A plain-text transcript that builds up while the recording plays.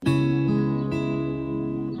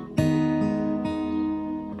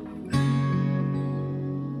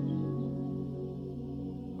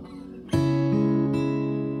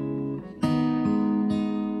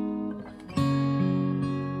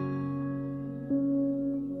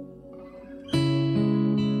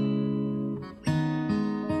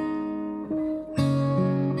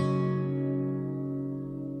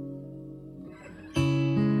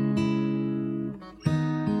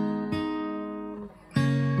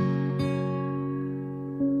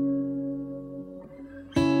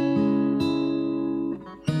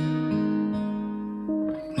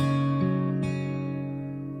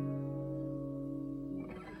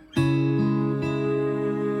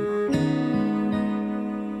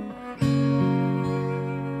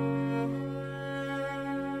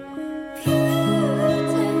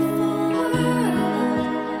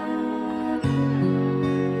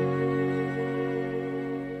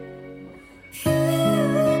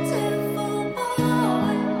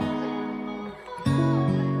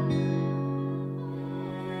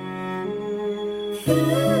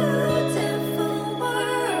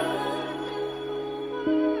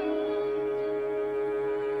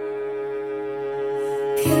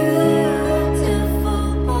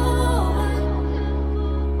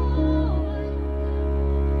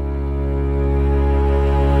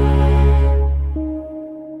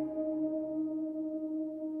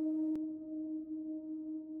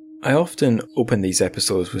I often open these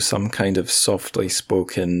episodes with some kind of softly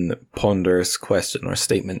spoken, ponderous question or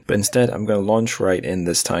statement, but instead I'm going to launch right in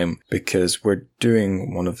this time because we're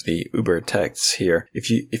doing one of the Uber texts here.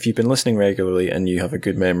 If you've been listening regularly and you have a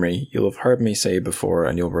good memory, you'll have heard me say before,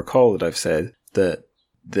 and you'll recall that I've said that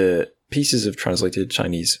the pieces of translated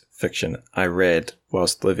Chinese fiction I read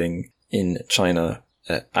whilst living in China,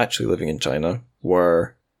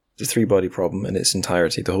 were The Three-Body Problem in its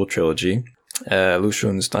entirety, the whole trilogy, Lu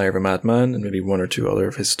Xun's Diary of a Madman, and maybe one or two other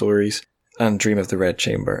of his stories, and Dream of the Red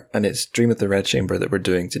Chamber. And it's Dream of the Red Chamber that we're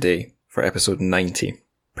doing today for episode 90.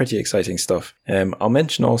 Pretty exciting stuff. I'll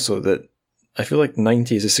mention also that I feel like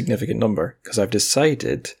 90 is a significant number because I've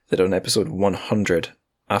decided that on episode 100,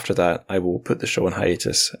 after that, I will put the show on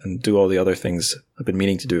hiatus and do all the other things I've been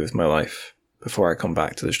meaning to do with my life before I come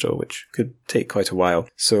back to the show, which could take quite a while.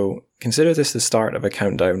 So consider this the start of a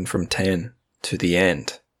countdown from 10 to the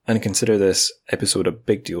end. And consider this episode a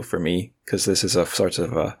big deal for me, because this is a sort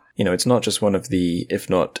of a, it's not just one of the, if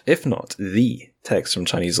not the text from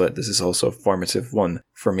Chinese Lit, this is also a formative one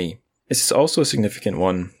for me. It's also a significant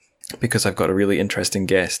one because I've got a really interesting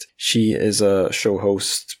guest. She is a show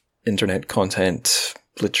host, internet content,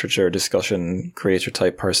 literature discussion, creator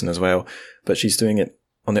type person as well, but she's doing it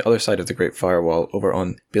on the other side of the Great Firewall over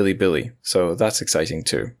on Bilibili. So that's exciting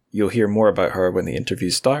too. You'll hear more about her when the interview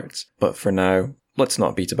starts, but for now, let's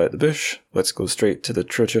not beat about the bush. Let's go straight to the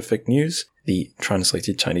Trichafic news, the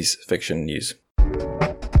translated Chinese fiction news.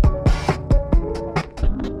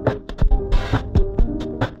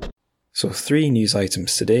 So 3 news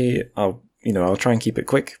items today. I'll try and keep it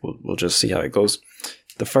quick. We'll just see how it goes.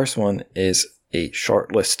 The first one is a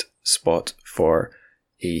shortlist spot for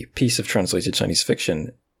a piece of translated Chinese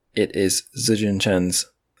fiction. It is Zijin Chen's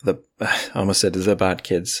I almost said The Bad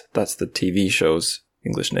Kids. That's the TV show's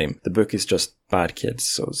English name. The book is just Bad Kids.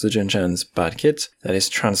 So Zijin Chen's Bad Kids. That is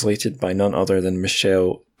translated by none other than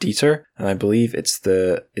Michelle Dieter. And I believe it's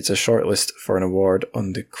a shortlist for an award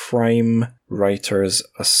on the Crime Writers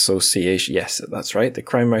Association. Yes, that's right. The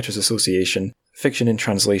Crime Writers Association Fiction in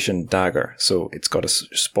Translation Dagger. So it's got a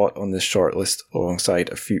spot on this shortlist alongside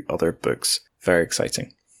a few other books. Very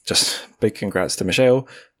exciting. Just big congrats to Michelle.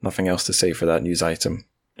 Nothing else to say for that news item.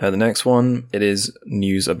 The next one, it is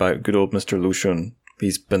news about good old Mr. Lu Xun.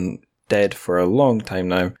 He's been dead for a long time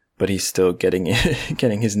now, but he's still getting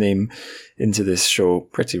his name into this show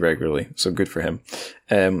pretty regularly, so good for him.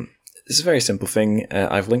 It's a very simple thing.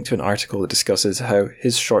 I've linked to an article that discusses how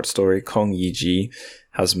his short story, Kong Yi Ji,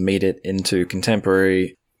 has made it into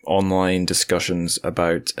contemporary online discussions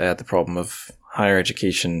about the problem of higher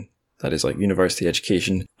education, that is like university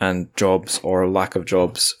education, and jobs or lack of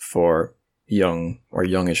jobs for young or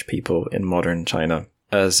youngish people in modern China.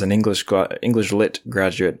 As an English lit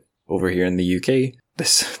graduate over here in the UK,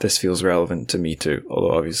 this feels relevant to me too.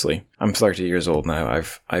 Although obviously I'm 30 years old now.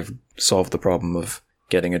 I've solved the problem of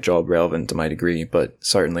getting a job relevant to my degree, but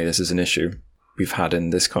certainly this is an issue we've had in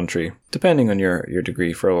this country, depending on your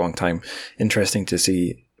degree, for a long time. Interesting to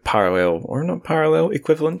see equivalent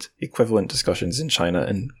discussions in China,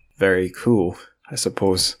 and very cool, I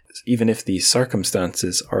suppose, even if the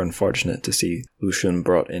circumstances are unfortunate to see Lu Xun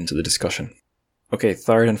brought into the discussion. Okay,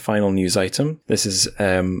 third and final news item. This is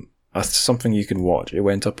something you can watch. It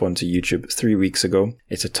went up onto YouTube 3 weeks ago.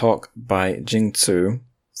 It's a talk by Jing Tzu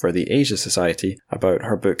for the Asia Society about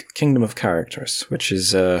her book Kingdom of Characters, which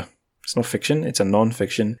is it's not fiction, it's a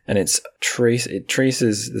non-fiction, and it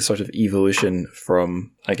traces the sort of evolution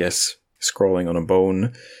from, I guess, scrolling on a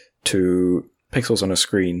bone to pixels on a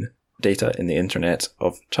screen, data in the internet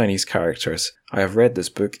of Chinese characters. I have read this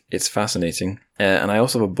book. It's fascinating. And I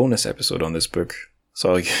also have a bonus episode on this book.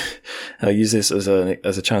 So I'll use this as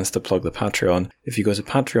a chance to plug the Patreon. If you go to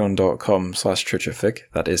patreon.com/Trichafic,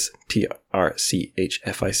 that is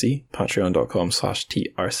TRCHFIC,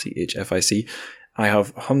 patreon.com/TRCHFIC, I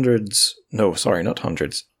have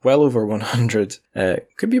well over 100,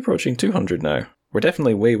 could be approaching 200 now. We're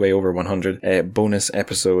definitely way over 100 bonus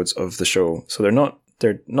episodes of the show. So they're not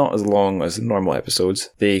as long as normal episodes.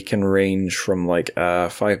 They can range from like a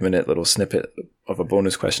 5-minute little snippet of a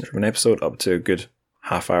bonus question from an episode up to a good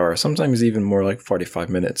half hour, sometimes even more like 45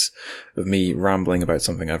 minutes of me rambling about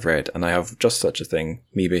something I've read. And I have just such a thing,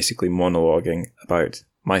 me basically monologuing about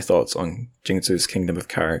my thoughts on Jingzu's Kingdom of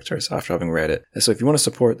Characters after having read it. So if you want to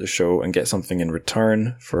support the show and get something in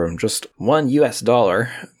return from just $1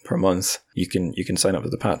 per month, you can sign up to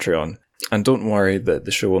the Patreon. And don't worry that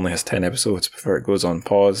the show only has 10 episodes before it goes on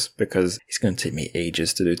pause, because it's going to take me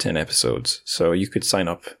ages to do 10 episodes. So you could sign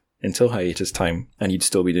up until hiatus time, and you'd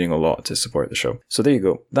still be doing a lot to support the show. So there you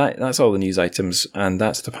go. That's all the news items, and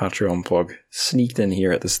that's the Patreon plug sneaked in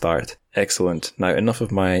here at the start. Excellent. Now, enough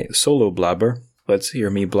of my solo blabber. Let's hear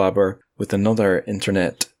me blabber with another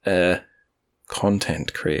internet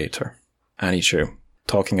content creator, Annie Chu,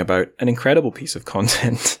 talking about an incredible piece of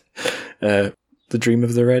content, The Dream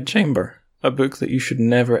of the Red Chamber, a book that you should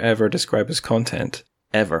never ever describe as content,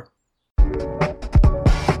 ever.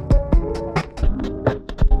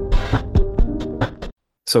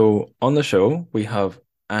 So on the show, we have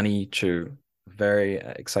Annie Chu, very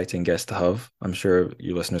exciting guest to have. I'm sure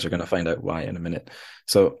you listeners are going to find out why in a minute.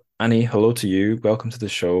 So Annie, hello to you. Welcome to the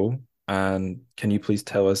show. And can you please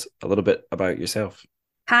tell us a little bit about yourself?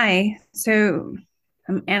 Hi, so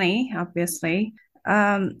I'm Annie, obviously.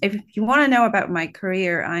 If you want to know about my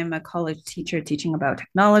career, I'm a college teacher teaching about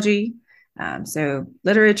technology. So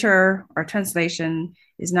literature or translation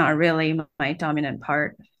is not really my dominant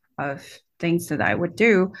part of things that I would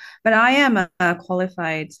do, but I am a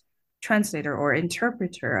qualified translator or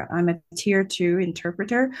interpreter. I'm a tier two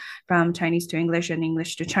interpreter from Chinese to English and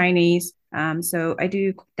English to Chinese. So I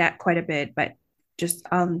do that quite a bit, but just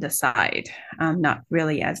on the side, not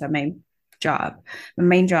really as a main job. My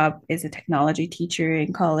main job is a technology teacher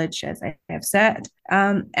in college, as I have said.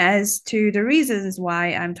 As to the reasons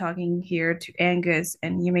why I'm talking here to Angus,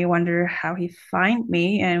 and you may wonder how he find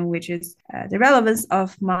me, and which is the relevance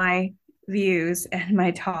of my views and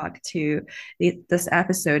my talk to this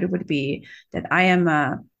episode would be that I am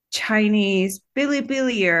a Chinese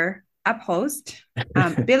Bilibilier app host.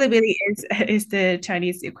 Bilibili is the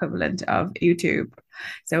Chinese equivalent of YouTube.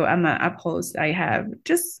 So I'm an app host. I have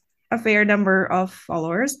just a fair number of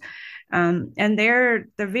followers. And they're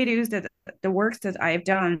the videos that the works that I've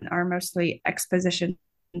done are mostly expositions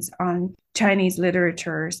on Chinese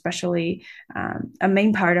literature, especially a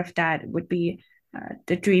main part of that would be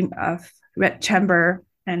the Dream of Red Chamber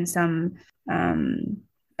and some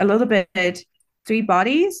a little bit Three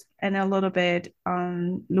Bodies and a little bit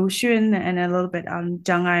on Lu Xun and a little bit on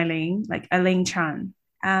Zhang Ailing, like Ailing Chan.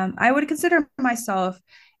 I would consider myself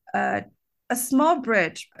uh, a small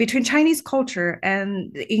bridge between Chinese culture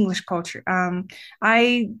and the English culture.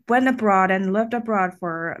 I went abroad and lived abroad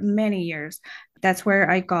for many years. That's where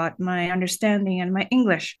I got my understanding and my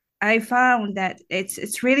English. I found that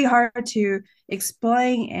it's really hard to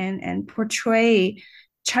explain and portray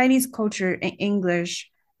Chinese culture in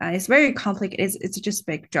English. It's very complicated. It's just a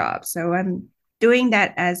big job. So I'm doing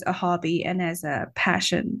that as a hobby and as a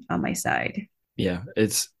passion on my side. Yeah,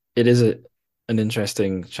 it is an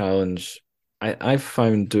interesting challenge. I've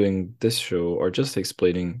found doing this show or just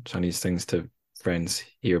explaining Chinese things to friends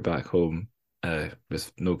here back home,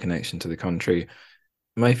 with no connection to the country.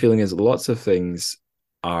 My feeling is lots of things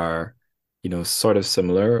are, sort of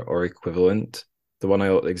similar or equivalent. The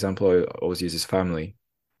example I always use is family.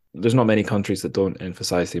 There's not many countries that don't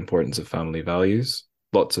emphasize the importance of family values.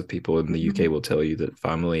 Lots of people in the UK Mhm. will tell you that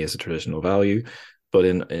family is a traditional value, but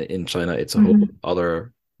in China, it's a whole Mhm.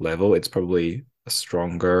 other level. It's probably a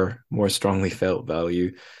stronger, more strongly felt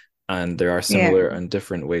value, and there are Yeah, similar and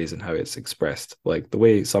different ways in how it's expressed. Like the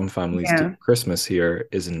way some families do yeah, Christmas here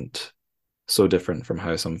isn't so different from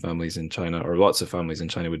how some families in China or lots of families in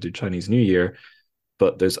China would do Chinese New Year.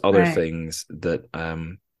 But there's other right. things that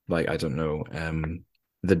like I don't know,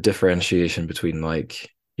 the differentiation between like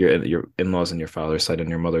your in-laws on your father's side and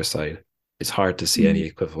your mother's side, it's hard to see any Mhm.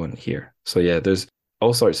 equivalent here. So yeah, there's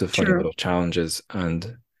all sorts of funny True. little challenges,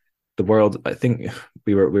 and the world, I think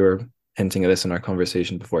we were hinting at this in our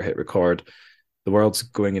conversation before I hit record. The world's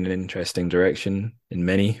going in an interesting direction in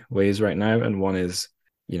many ways right now, and one is,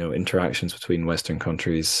 interactions between Western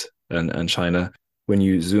countries and China. When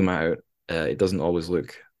you zoom out, it doesn't always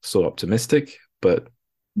look so optimistic, but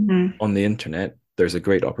Mhm. on the internet, there's a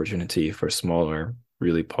great opportunity for smaller,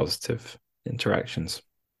 really positive interactions.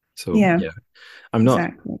 So Yeah, yeah, I'm not.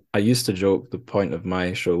 exactly. I used to joke the point of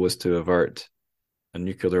my show was to avert a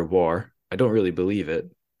nuclear war. I don't really believe it,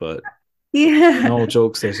 but in Yeah, all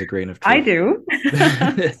jokes, there's a grain of I truth.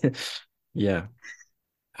 do. Yeah.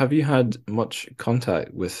 Have you had much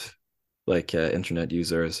contact with like internet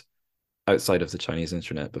users outside of the Chinese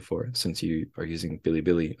internet before, since you are using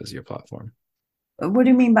Bilibili as your platform? What do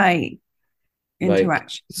you mean by Like,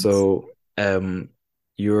 interactions? so,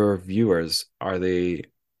 your viewers, are they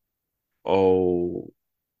all,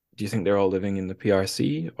 do you think they're all living in the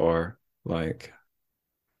PRC or like,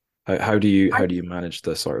 How do you manage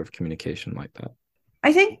the sort of communication like that?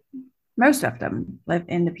 I think most of them live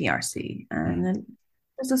in the PRC, and Mm, then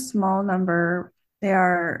there's a small number. There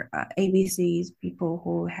are ABCs, people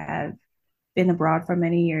who have been abroad for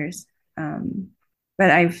many years. But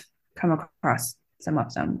I've come across some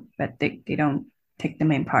of them, but they don't take the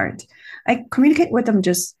main part. I communicate with them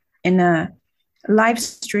just in a live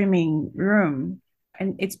streaming room,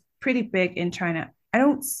 and it's pretty big in China. I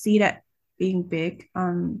don't see that being big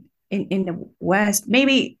in the West.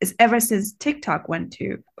 Maybe it's ever since TikTok went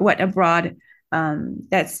abroad.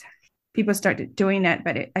 That's people started doing that,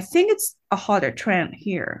 but I think it's a harder trend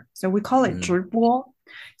here. So we call it mm, 直播.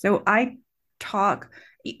 So I talk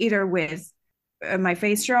either with my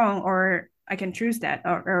face shown, or I can choose that,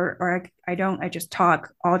 or I don't. I just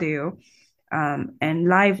talk audio and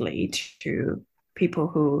lively to people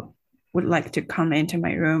who would like to come into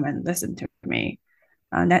my room and listen to me.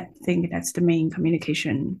 That thing that's the main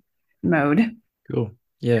communication mode. cool.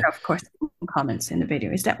 Yeah. Of course, comments in the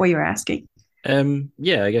video. Is that what you're asking?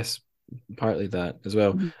 Yeah, I guess partly that as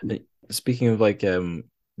well. Mhm. Uh, Speaking of like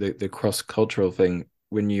the cross-cultural thing,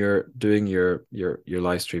 when you're doing your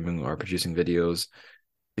live streaming or producing videos,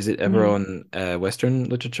 is it ever Mhm. on Western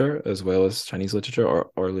literature as well as Chinese literature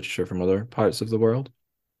or literature from other parts of the world?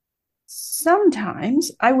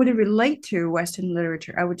 Sometimes I would relate to Western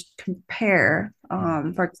literature. I would compare,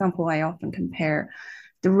 Mm, for example, I often compare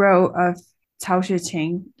the role of Cao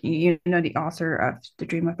Shiqing, the author of The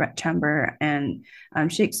Dream of Red Chamber, and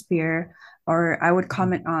Shakespeare, or I would mm.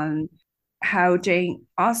 comment on how Jane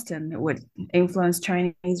Austen would influence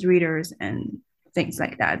Chinese readers and things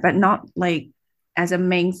like that, but not like as a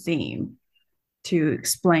main theme to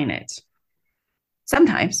explain it.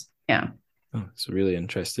 Sometimes, yeah. Oh, it's really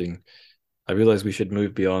interesting. I realize we should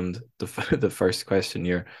move beyond the first question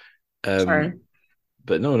here. Um, Sorry.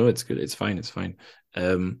 but no, it's good. It's fine. It's fine.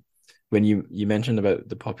 Um, when you mentioned about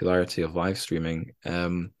the popularity of live streaming,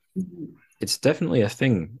 Mhm. it's definitely a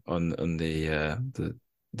thing on the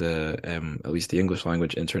at least the English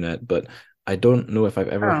language internet. But I don't know if I've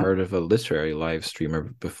ever Oh. heard of a literary live streamer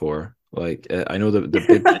before. Like I know the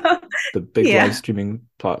big live Yeah. streaming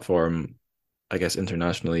platform, I guess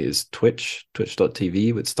internationally, is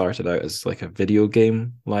Twitch.tv, which started out as like a video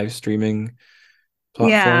game live streaming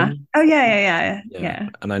Yeah. platform. Oh yeah, yeah, yeah, Yeah, yeah.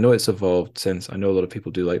 and I know it's evolved since. I know a lot of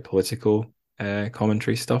people do like political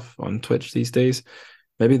commentary stuff on Twitch these days.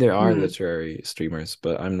 Maybe there are Mm. literary streamers,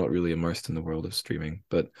 but I'm not really immersed in the world of streaming.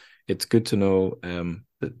 But it's good to know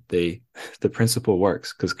that the principle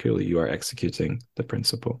works because clearly you are executing the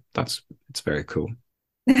principle. It's very cool.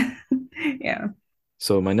 Yeah.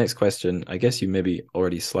 So my next question, I guess you maybe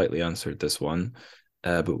already slightly answered this one,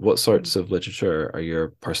 but what sorts of literature are your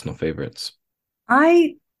personal favorites?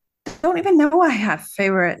 I don't even know I have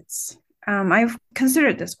favorites. I've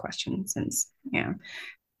considered this question since, yeah.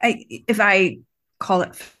 If I call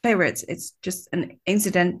it favorites, it's just an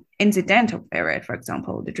incidental favorite, for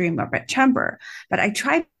example, The Dream of Red Chamber. But I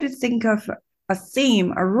try to think of a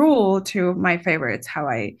theme, a rule to my favorites, how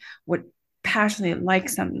I would passionately like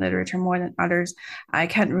some literature more than others. I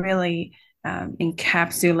can't really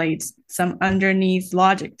encapsulate some underneath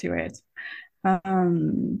logic to it.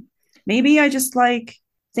 Um, Maybe I just like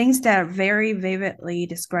things that are very vividly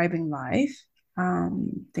describing life,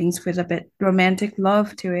 things with a bit romantic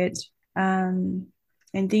love to it, um,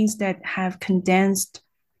 and things that have condensed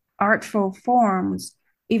artful forms,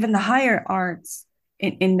 even the higher arts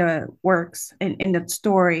in the works, in the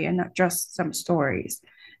story, and not just some stories.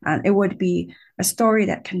 And it would be a story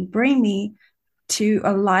that can bring me to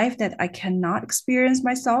a life that I cannot experience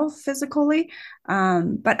myself physically,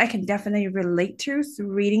 but I can definitely relate to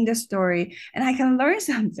through reading the story, and I can learn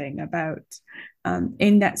something about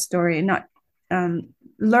in that story, and not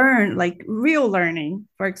learn like real learning.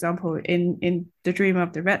 For example, in The Dream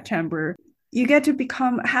of the Red Chamber, you get to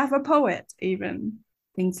become half a poet, even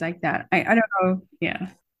things like that. I don't know, yeah,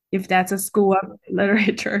 if that's a school of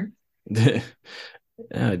literature.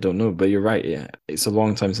 Yeah, I don't know, but you're right. Yeah, it's a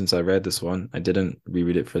long time since I read this one. I didn't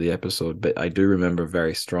reread it for the episode, but I do remember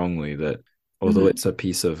very strongly that although Mhm. it's a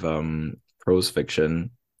piece of prose fiction,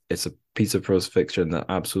 it's a piece of prose fiction that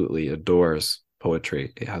absolutely adores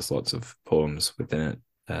poetry. It has lots of poems within it.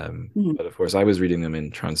 Mhm. But of course, I was reading them in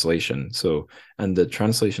translation. So, and the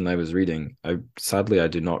translation I was reading, I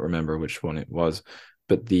do not remember which one it was,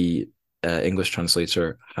 but the English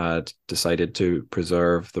translator had decided to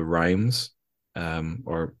preserve the rhymes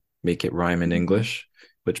or make it rhyme in Mhm. English,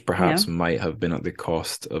 which Yeah, perhaps might have been at the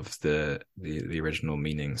cost of the original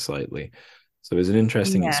meaning slightly. So it was an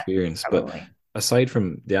interesting yeah, experience. But probably. aside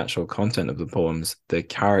from the actual content of the poems, the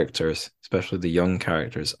characters, especially the young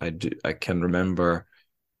characters, I can remember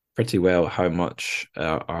pretty well how much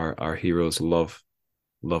our heroes love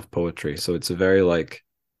poetry. So it's a very like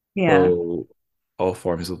Yeah. pro all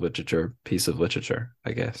forms of literature piece of literature,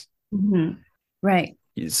 I guess. Hmm. Right.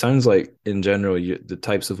 It sounds like in general the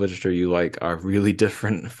types of literature you like are really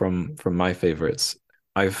different from my favorites.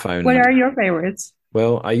 I've What found, are your favorites?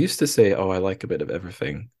 well, I used to say, oh, I like a bit of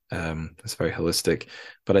everything. It's very holistic,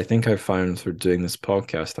 but I think I've found through doing this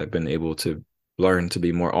podcast, I've been able to learn to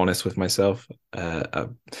be more honest with myself,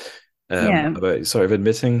 Yeah. about sort of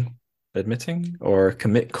admitting or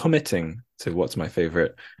committing to what's my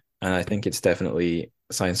favorite. And I think it's definitely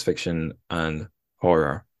science fiction and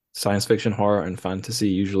horror. Science fiction, horror, and fantasy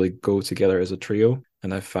usually go together as a trio.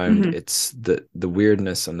 And I've found Hmm. it's the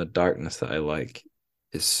weirdness and the darkness that I like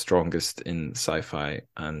is strongest in sci-fi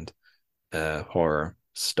and horror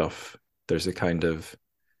stuff. There's a kind of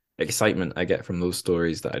excitement I get from those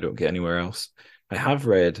stories that I don't get anywhere else. I have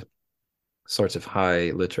read sort of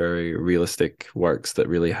high literary realistic works that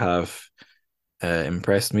really have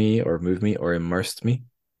impressed me or moved me or immersed me,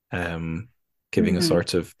 um, giving a Hmm.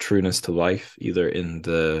 sort of trueness to life, either in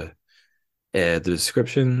the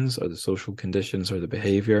descriptions or the social conditions or the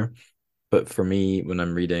behavior. But for me, when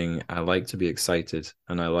I'm reading, I like to be excited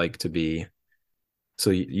and I like to be. So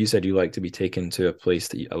you said you like to be taken to a place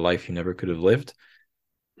a life you never could have lived.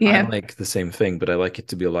 I Yeah. like the same thing, but I like it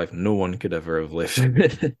to be a life no one could ever have lived,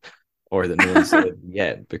 or that no one's lived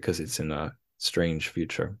yet because it's in a strange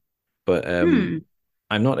future. But Hmm.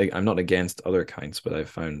 I'm not against other kinds, but I've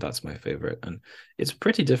found that's my favorite, and it's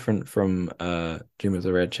pretty different from Dream of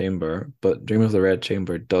the Red Chamber. But Dream of the Red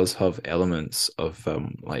Chamber does have elements of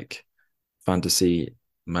like fantasy,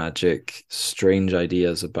 magic, strange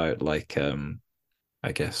ideas about like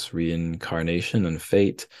I guess reincarnation and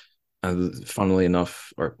fate. And funnily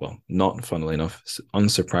enough, or well, not funnily enough,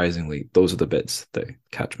 unsurprisingly, those are the bits that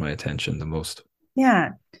catch my attention the most.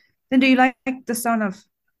 Yeah. Then do you like The Son of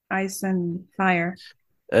Ice and Fire?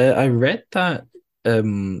 I read that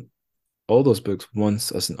um, all those books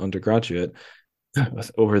once as an undergraduate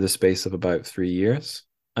over the space of about 3 years.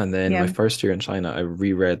 And then my Yeah. first year in China, I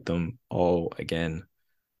reread them all again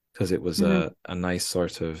because it was Hmm. a nice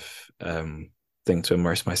sort of thing to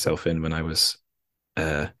immerse myself in when I was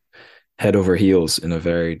uh, head over heels in a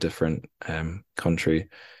very different country.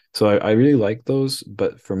 So I really like those,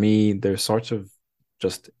 but for me, they're sort of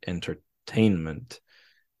just entertainment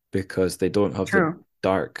because they don't have the True.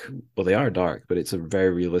 dark. Well, they are dark, but it's a very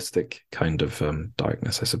realistic kind of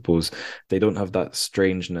darkness, I suppose. They don't have that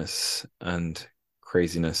strangeness and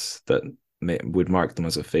craziness that would mark them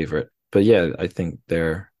as a favorite. But yeah, I think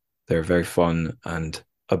they're very fun and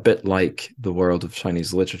a bit like the world of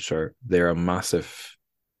Chinese literature. They have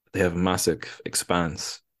a massive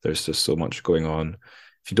expanse. There's just so much going on.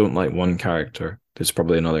 If you don't like one character, there's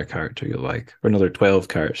probably another character you like, or another 12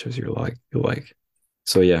 characters you like.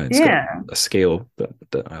 So yeah, it's got Yeah. a scale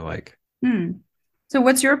that I like. Hmm. So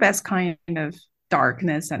what's your best kind of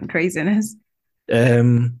darkness and craziness?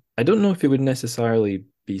 I don't know if it would necessarily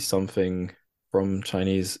be something from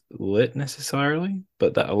Chinese lit necessarily,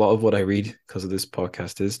 but that a lot of what I read because of this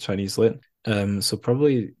podcast is Chinese lit. So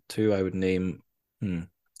probably two I would name.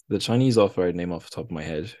 The Chinese author I'd name off the top of my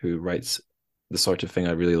head who writes the sort of thing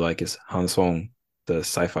I really like is Han Song, the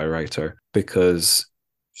sci-fi writer, because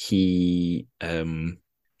he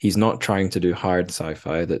he's not trying to do hard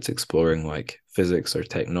sci-fi that's exploring like physics or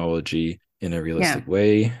technology in a Yeah. realistic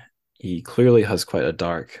way. He clearly has quite a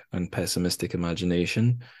dark and pessimistic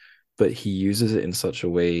imagination, but he uses it in such a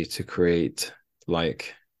way to create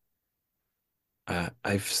like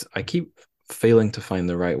I keep failing to find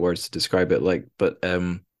the right words to describe it like, but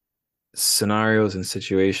scenarios and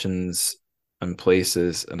situations and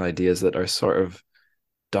places and ideas that are sort of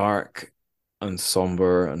dark and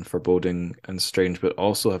somber and foreboding and strange, but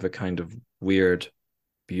also have a kind of weird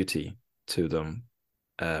beauty to them.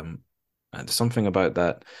 Um, and something about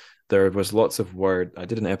that. There was lots of word. I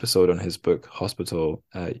did an episode on his book Hospital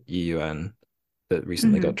EUN that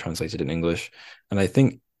recently got Hmm. translated in English, and I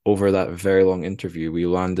think over that very long interview, we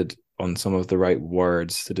landed on some of the right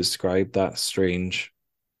words to describe that strange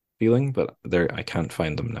feeling, but there I can't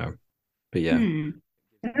find them now. But yeah, Hmm.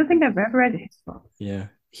 I don't think I've ever read his book. yeah,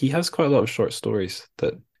 he has quite a lot of short stories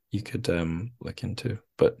that you could look into,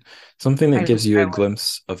 but something that gives you I a will.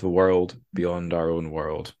 glimpse of a world beyond our own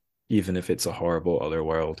world, even if it's a horrible other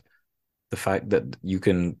world. The fact that you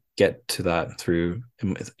can get to that through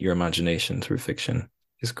your imagination through fiction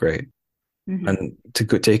is great. Hmm. And to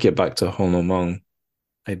take it back to Honor Mong,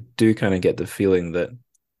 I do kind of get the feeling that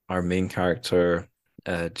our main character,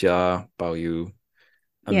 Jia Baoyu,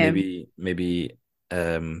 and Yeah. maybe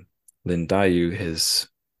Lin Dayu, his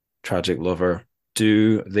tragic lover.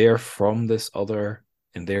 they're from this other,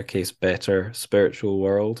 in their case, better spiritual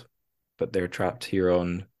world, but they're trapped here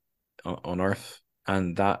on Earth,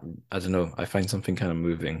 and that, I don't know, I find something kind of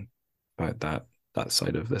moving about that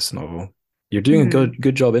side of this novel. You're doing a Mhm.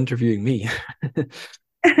 good job interviewing me.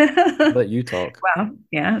 Let you talk. Well,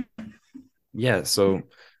 yeah, Yeah, so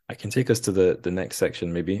I can take us to the next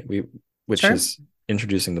section, maybe which sure. is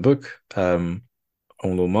introducing the book. Hong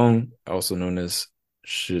Lo Mong, also known as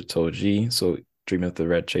Shi To Ji, so Dream of the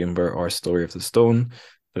Red Chamber or Story of the Stone.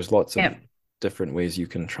 There's lots of Yeah. different ways you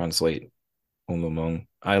can translate Hong Lo Mong.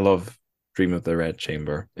 I love Dream of the Red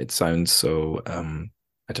Chamber. It sounds so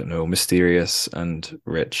I don't know, mysterious and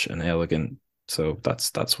rich and elegant. So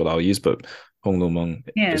that's what I'll use. But Hong Lo Mong,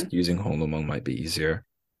 Yeah. just using Hong Lo Mong might be easier.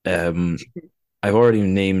 Um, I've already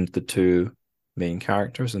named the two main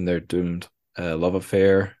characters, and they're doomed love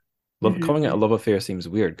affair. Calling it a Mhm. love affair seems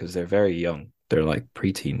weird because they're very young. They're like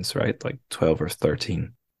preteens, right? Like 12 or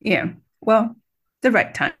 13. Yeah. Well, the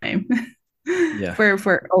right time Yeah, for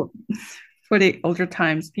the older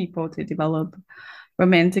times people to develop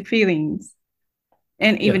romantic feelings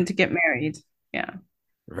and yeah, even to get married. Yeah.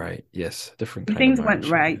 right. Yes, different If kind of things went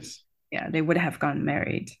marriage, I right, guess. yeah, they would have gotten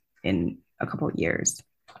married in a couple of years.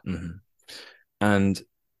 Hmm. And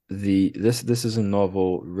this is a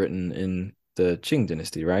novel written in the Qing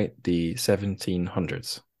dynasty, right? The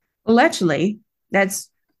 1700s. Allegedly, that's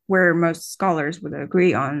where most scholars would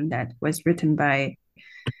agree on that was written by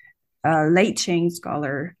late Qing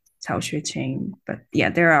scholar Cao Xueqing. But yeah,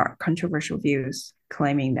 there are controversial views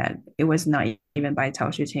claiming that it was not even by Cao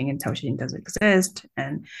Xueqing and Cao Xueqing doesn't exist,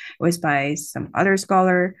 and it was by some other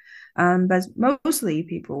scholar. But mostly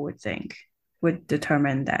people would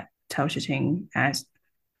determine that Cao Xueqing as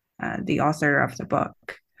the author of the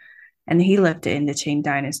book, and he lived in the Qing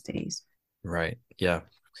dynasties. Right. Yeah.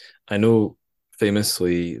 I know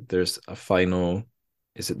famously there's a final,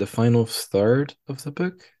 is it the final third of the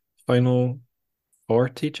book? Final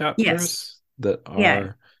 40 Yes, chapters that yeah,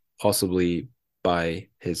 are possibly by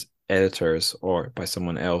his editors or by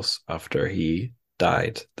someone else after he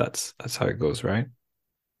died. That's how it goes, right?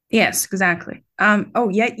 yes, exactly. Oh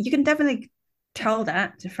yeah, you can definitely tell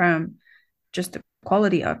that from just the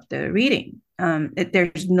quality of the reading.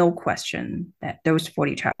 There's no question that those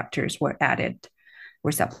 40 chapters were added,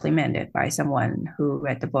 were supplemented by someone who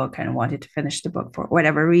read the book and wanted to finish the book for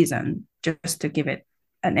whatever reason, just to give it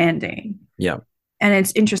an ending. Yeah. And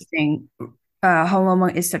it's interesting.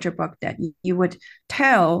 Holomon is such a book that you would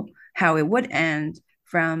tell how it would end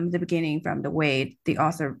from the beginning, from the way the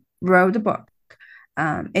author wrote the book.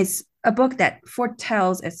 It's a book that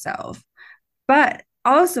foretells itself, but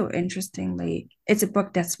also interestingly, it's a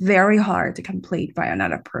book that's very hard to complete by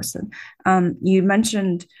another person. You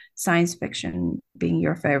mentioned science fiction being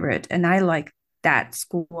your favorite, and I like that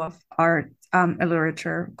school of art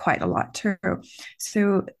literature quite a lot too.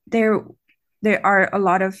 So there are a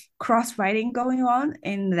lot of cross writing going on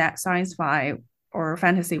in that science fi or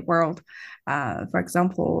fantasy world. For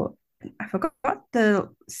example, I forgot the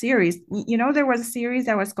series. You know, there was a series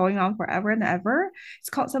that was going on forever and ever. It's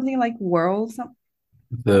called something like World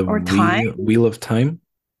The or Time. Wheel of Time.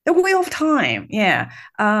 The Wheel of Time. Yeah.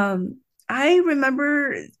 I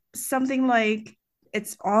remember something like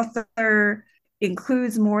its author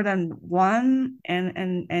includes more than one,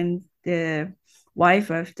 and the wife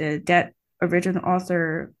of the dead original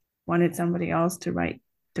author wanted somebody else to write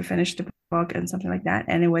to finish the book and something like that,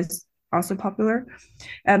 and it was also popular.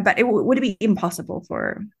 But it would be impossible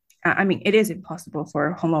for. I mean, it is impossible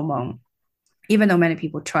for Homomon, even though many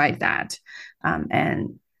people tried that,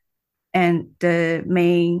 and the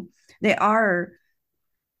main there are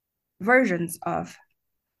versions of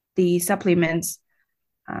the supplements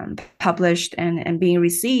published and being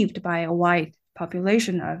received by a wide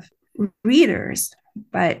population of readers.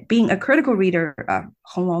 But being a critical reader of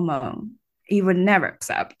Hong he would never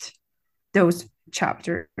accept those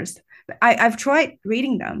chapters. I've tried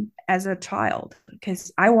reading them as a child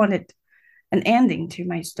because I wanted an ending to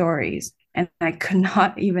my stories, and I could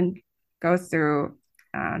not even go through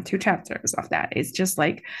two chapters of that. It's just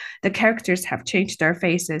like the characters have changed their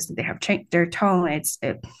faces, they have changed their tone.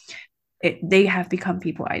 They have become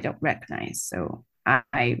people I don't recognize. So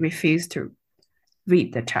I refuse to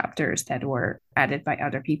read the chapters that were added by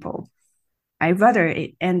other people. I rather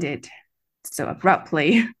it ended so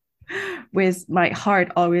abruptly with my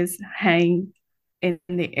heart always hanging in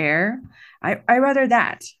the air. I rather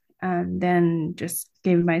that than just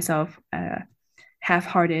give myself a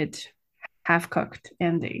half-hearted, half-cooked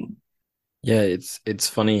ending. Yeah, it's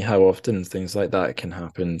funny how often things like that can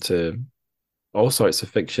happen to all sorts of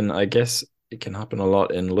fiction. I guess it can happen a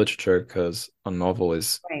lot in literature because a novel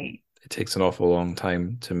is Right. takes an awful long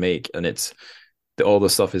time to make, and all the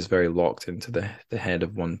stuff is very locked into the head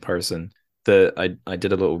of one person. I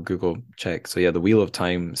did a little Google check. So yeah, the Wheel of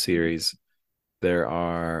Time series, there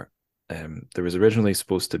are there was originally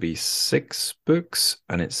supposed to be 6 books,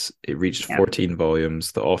 and it reached Yeah. 14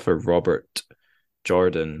 volumes. The author Robert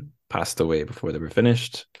Jordan passed away before they were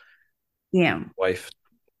finished. Yeah. Wife,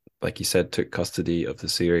 like you said, took custody of the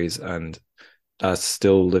series, and as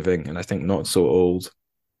still living and I think not so old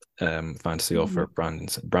fantasy author Mhm.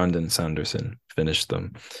 Brandon Sanderson finished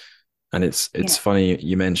them. And it's Yeah. funny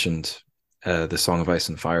you mentioned the Song of Ice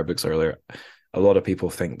and Fire books earlier. A lot of people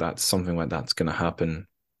think that something like that's going to happen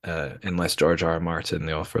unless George R. R. Martin,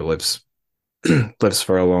 the author, lives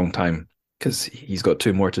for a long time, because he's got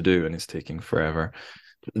 2 more to do and it's taking forever.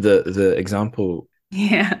 The example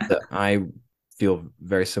Yeah. that I feel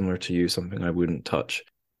very similar to you, something I wouldn't touch,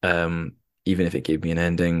 um, even if it gave me an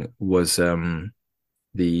ending, was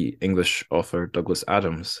the English author Douglas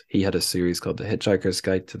Adams. He had a series called The Hitchhiker's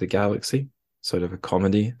Guide to the Galaxy, sort of a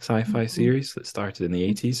comedy sci-fi Mhm. series that started in the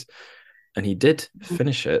 80s. And he did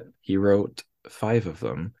finish it. He wrote 5 of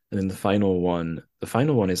them. And then the final one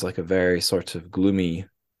is like a very sort of gloomy,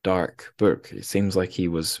 dark book. It seems like he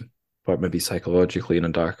was maybe psychologically in a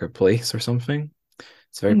darker place or something.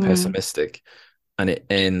 It's very Mhm. pessimistic. And it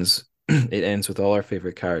ends with all our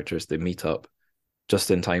favorite characters. They meet up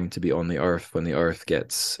just in time to be on the Earth when the Earth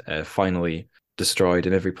gets finally destroyed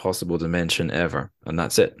in every possible dimension ever, and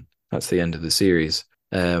that's it. That's the end of the series.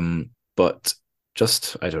 But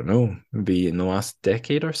just I don't know, maybe in the last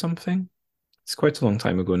decade or something. It's quite a long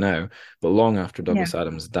time ago now, but long after Yeah. Douglas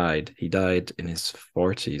Adams died. He died in his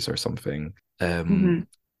 40s or something. Mhm.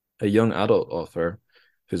 A young adult author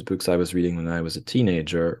whose books I was reading when I was a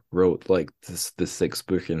teenager wrote like the 6th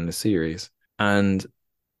book in the series, and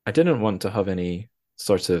I didn't want to have any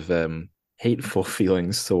sort of hateful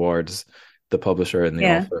feelings towards the publisher and the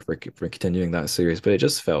Yeah. author for continuing that series, but it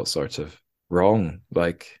just felt sort of wrong.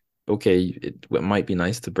 Like, okay, it might be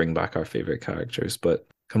nice to bring back our favorite characters, but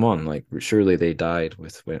come on, like, surely they died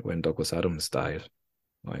when Douglas Adams died.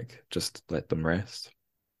 Like, just let them rest.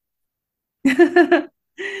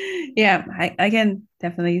 Yeah, I can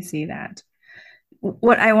definitely see that.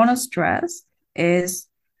 What I want to stress is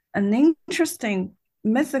an interesting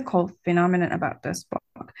mythical phenomenon about this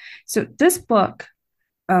book. So this book,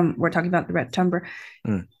 we're talking about the Red Chamber.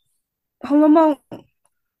 Mm, Holomo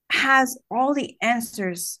has all the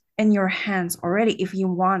answers in your hands already if you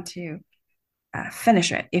want to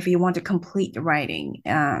finish it, if you want to complete the writing,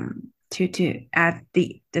 to add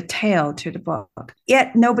the tale to the book.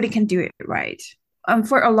 Yet nobody can do it right.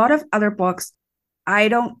 For a lot of other books, I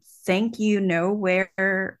don't think you know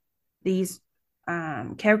where these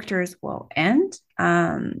characters will end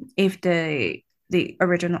if the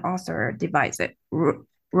original author divides it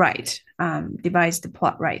right, divides the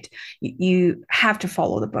plot right. You have to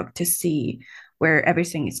follow the book to see where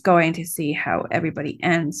everything is going, to see how everybody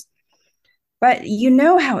ends. But you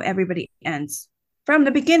know how everybody ends from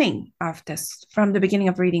the beginning of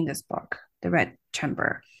reading this book, The Red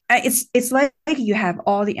Chamber. It's like you have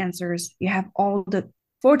all the answers, you have all the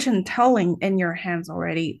fortune telling in your hands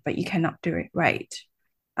already, but you cannot do it right.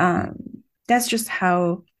 mm, That's just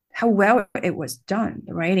how well it was done,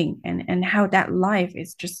 the writing, and how that life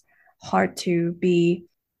is just hard to be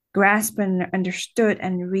grasped and understood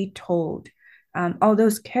and retold. All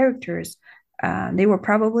those characters, they were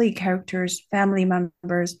probably characters, family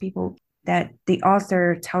members, people that the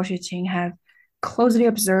author Tao Xuqing have closely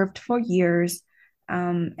observed for years,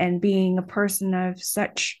 and being a person of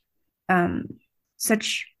um,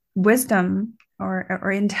 such wisdom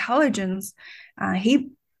or intelligence, he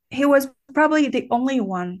was probably the only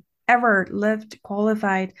one ever lived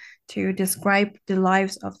qualified to describe the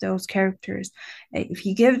lives of those characters. If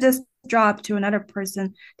you give this job to another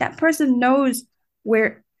person, that person knows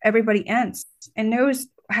where everybody ends and knows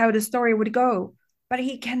how the story would go, but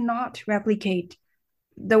he cannot replicate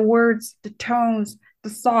the words, the tones, the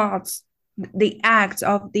thoughts, the acts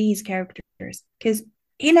of these characters because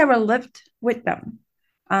he never lived with them.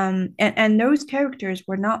 And those characters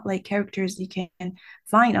were not like characters you can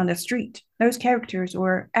find on the street. Those characters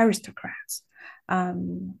were aristocrats.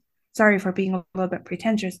 Um, Sorry for being a little bit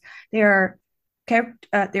pretentious. They are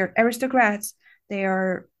they're aristocrats. They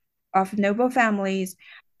are of noble families.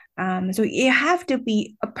 So you have to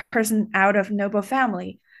be a person out of noble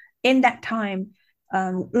family in that time,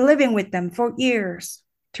 living with them for years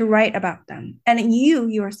to write about them. And you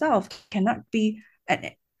yourself cannot be,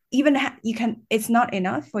 even you can. It's not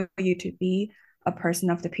enough for you to be a person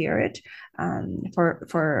of the period,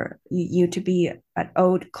 for you to be an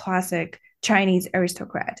old classic Chinese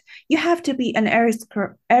aristocrat. You have to be an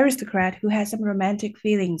aristocrat who has some romantic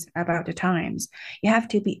feelings about the times. You have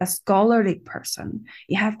to be a scholarly person.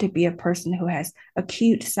 You have to be a person who has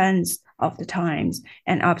acute sense of the times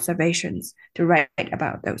and observations to write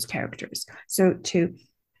about those characters. So to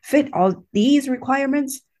fit all these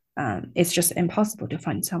requirements, it's just impossible to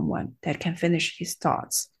find someone that can finish his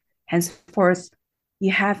thoughts. Henceforth,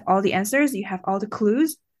 you have all the answers, you have all the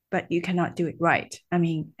clues, but you cannot do it right. I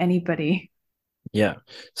mean, anybody. Yeah.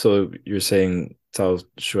 So you're saying Cao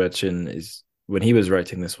Shueqin is when he was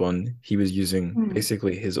writing this one, he was using Mm.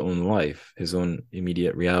 basically his own life, his own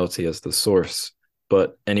immediate reality as the source.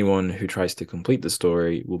 But anyone who tries to complete the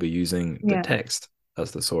story will be using the Yeah. text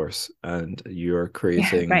as the source, and you're Yeah.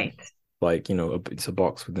 creating Right. like it's a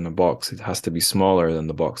box within a box. It has to be smaller than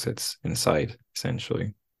the box it's inside,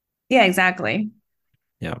 essentially. Yeah. Exactly.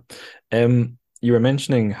 Yeah. You were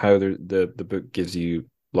mentioning how the book gives you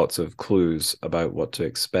lots of clues about what to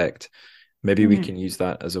expect. Maybe we Mm. can use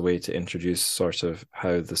that as a way to introduce sort of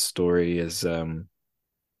how the story is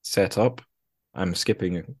set up. I'm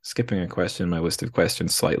skipping a question in my list of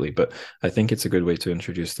questions slightly, but I think it's a good way to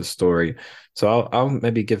introduce the story. So I'll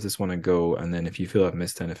maybe give this one a go, and then if you feel I've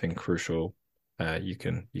missed anything crucial, you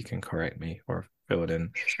can correct me or fill it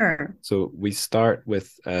in. Sure. So we start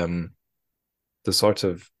with the sort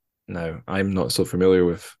of now I'm not so familiar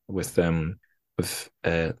with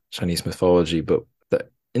Chinese mythology, but the Mhm.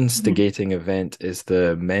 instigating event is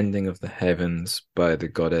the mending of the heavens by the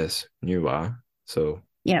goddess Nuwa. So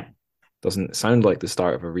Yeah. doesn't sound like the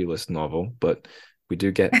start of a realist novel, but we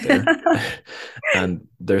do get there. And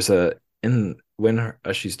there's a in when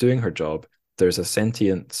as she's doing her job, there's a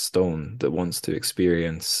sentient stone that wants to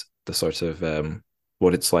experience the sort of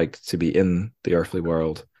what it's like to be in the earthly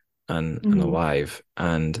world and Mhm. alive.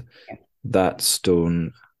 And that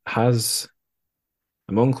stone has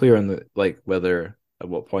I'm unclear on the like whether at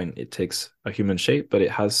what point it takes a human shape, but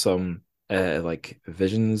it has some like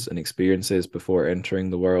visions and experiences before entering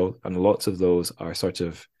the world, and lots of those are sort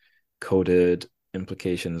of coded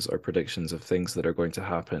implications or predictions of things that are going to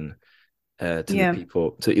happen to the Yeah.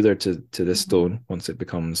 people, to either to this Mhm. stone once it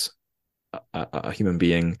becomes a human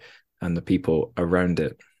being and the people around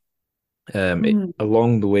it. Mhm.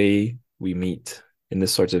 Along the way, we meet in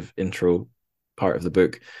this sort of intro part of the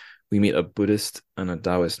book, we meet a Buddhist and a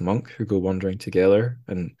Taoist monk who go wandering together.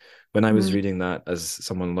 And when I was Mhm. reading that as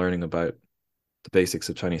someone learning about the basics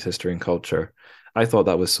of Chinese history and culture, I thought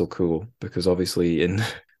that was so cool because obviously in,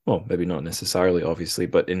 well, maybe not necessarily obviously,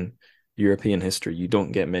 but in European history, you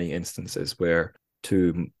don't get many instances where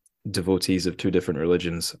two devotees of two different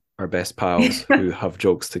religions are best pals who have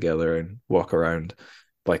jokes together and walk around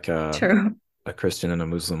like True. a Christian and a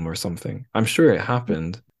Muslim or something. I'm sure it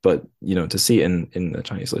happened, but to see it in the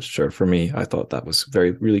Chinese literature for me, I thought that was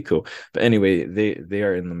very really cool. But anyway, they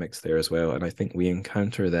are in the mix there as well, and I think we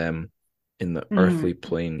encounter them in the earthly Mhm.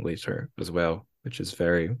 plane later as well, which is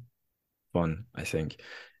very fun, I think.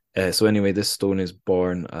 So anyway, this stone is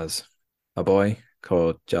born as a boy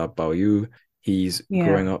called Jia Baoyu. He's Yeah.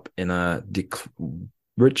 growing up in a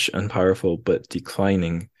rich and powerful but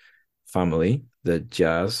declining family, the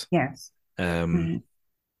Jias. Yes. Um, Mhm.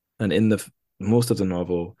 and in the most of the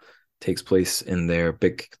novel takes place in their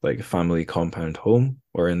big like family compound home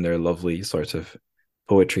or in their lovely sort of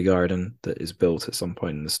poetry garden that is built at some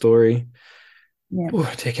point in the story. Yeah.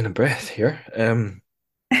 Oh, taking a breath here.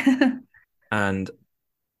 And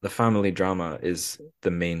the family drama is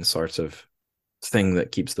the main sort of thing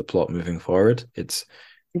that keeps the plot moving forward. It's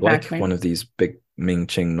like Exactly. one of these big Ming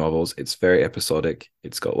Ching novels. It's very episodic.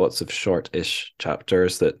 It's got lots of short-ish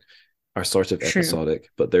chapters that are sort of True. episodic,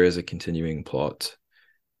 but there is a continuing plot.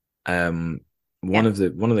 Um, one Yeah. of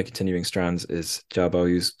the continuing strands is Jia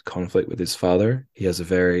Baoyu's conflict with his father. He has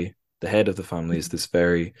the head of the family is this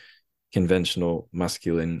very conventional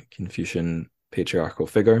masculine Confucian patriarchal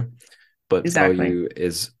figure, but Bao Exactly. Yu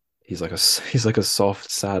is he's like a soft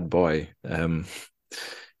sad boy, and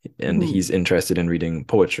Mhm. he's interested in reading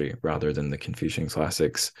poetry rather than the Confucian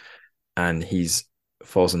classics, and he's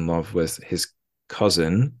falls in love with his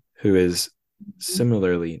cousin who is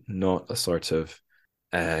similarly not a sort of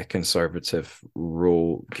conservative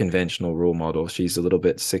conventional role model. She's a little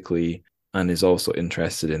bit sickly and is also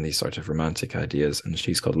interested in these sort of romantic ideas, and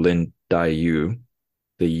she's called Lin Dai Yu.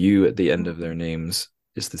 The U at the end of their names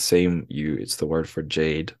is the same U. It's the word for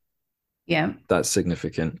jade. Yeah. That's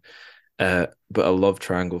significant. But a love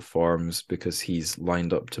triangle forms because he's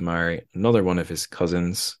lined up to marry another one of his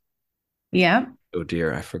cousins. Yeah. Oh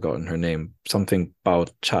dear, I've forgotten her name. Something Bao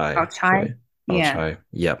Chai, About chai. right? Bao Yeah. Chai.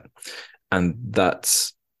 Yep. And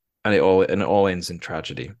that's and it all ends in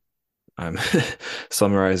tragedy. I'm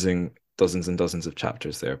summarizing dozens and dozens of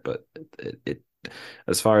chapters there, but it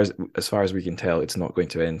as far as we can tell, it's not going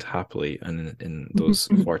to end happily, and in those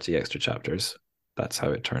 40 extra chapters, that's how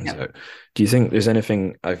it turns Yeah. out. Do you think there's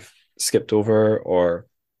anything I've skipped over or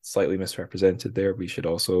slightly misrepresented there we should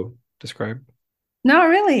also describe? No,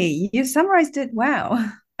 really, you summarized it well.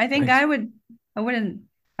 I think Thanks. I wouldn't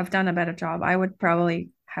have done a better job. I would probably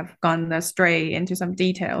have gone astray into some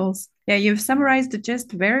details. Yeah, you've summarized it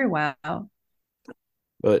just very well.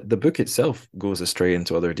 But the book itself goes astray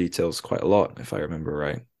into other details quite a lot, if I remember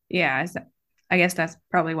right. Yeah, I guess that's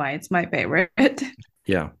probably why it's my favorite.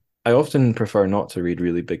 Yeah. I often prefer not to read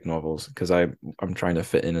really big novels because I'm trying to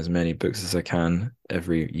fit in as many books as I can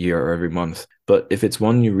every year or every month. But if it's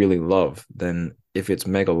one you really love, then if it's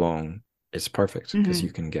mega long, it's perfect because you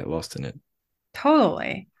Mhm. can get lost in it.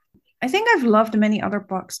 Totally. I think I've loved many other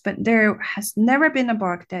books, but there has never been a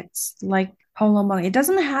book that's like Polo Monk. It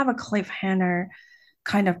doesn't have a cliffhanger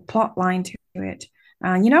kind of plot line to it.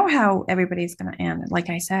 You know how everybody's going to end. Like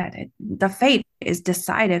I said, the fate is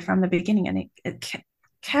decided from the beginning, and it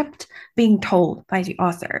kept being told by the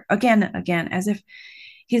author again and again, as if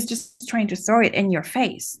he's just trying to throw it in your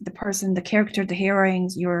face. The person, the character, the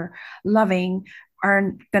heroines you're loving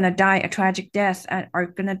are going to die a tragic death and are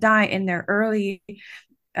going to die in their early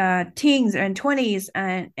teens and 20s,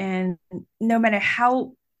 and no matter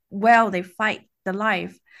how well they fight the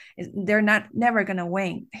life, they're not never gonna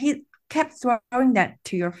win. He kept throwing that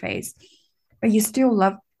to your face, but you still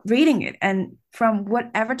love reading it. And from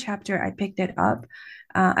whatever chapter I picked it up,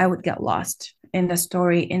 I would get lost in the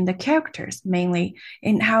story, in the characters, mainly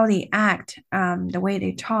in how they act, the way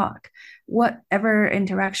they talk, whatever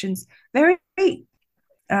interactions, very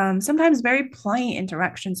sometimes very plain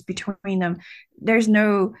interactions between them. There's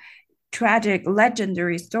no tragic,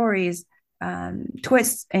 legendary stories,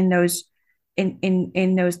 twists in those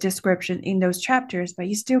in those descriptions in those chapters, but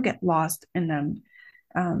you still get lost in them.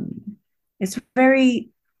 It's very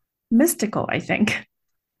mystical, I think.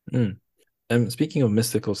 Mm. Speaking of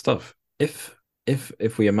mystical stuff, if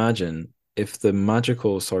we imagine if the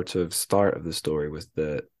magical sort of start of the story with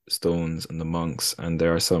the stones and the monks, and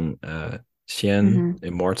there are some Xian Mm-hmm.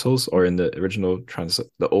 immortals, or in the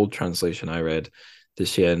the old translation I read, the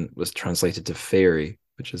Xian was translated to fairy,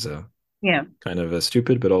 which is a Yeah. kind of a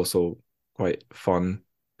stupid but also quite fun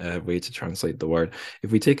way to translate the word.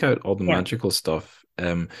 If we take out all the Yeah. magical stuff,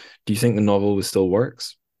 do you think the novel still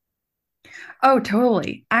works? Oh,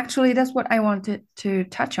 totally. Actually, that's what I wanted to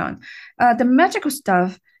touch on. The magical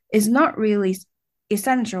stuff is not really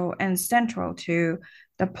essential and central to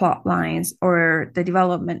the plot lines or the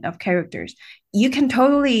development of characters. You can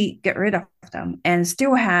totally get rid of them and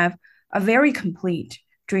still have a very complete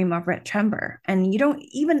Dream of Red Chamber, and you don't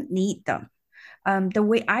even need them. The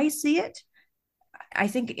way I see it, I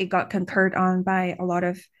think it got concurred on by a lot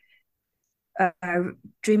of uh,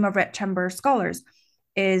 Dream of Red Chamber scholars,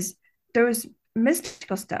 is those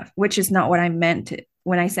mystical stuff, which is not what I meant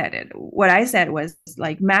when I said it. What I said was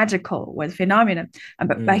like magical, was phenomenon.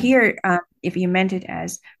 But Mm, here, if you meant it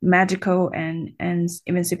as magical and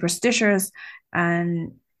even superstitious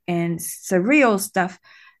and surreal stuff,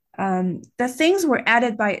 the things were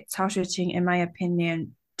added by Cao Shiqing, in my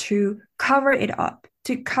opinion, to cover it up,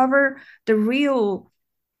 to cover the real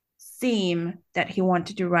theme that he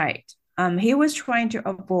wanted to write. He was trying to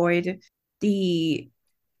avoid the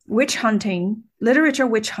witch hunting, literature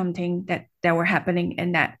witch hunting that were happening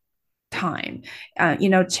in that time.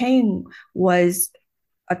 Qing was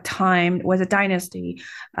was a dynasty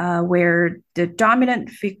where the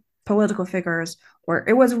dominant political figures, or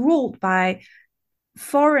it was ruled by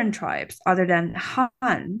foreign tribes other than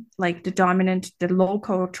Han, like the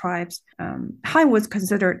local tribes. Han was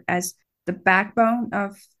considered as the backbone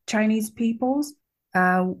of Chinese peoples.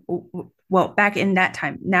 Well, back in that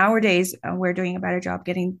time. Nowadays, we're doing a better job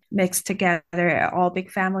getting mixed together, all big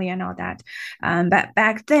family and all that. But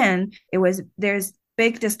back then, there's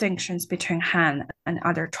big distinctions between Han and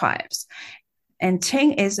other tribes. And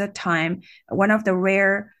Qing is a time, one of the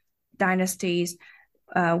rare dynasties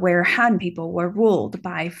where Han people were ruled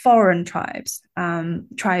by foreign tribes,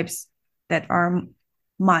 tribes that are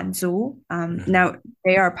Manzu. mhm. Now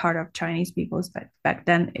they are part of Chinese peoples, but back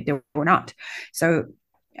then they were not. So,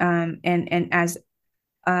 and as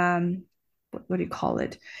what do you call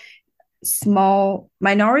it? Small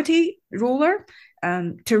minority ruler,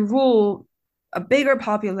 to rule a bigger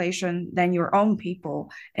population than your own people,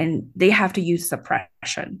 and they have to use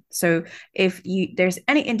suppression. So if there's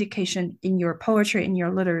any indication in your poetry, in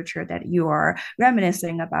your literature, that you are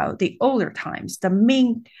reminiscing about the older times, the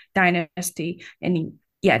Ming dynasty, and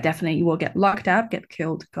yeah, definitely you will get locked up, get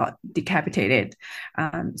killed, got decapitated.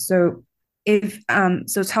 So if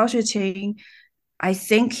so Cao Shiqing, I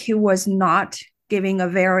think he was not giving a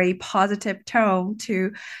very positive tone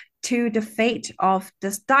to the fate of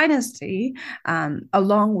this dynasty,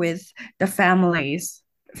 along with the families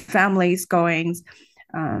goings.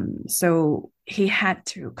 So he had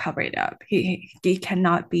to cover it up. He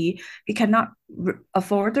cannot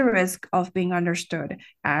afford the risk of being understood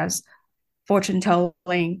as fortune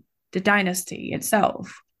telling the dynasty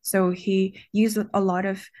itself. So he used a lot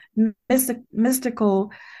of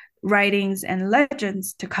mystical writings and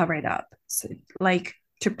legends to cover it up, so, like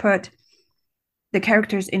to put the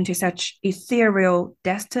characters into such ethereal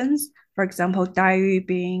destinies. For example, Dai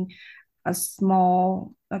being a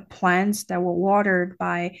small plants that were watered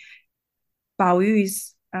by Bao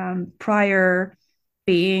Yu's prior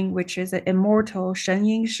being, which is an immortal Shen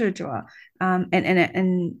Ying Shizhe,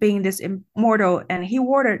 and being this immortal, and he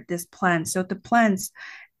watered this plant, so the plants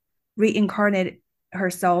reincarnated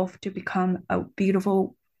herself to become a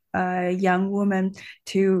beautiful young woman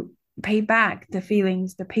to pay back the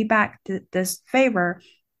feelings, to pay back this favor.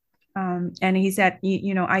 And he said,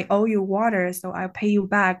 I owe you water, so I'll pay you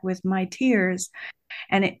back with my tears.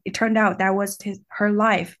 And it turned out that was her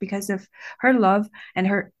life because of her love and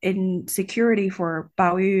her insecurity for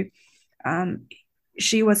Bao Yu.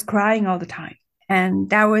 She was crying all the time, and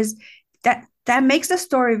that makes the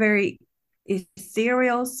story very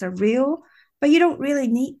ethereal, surreal. But you don't really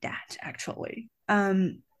need that actually.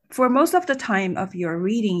 For most of the time of your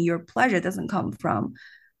reading, your pleasure doesn't come from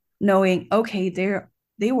knowing, okay,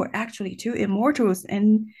 they were actually two immortals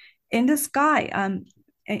in the sky,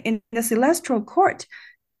 in the celestial court.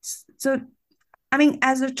 So I mean,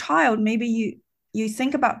 as a child, maybe you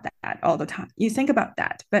think about that all the time. You think about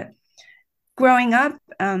that, but growing up,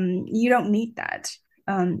 you don't need that.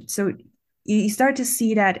 So you start to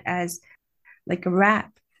see that as like a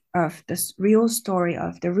wrap of this real story,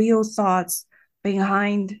 of the real thoughts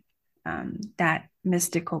behind that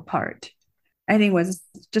mystical part. I think it was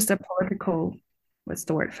just a political, what's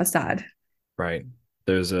the word, facade. Right.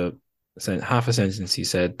 There's half a sentence he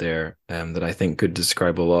said there that I think could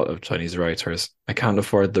describe a lot of Chinese writers. I can't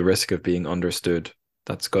afford the risk of being understood.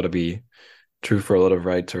 That's got to be true for a lot of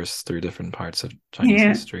writers through different parts of Chinese Yeah,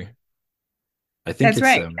 history. I think that's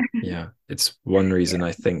it's right. yeah, it's one reason,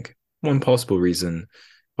 I think one possible reason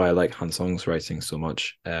why I like Han Song's writing so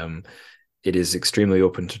much. It is extremely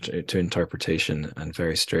open to interpretation and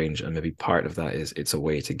very strange, and maybe part of that is it's a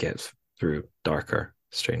way to get through darker,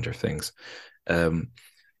 stranger things. Um,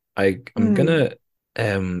 I'm Mm, gonna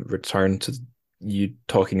return to you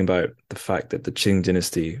talking about the fact that the Qing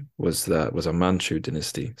dynasty was a Manchu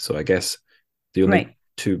dynasty. So I guess the only right.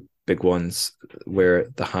 two big ones where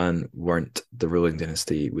the Han weren't the ruling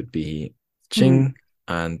dynasty would be Mm, Qing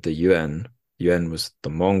and the Yuan. Yuan was the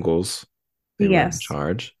Mongols, they were in yes.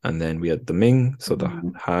 charge, and then we had the Ming, so the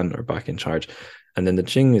Mm, Han are back in charge, and then the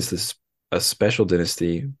Qing is this a special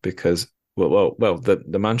dynasty because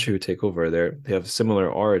the Manchu who take over, they have similar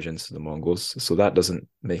origins to the Mongols, so that doesn't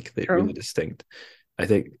make it really true. distinct. I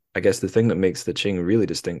guess the thing that makes the Qing really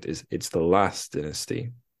distinct is it's the last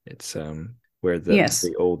dynasty. It's where Yes.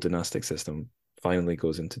 the old dynastic system finally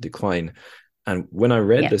goes into decline. And when I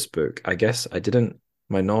read Yeah. this book, I guess I didn't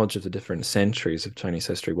my knowledge of the different centuries of Chinese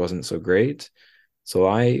history wasn't so great. So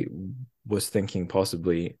I was thinking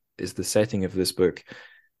possibly is the setting of this book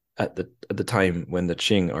at the time when the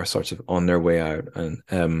Qing are sort of on their way out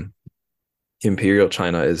and Imperial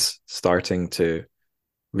China is starting to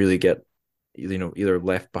really get either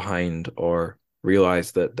left behind or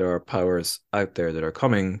realize that there are powers out there that are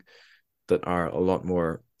coming that are a lot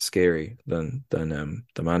more scary than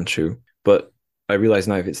the Manchu. But I realize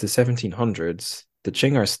now if it's the 1700s, the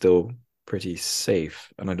Qing are still pretty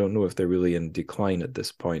safe, and I don't know if they're really in decline at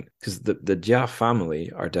this point because the Jia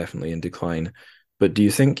family are definitely in decline. But do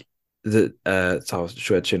you think that Cao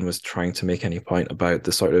Shueqin was trying to make any point about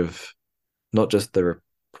the sort of not just the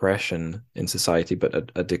repression in society,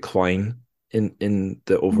 but a decline in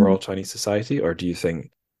the overall Mm. Chinese society, or do you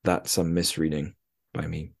think that's a misreading by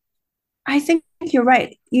me? I think you're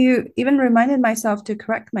right. You even reminded myself to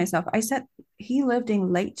correct myself. I said he lived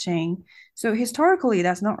in late Qing. So historically,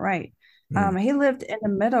 that's not right. Mm, He lived in the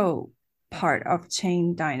middle part of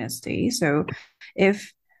Qing dynasty. So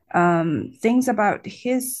if things about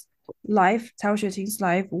his life, Cao Xueqing's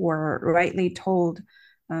life, were rightly told,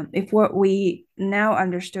 if what we now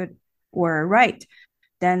understood were right,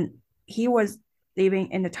 then he was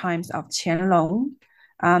living in the times of Qianlong.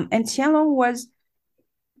 And Qianlong was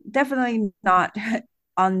definitely not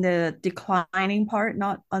on the declining part,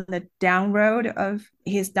 not on the down road of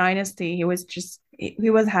his dynasty. He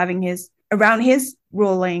was having his around his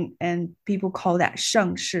ruling, and people call that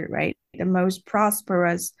盛世, right? the most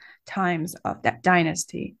prosperous times of that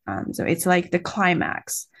dynasty. So it's like the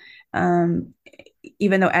climax. Um,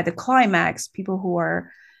 Even though at the climax, people who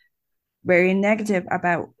are very negative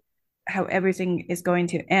about how everything is going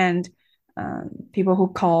to end, people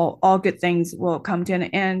who call all good things will come to an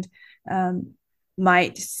end, um,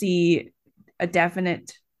 might see a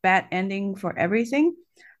definite bad ending for everything.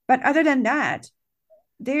 But other than that,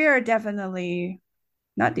 they are definitely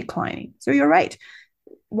not declining. So you're right.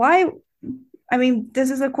 Why? I mean,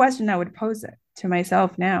 this is a question I would pose it to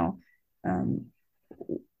myself now. Um,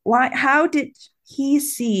 why? How did he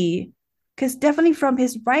see? Because definitely from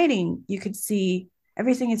his writing, you could see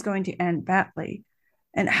everything is going to end badly,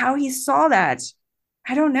 and how he saw that,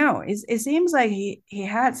 I don't know. It seems like he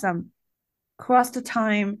had some cross the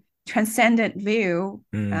time transcendent view,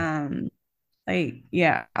 Mm. like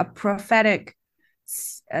yeah, a prophetic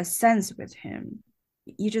a sense with him.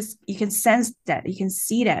 You can sense that, you can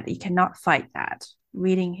see that, you cannot fight that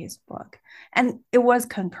reading his book, and it was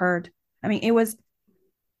concurred. I mean, it was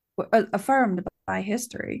affirmed by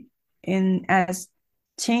history in as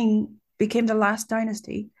Qing became the last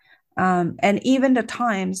dynasty, and even the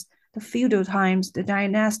times, the feudal times, the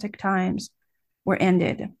dynastic times, were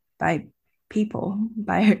ended by people,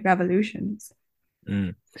 by revolutions.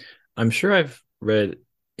 Mm. I'm sure I've read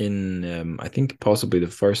in, I think possibly the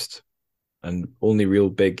first and only real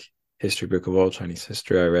big history book of all Chinese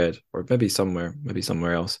history I read, or maybe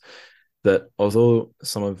somewhere else, that although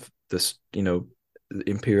some of this,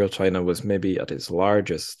 Imperial China was maybe at its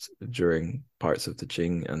largest during parts of the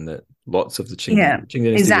Qing, and that lots of the Yeah, Qing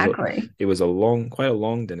dynasty exactly. was quite a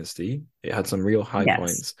long dynasty. It had some real high Yes.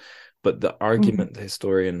 points, but the Mm-hmm. argument the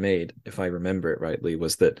historian made, if I remember it rightly,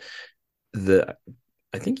 was that the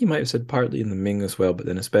I think he might have said partly in the Ming as well, but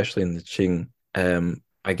then especially in the Qing.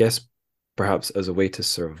 I guess perhaps as a way to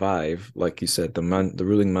survive, like you said, the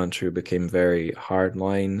ruling Manchu became very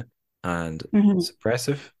hardline and Mm-hmm.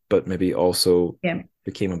 suppressive, but maybe also Yeah.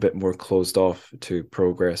 became a bit more closed off to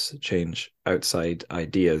progress, change, outside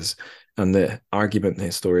ideas. And the argument the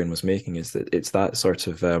historian was making is that it's that sort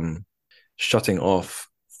of shutting off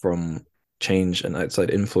from change and outside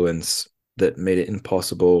influence that made it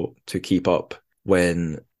impossible to keep up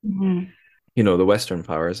when, Mm-hmm. the Western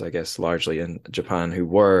powers, I guess largely in Japan, who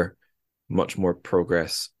were much more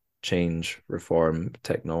progress, change, reform,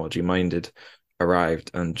 technology minded, arrived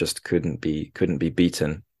and just couldn't be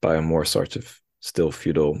beaten by a more sort of still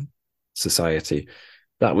feudal society.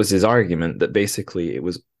 That was his argument, that basically it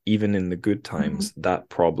was, even in the good Mm-hmm. times, that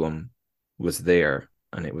problem was there,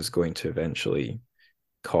 and it was going to eventually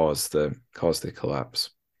cause the collapse.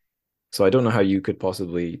 So I don't know how you could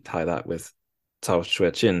possibly tie that with Cao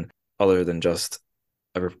Shuqin, other than just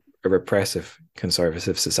a repressive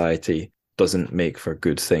conservative society doesn't make for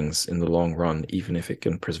good things in the long run, even if it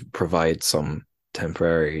can provide some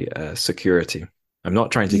temporary security. I'm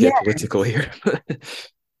not trying to get political Yes. here,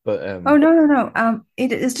 but Oh no, no, no.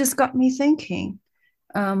 It's just got me thinking.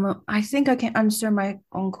 I think I can answer my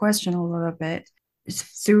own question a little bit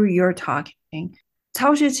through your talking.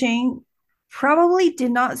 Cao Shiqing probably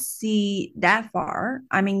did not see that far.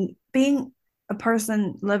 I mean, being a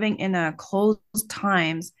person living in a closed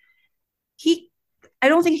times, he I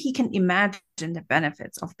don't think he can imagine the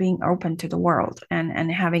benefits of being open to the world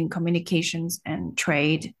and having communications and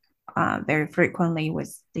trade very frequently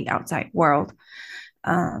with the outside world.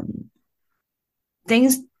 Um,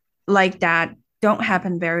 Things like that don't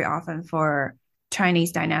happen very often for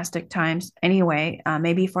Chinese dynastic times anyway.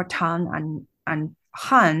 Maybe for Tang and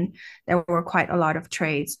Han, there were quite a lot of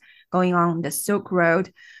trades going on the Silk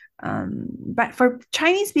Road. But for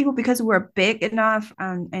Chinese people, because we're big enough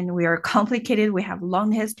and we are complicated, we have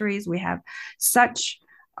long histories, we have such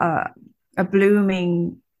uh, a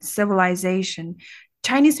blooming civilization.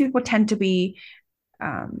 Chinese people tend to be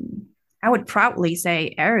um, I would proudly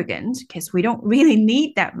say arrogant because we don't really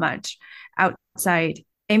need that much outside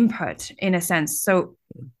input in a sense. So,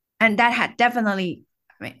 and that had definitely,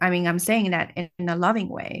 I'm saying that in a loving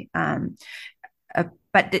way.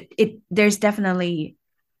 But there's definitely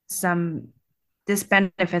some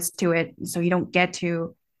disbenefits to it. So you don't get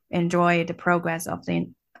to enjoy the progress of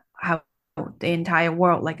how the entire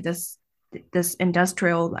world, like this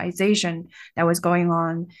industrialization that was going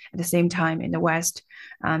on at the same time in the West.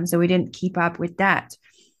 So we didn't keep up with that.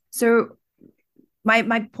 So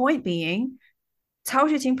my point being, Cao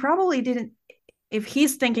Shiqing probably didn't. If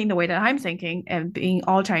he's thinking the way that I'm thinking and being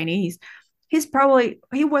all Chinese, he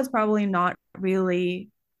was probably not really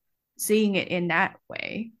seeing it in that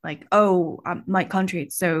way. Like, oh, my country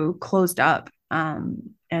is so closed up,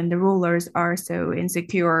 and the rulers are so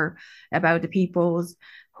insecure about the peoples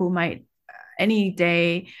who might any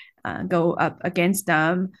day go up against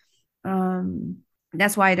them. Um,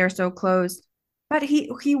 that's why they're so close. But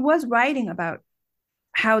he was writing about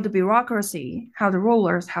how the bureaucracy, how the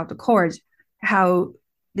rulers, how the court, how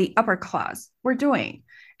the upper class were doing.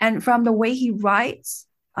 And from the way he writes,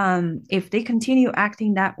 if they continue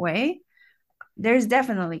acting that way, there's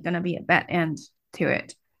definitely going to be a bad end to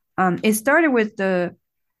it. It started with the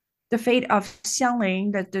fate of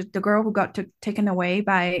Xiangling, the girl who got taken away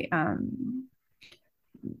by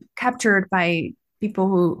captured by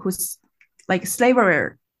people who's like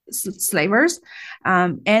slavers,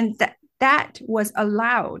 and that was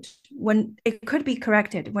allowed when it could be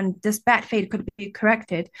corrected, when this bad fate could be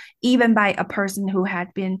corrected, even by a person who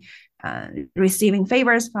had been receiving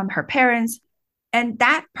favors from her parents, and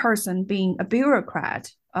that person being a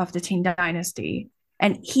bureaucrat of the Qing dynasty,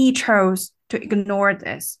 and he chose to ignore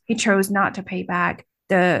this. He chose not to pay back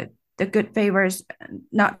the good favors,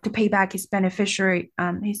 not to pay back his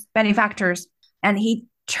benefactors, and he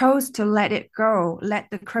chose to let it go, let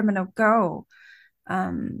the criminal go,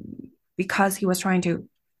 um, because he was trying to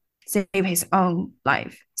save his own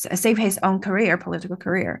life, save his own career, political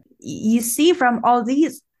career. You see from all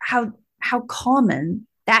these how common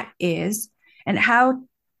that is, and how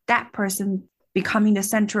that person becoming the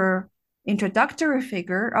central introductory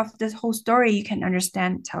figure of this whole story. You can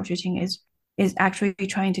understand Cao Xuqing is actually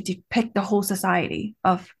trying to depict the whole society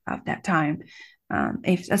of that time.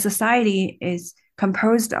 If a society is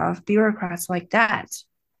composed of bureaucrats like that,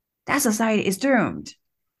 that society is doomed.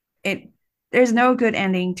 It There's no good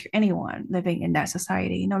ending to anyone living in that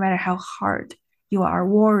society, no matter how hard you are a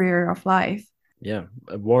warrior of life. Yeah,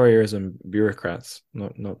 warriors and bureaucrats,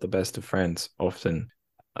 not the best of friends often.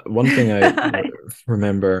 One thing I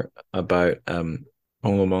remember about Hong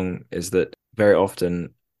Lomong is that very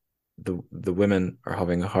often the women are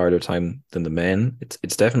having a harder time than the men.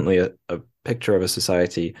 It's definitely a picture of a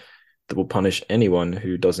society that will punish anyone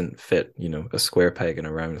who doesn't fit, a square peg in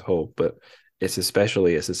a round hole. But it's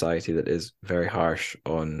especially a society that is very harsh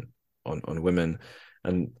on women.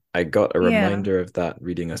 And I got a Yeah. reminder of that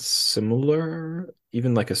reading a similar,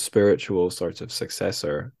 even like a spiritual sort of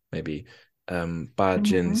successor, maybe Ba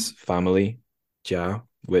Jin's Mm-hmm. Family, Jia,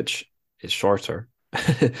 which is shorter.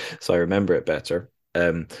 So I remember it better.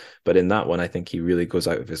 But in that one, I think he really goes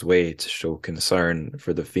out of his way to show concern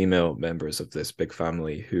for the female members of this big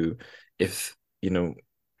family who, if,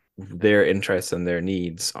 their interests and their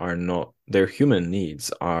needs are not, their human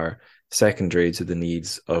needs are secondary to the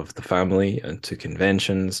needs of the family and to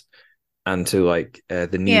conventions and to like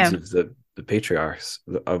the needs Yeah. of the patriarchs.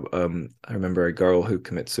 I remember a girl who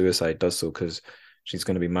commits suicide does so because she's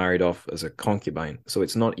going to be married off as a concubine. So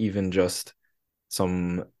it's not even just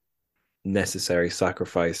some necessary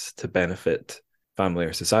sacrifice to benefit family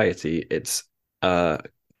or society. It's a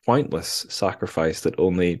pointless sacrifice that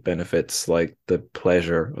only benefits like the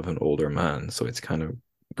pleasure of an older man. So it's kind of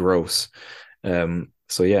gross.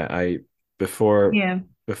 So yeah, I before Yeah.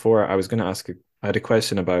 before I was going to ask, I had a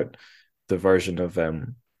question about the version of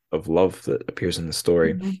love that appears in the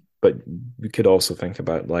story, Mm-hmm. but we could also think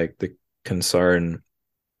about like the concern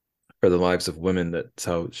for the lives of women that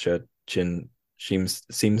Cao Jin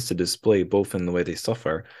seems to display both in the way they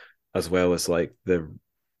suffer as well as like the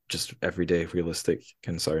just everyday realistic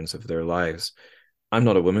concerns of their lives. I'm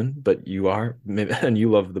not a woman, but you are, maybe, and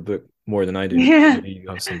you love the book more than I do. Yeah. Maybe you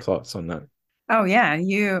have some thoughts on that. Oh yeah,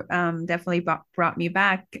 you definitely brought me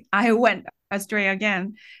back. I went astray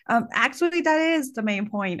again. Actually, that is the main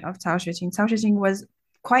point of Cao Shijing. Cao Shijing was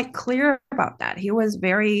quite clear about that. He was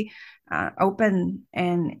very open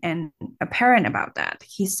and apparent about that.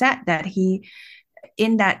 He said that he,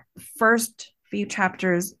 in that first few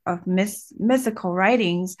chapters of mythical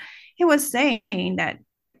writings, he was saying that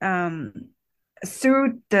um,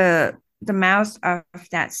 through the mouth of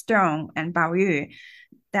that stone and Bao Yu,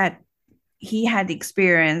 that he had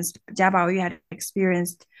experienced, Jia Baoyu had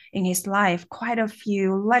experienced in his life quite a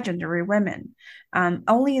few legendary women.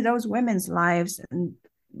 Only those women's lives and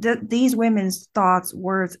these women's thoughts,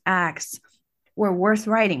 words, acts were worth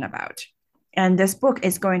writing about. And this book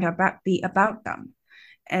is going to be about them.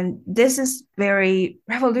 And this is very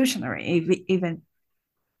revolutionary, even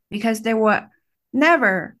because there were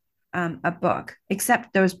never a book,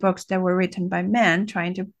 except those books that were written by men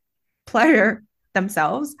trying to pleasure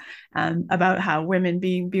themselves, about how women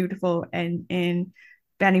being beautiful and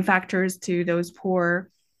benefactors to those poor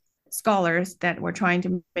scholars that were trying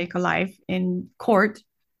to make a life in court.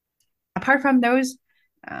 Apart from those,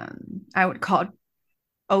 I would call it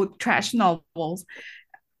old trash novels,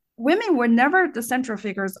 women were never the central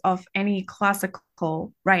figures of any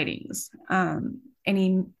classical writings,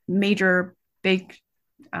 any major big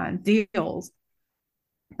deals.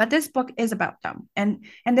 But this book is about them, and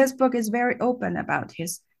this book is very open about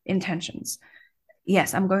his intentions.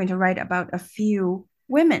 Yes, I'm going to write about a few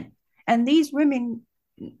women, and these women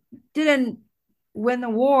didn't win a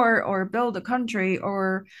war or build a country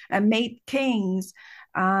or made kings.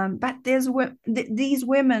 But these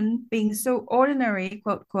women, being so ordinary,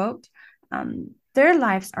 quote, quote, their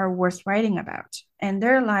lives are worth writing about. And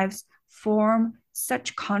their lives form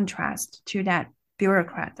such contrast to that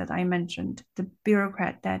bureaucrat that I mentioned, the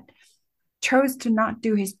bureaucrat that chose to not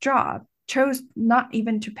do his job, chose not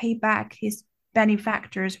even to pay back his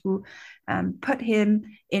benefactors who put him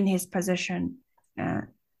in his position.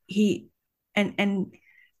 He and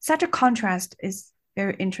such a contrast is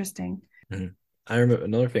very interesting. Mhm. I remember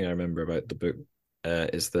another thing I remember about the book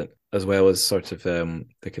is that as well as sort of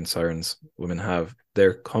the concerns women have,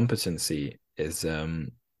 their competency is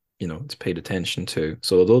it's paid attention to.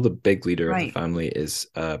 So although the big leader of the Right. family is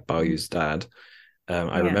Bao Yu's dad, I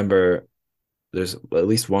Yeah. remember there's at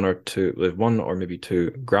least one or maybe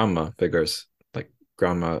two grandma figures, like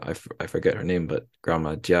grandma, I forget her name, but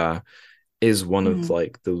grandma Jia is one of Mhm.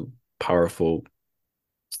 like the powerful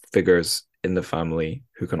figures in the family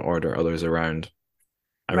who can order others around.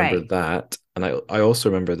 I remember Right. that. And I also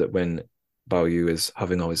remember that when Bao Yu is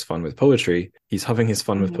having all his fun with poetry, he's having his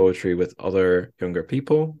fun with Mhm. poetry with other younger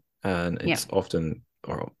people. And Yeah. it's often,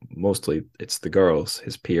 or mostly, it's the girls,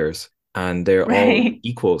 his peers. And they're all Right.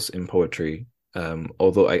 equals in poetry.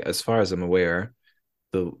 Although, as far as I'm aware,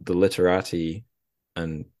 the literati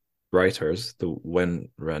and writers, the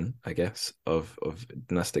Wenren, I guess, of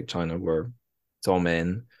dynastic China were it's all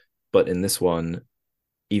men. But in this one,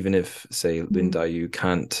 even if, say, Lin Mhm. Dayu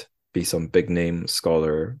can't be some big name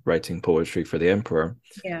scholar writing poetry for the emperor,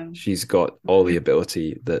 Yeah. she's got all the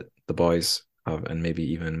ability that the boys have, and maybe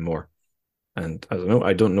even more. And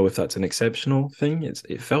I don't know if that's an exceptional thing.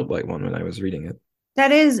 It felt like one when I was reading it.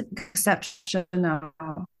 That is exceptional.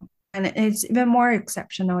 And it's even more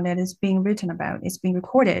exceptional that it's being written about. It's being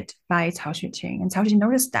recorded by Cao Xuqing, and Cao Xuqing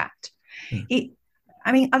noticed that. Hmm. He,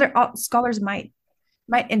 I mean, other scholars might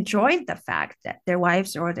enjoy the fact that their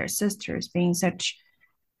wives or their sisters being such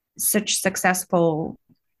successful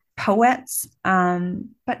poets,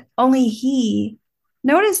 but only he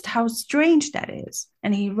noticed how strange that is,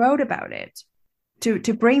 and he wrote about it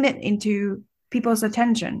to bring it into people's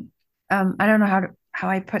attention. I don't know how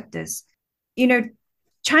I put this. You know,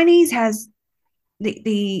 Chinese has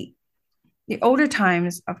the the older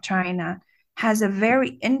times of China has a very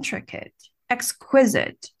intricate,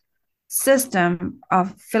 exquisite system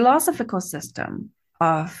of philosophical system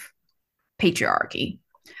of patriarchy.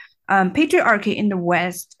 Patriarchy in the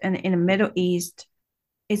West and in the Middle East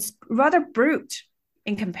is rather brute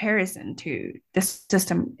in comparison to the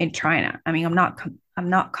system in China. I mean, I'm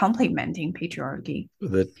not complimenting patriarchy.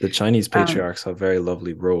 The Chinese Um, patriarchs have very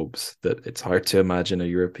lovely robes that it's hard to imagine a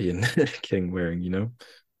European king wearing,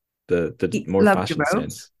 the more lovely fashion robes.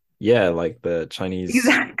 sense. Yeah, like the Chinese, like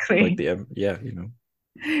Exactly. yeah,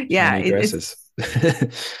 Yeah, Chinese dresses.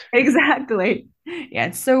 it's exactly. Yeah,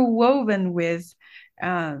 it's so woven with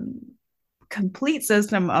um, complete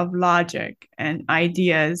system of logic and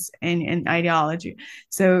ideas and ideology.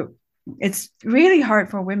 So it's really hard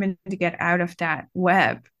for women to get out of that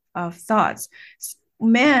web of thoughts.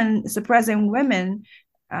 Men suppressing women,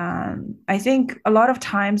 I think a lot of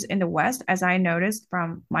times in the West, as I noticed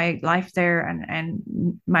from my life there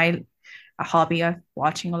and my hobby of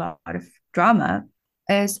watching a lot of drama,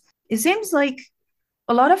 is it seems like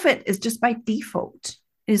a lot of it is just by default.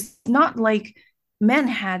 It's not like men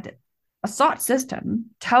had a thought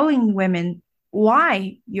system telling women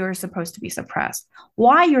why you're supposed to be suppressed,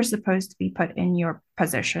 why you're supposed to be put in your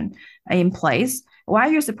position in place, why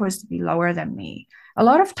you're supposed to be lower than me. A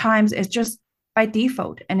lot of times it's just by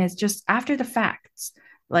default and it's just after the facts.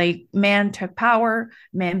 Like men took power,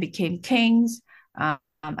 men became kings.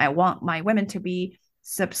 I want my women to be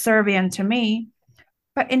subservient to me.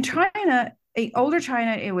 But in China, in older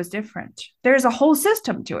China, it was different. There's a whole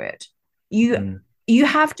system to it. You Mm. you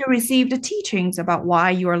have to receive the teachings about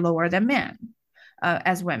why you are lower than men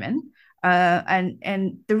as women,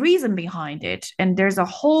 and the reason behind it. And there's a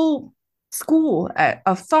whole school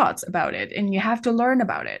of thoughts about it, and you have to learn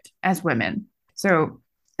about it as women. So,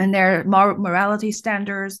 and there are morality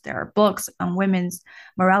standards. There are books on women's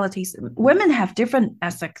moralities. Women have different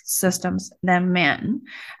ethic systems than men,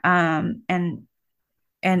 and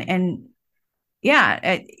yeah,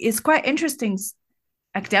 it's quite interesting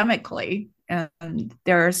academically. And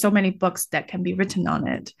there are so many books that can be written on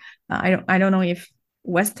it. I don't know if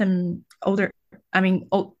Western older I mean,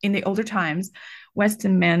 in the older times,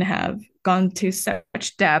 Western men have gone to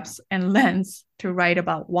such depths and lengths to write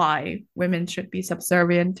about why women should be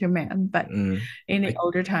subservient to men. But Mm. in the I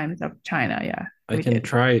older times of China, yeah, I we can did.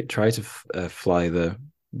 try to fly the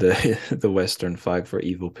the Western flag for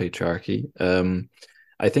evil patriarchy.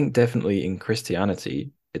 I think definitely in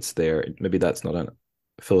Christianity it's there. Maybe that's not a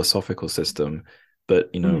philosophical system,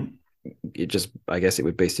 but Mm, it just I guess it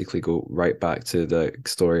would basically go right back to the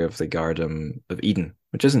story of the Garden of Eden,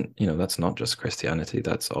 which isn't, that's not just Christianity,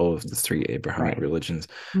 that's all of the three Abrahamic right. religions.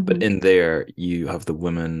 But Mm-hmm. in there you have the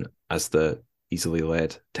woman as the easily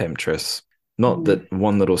led temptress. Not Mm-hmm. that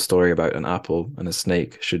one little story about an apple and a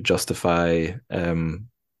snake should justify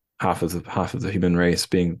half of the human race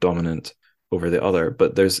being dominant over the other,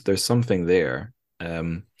 but there's something there.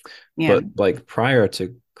 Um, Yeah. but like prior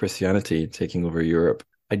to Christianity taking over Europe,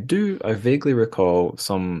 I vaguely recall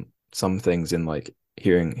some things in like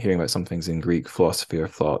hearing about some things in Greek philosophy or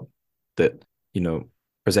thought that, you know,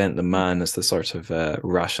 present the man as the sort of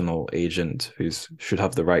rational agent who's should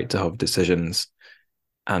have the right to have decisions,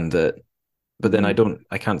 and that but then Mm-hmm.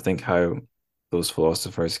 I can't think how those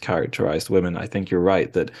philosophers characterized women. I think you're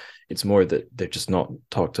right that it's more that they're just not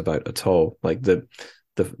talked about at all. Like the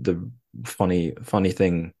funny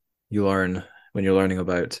thing you learn when you're learning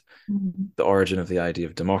about Mm-hmm. the origin of the idea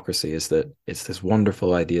of democracy is that it's this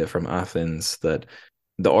wonderful idea from Athens that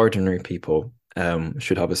the ordinary people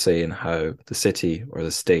should have a say in how the city or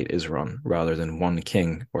the state is run rather than one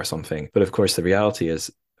king or something. But of course, the reality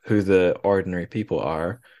is who the ordinary people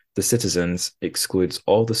are. The citizens excludes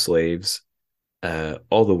all the slaves,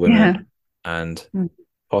 all the women, Yeah. and Mm-hmm.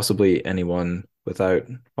 possibly anyone without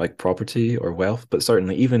like property or wealth. But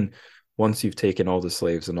certainly, even once you've taken all the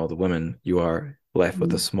slaves and all the women, you are left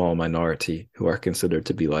with a small minority who are considered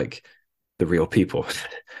to be like the real people.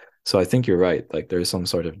 So I think you're right. Like there's some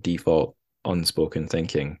sort of default unspoken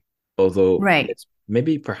thinking, although Right. it's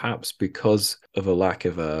maybe perhaps because of a lack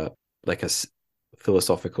of a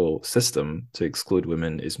philosophical system to exclude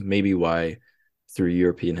women is maybe why through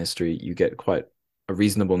European history you get quite a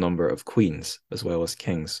reasonable number of queens as well as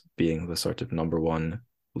kings being the sort of number one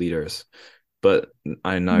leaders. But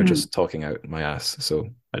I'm now Mm-hmm. just talking out my ass, so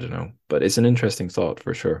I don't know. But it's an interesting thought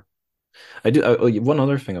for sure. I do. One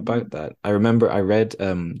other thing about that, I remember I read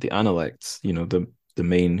the Analects, the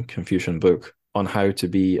main Confucian book on how to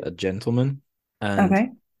be a gentleman, and Okay.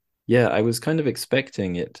 yeah, I was kind of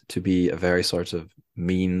expecting it to be a very sort of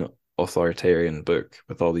mean authoritarian book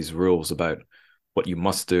with all these rules about what you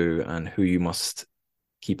must do and who you must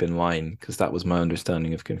keep in line, because that was my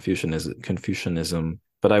understanding of Confucianism.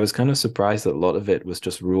 But I was kind of surprised that a lot of it was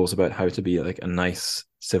just rules about how to be like a nice,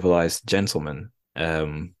 civilized gentleman.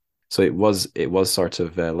 So it was sort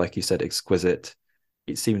of like you said, exquisite.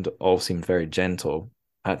 All seemed very gentle.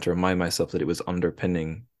 I had to remind myself that it was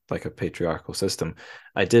underpinning like a patriarchal system.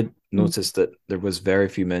 I did notice that there was very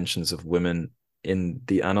few mentions of women in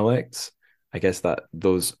the Analects. I guess that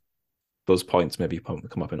those points maybe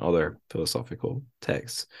come up in other philosophical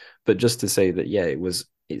texts. But just to say that, yeah,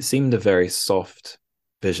 it seemed a very soft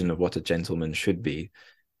vision of what a gentleman should be,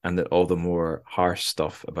 and that all the more harsh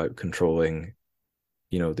stuff about controlling,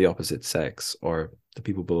 the opposite sex or the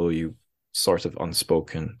people below you, sort of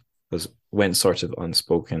unspoken, went sort of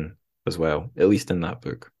unspoken as well, at least in that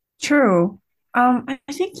book. True. I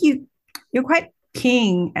think you're quite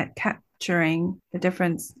keen at capturing the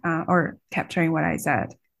difference, or capturing what I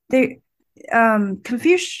said. The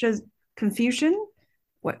Confucian,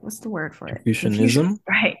 what's the word for it? Confucian, Confucianism.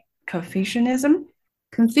 right? Confucianism.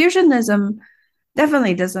 Confucianism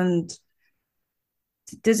definitely doesn't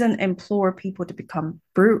implore people to become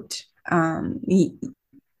brute.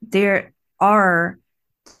 There are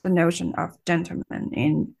the notion of gentlemen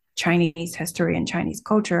in Chinese history and Chinese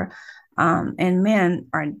culture. And men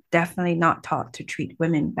are definitely not taught to treat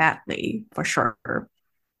women badly, for sure.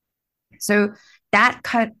 So that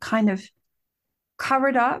kind of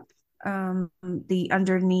covered up the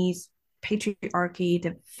underneath patriarchy,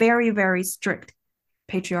 the very, very strict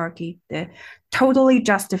patriarchy, the totally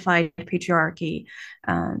justified patriarchy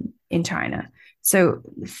in China. So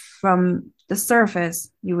from the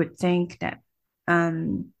surface, you would think that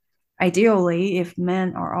um, ideally, if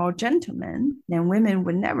men are all gentlemen, then women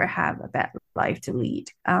would never have a bad life to lead.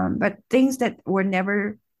 But things that were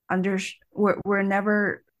never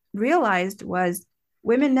realized was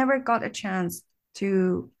women never got a chance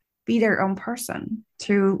to be their own person,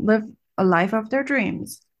 to live a life of their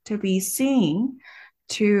dreams, to be seen,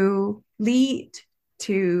 to lead,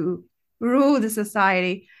 to rule the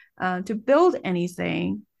society, to build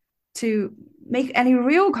anything, to make any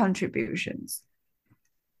real contributions.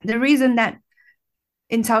 The reason that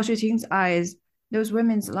in Cao Shuqing's eyes, those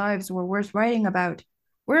women's lives were worth writing about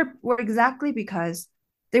were exactly because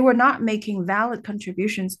they were not making valid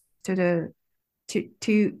contributions to the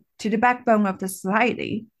backbone of the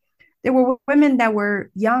society. There were women that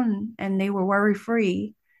were young and they were worry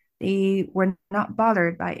free. They were not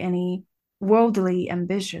bothered by any worldly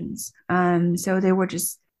ambitions. So they were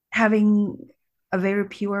just having a very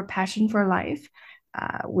pure passion for life,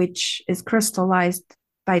 which is crystallized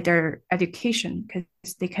by their education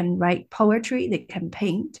because they can write poetry, they can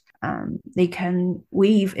paint, they can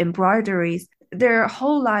weave embroideries. Their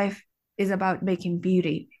whole life is about making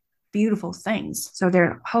beautiful things. So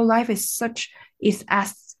their whole life is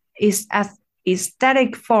as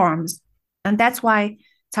aesthetic forms, and that's why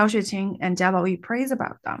Cao Xueqing and Jia Baoyu praise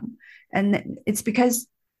about them. And it's because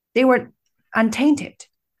they were untainted.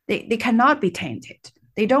 They cannot be tainted.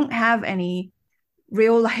 They don't have any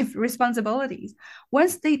real life responsibilities.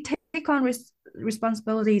 Once they take on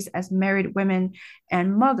responsibilities as married women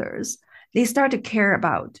and mothers, they start to care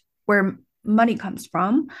about where money comes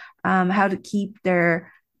from, how to keep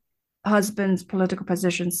their husband's political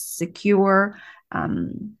positions secure,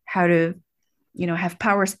 how to have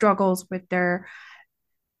power struggles with their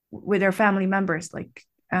family members, like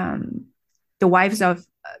the wives of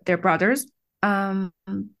their brothers, and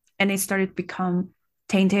it started to become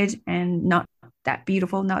tainted and not that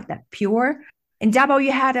beautiful, not that pure. And Jia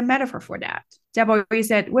Baoyu had a metaphor for that. Jia Baoyu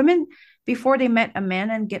said women, before they met a man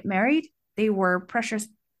and get married, they were precious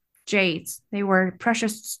jades, they were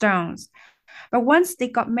precious stones. But once they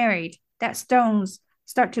got married, that stones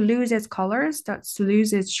start to lose its color, starts to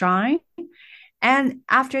lose its shine. And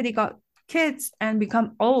after they got kids and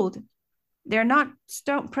become old, they're not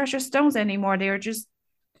precious stones anymore. They are just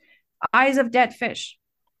eyes of dead fish.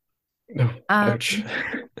 Oh, Um, ouch.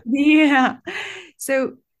 yeah.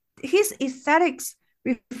 So his aesthetics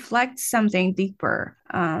reflect something deeper.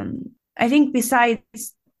 I think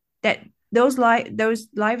besides that, those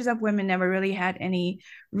lives of women never really had any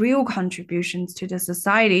real contributions to the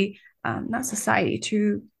society. Not society,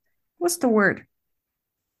 to what's the word?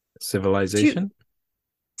 To Civilization?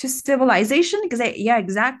 civilization, because yeah,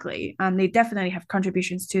 exactly. They definitely have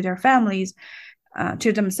contributions to their families,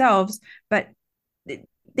 to themselves, but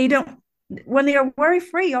they don't. When they are worry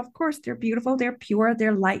free, of course, they're beautiful, they're pure,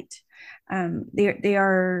 they're light. They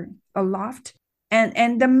are aloft,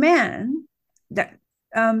 and the man that.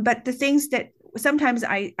 But the things that sometimes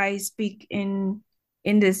I speak in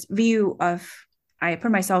this view of, I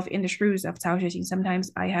put myself in the shoes of Cao Xueqing.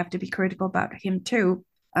 Sometimes I have to be critical about him too.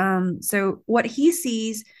 So what he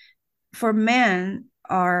sees for men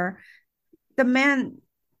are the men,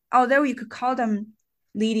 although you could call them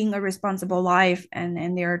leading a responsible life,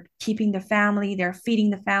 and they're keeping the family, they're feeding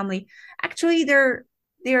the family. Actually, they're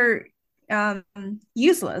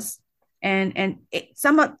useless, and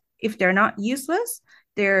somewhat, if they're not useless,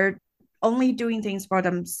 they're only doing things for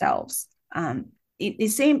themselves.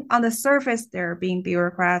 It seems on the surface they're being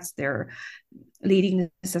bureaucrats, they're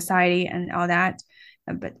leading the society and all that,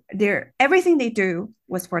 but everything they do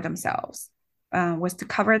was for themselves, was to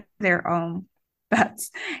cover their own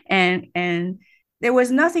butts, and there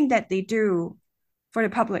was nothing that they do for the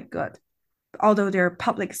public good, although they're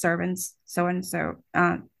public servants, so and so,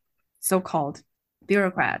 so-called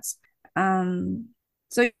bureaucrats.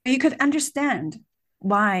 So you could understand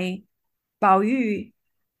why Bao Yu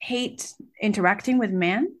hates interacting with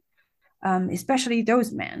men, especially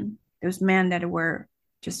those men that were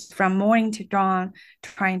just from morning to dawn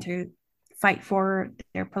trying to fight for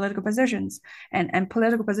their political positions, and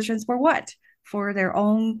political positions for what? For their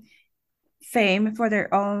own fame, for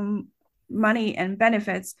their own money and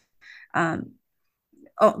benefits, um,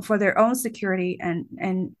 for their own security,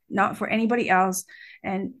 and not for anybody else,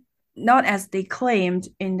 and not as they claimed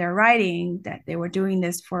in their writing that they were doing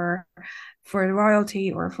this for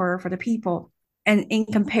royalty or for the people. And in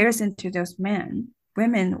comparison to those men,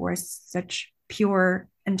 women were such pure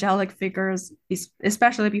angelic figures,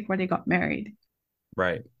 especially before they got married.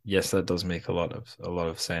 Right. Yes, that does make a lot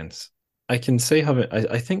of sense. I can say having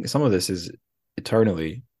I think some of this is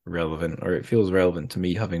eternally relevant, or it feels relevant to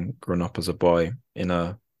me having grown up as a boy in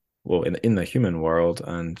a in the human world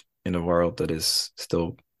and in a world that is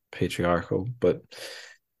still patriarchal. But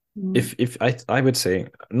Mm. if I would say,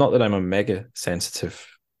 not that I'm a mega sensitive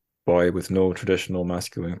boy with no traditional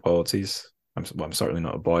masculine qualities. I'm certainly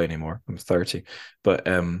not a boy anymore. I'm 30, but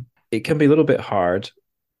it can be a little bit hard,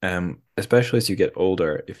 especially as you get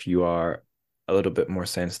older, if you are a little bit more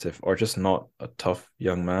sensitive or just not a tough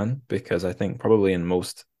young man, because I think probably in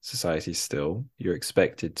most societies still you're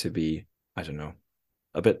expected to be, I don't know,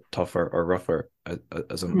 a bit tougher or rougher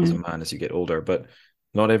as a Mm. man as you get older, but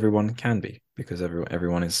not everyone can be, because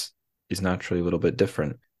everyone is is naturally a little bit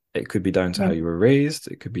different. It could be down to how Yeah. you were raised,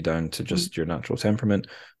 it could be down to just your natural temperament,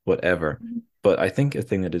 whatever. But I think a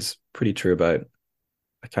thing that is pretty true about,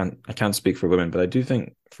 I can't speak for women, but I do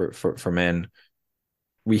think for men,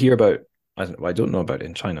 we hear about, I don't know about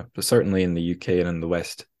in China, but certainly in the UK and in the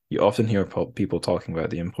West, you often hear people talking about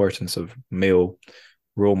the importance of male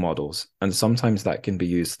role models, and sometimes that can be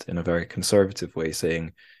used in a very conservative way,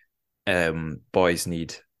 saying boys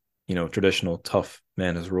need, traditional tough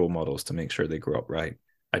men as role models to make sure they grow up right.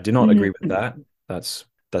 I do not agree with Mhm. that.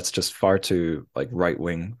 That's just far too like right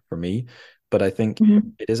wing for me. But I think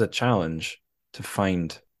Mhm. it is a challenge to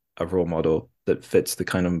find a role model that fits the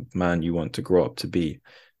kind of man you want to grow up to be.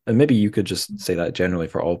 And maybe you could just say that generally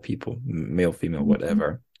for all people, male, female, Mhm.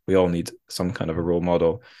 whatever. We all need some kind of a role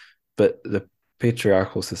model. But the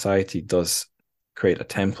patriarchal society does create a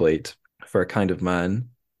template for a kind of man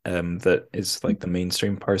that is like the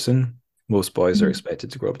mainstream person most boys are Mhm.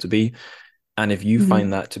 expected to grow up to be. And if you find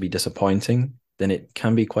Mhm. that to be disappointing, then it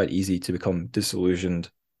can be quite easy to become disillusioned.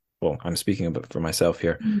 Well, I'm speaking about for myself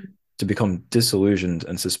here, Mhm. to become disillusioned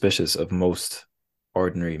and suspicious of most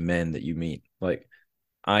ordinary men that you meet. Like,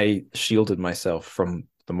 I shielded myself from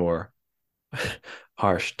the more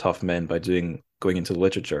harsh, tough men by going into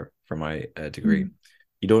literature for my degree. Mhm.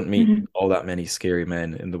 You don't meet Mhm. all that many scary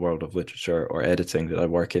men in the world of literature or editing that I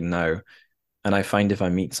work in now. And I find if I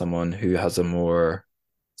meet someone who has a more,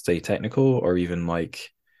 say, technical or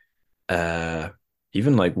uh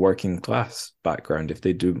even like working class background, if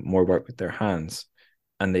they do more work with their hands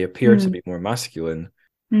and they appear to Mhm. be more masculine,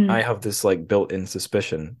 I Mhm. have this like built-in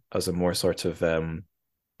suspicion as a more sort of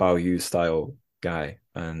Bao Yu style guy.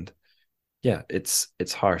 And yeah,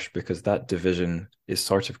 it's harsh because that division is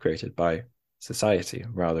sort of created by society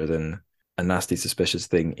rather than a nasty suspicious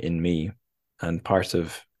thing in me. And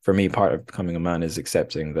for me, part of becoming a man is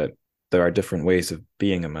accepting that there are different ways of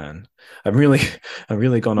being a man. I'm really I've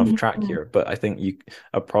really gone off track Mhm. here, but I think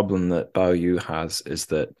a problem that Bao Yu has is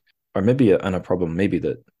that, or maybe a problem maybe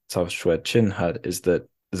that Cao Shuai-Chin had, is that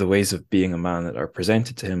the ways of being a man that are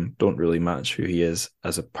presented to him don't really match who he is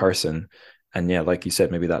as a person. And yeah, like you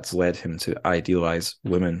said, maybe that's led him to idealize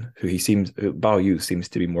women who Bao Yu seems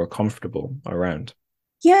to be more comfortable around.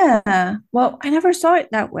 Yeah, well, I never saw it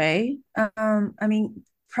that way. I mean,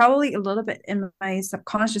 probably a little bit in my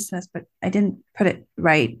subconsciousness, but I didn't put it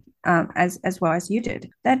right as well as you did.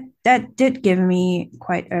 That did give me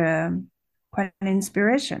quite an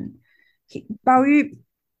inspiration. Bao Yu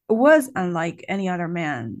was unlike any other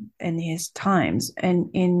man in his times, and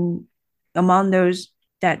in among those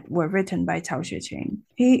that were written by Cao Xueqin,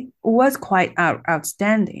 he was quite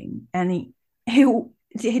outstanding, and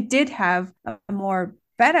he did have a more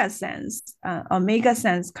beta sense, omega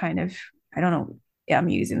sense kind of. I don't know. Yeah, I'm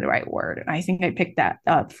using the right word. I think I picked that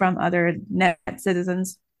up from other net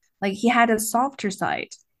citizens. Like he had a softer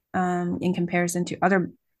side in comparison to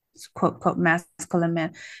other quote quote masculine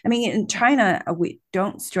men. I mean, in China, we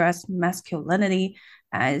don't stress masculinity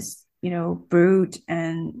as brute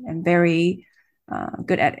and very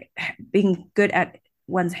good at being good at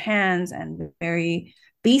one's hands and very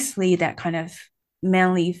beastly, that kind of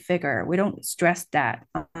manly figure. We don't stress that.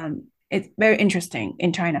 It's very interesting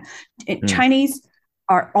in China. Mm, Chinese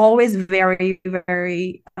are always very,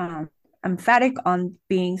 very emphatic on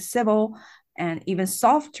being civil and even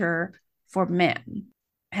softer for men.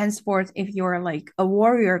 Henceforth, if you're like a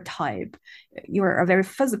warrior type, you're a very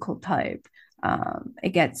physical type, it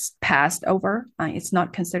gets passed over. It's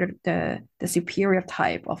not considered the superior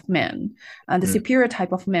type of men. The mm, superior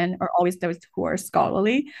type of men are always those who are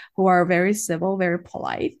scholarly, who are very civil, very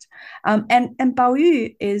polite. And Bao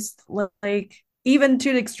Yu is like even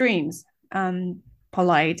to the extremes,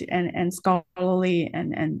 polite and scholarly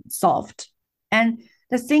and soft. And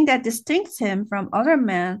the thing that distincts him from other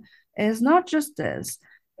men is not just this,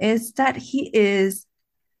 is that he is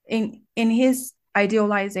in his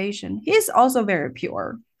idealization, he's also very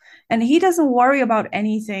pure. And he doesn't worry about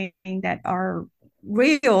anything that are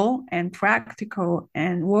real and practical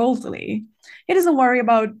and worldly. He doesn't worry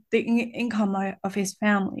about the income of his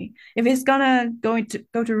family. If he's gonna go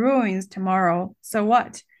to ruins tomorrow, so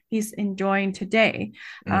what? He's enjoying today,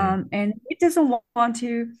 mm, and he doesn't want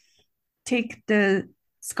to take the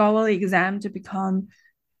scholarly exam to become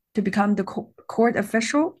the court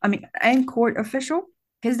official. I mean, and court official,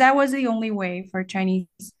 because that was the only way for Chinese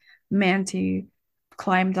men to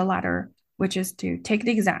climb the ladder, which is to take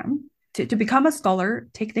the exam, to become a scholar,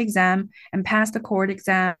 take the exam, and pass the court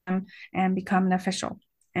exam and become an official.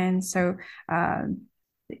 And so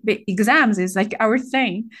exams is like our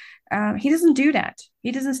thing. He doesn't do that.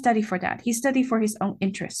 He doesn't study for that. He study for his own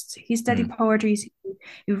interests. He study Mm, poetry.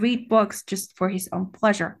 He read books just for his own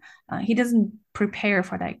pleasure. He doesn't prepare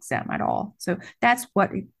for the exam at all. So that's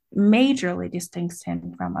what majorly distincts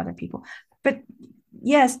him from other people. But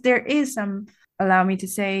yes, there is some, allow me to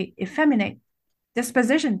say, effeminate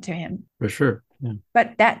disposition to him. for sure. Yeah.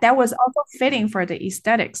 But that was also fitting for the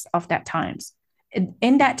aesthetics of that times.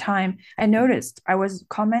 In that time, I noticed, I was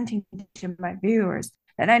commenting to my viewers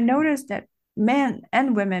that I noticed that men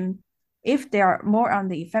and women, if they are more on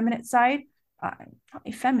the effeminate side, uh,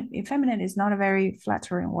 effeminate is not a very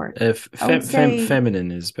flattering word. If I would say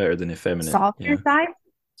feminine is better than effeminate. softer Yeah. side.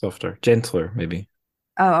 Softer, gentler, maybe.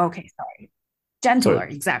 Oh, okay, sorry. So Gentler,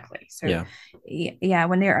 exactly. So yeah. yeah,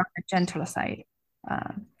 when they're on the gentler side,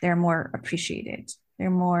 they're more appreciated. They're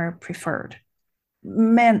more preferred,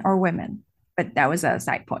 men or women. But that was a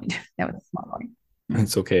side point. That was a small point.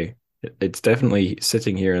 It's okay. It's definitely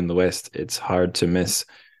sitting here in the West. It's hard to miss,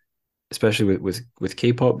 especially with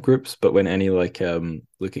K-pop groups. But when any like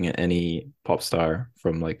looking at any pop star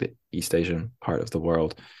from like the East Asian part of the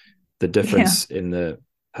world, the Yeah, difference in the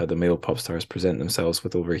how the male pop stars present themselves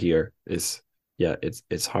with over here is yeah,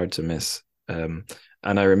 it's hard to miss.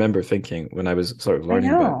 And I remember thinking when I was sort of I learning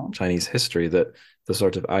about know. Chinese history that the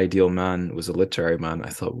sort of ideal man was a literary man. I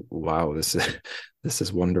thought, wow, this is this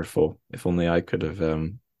is wonderful. If only I could have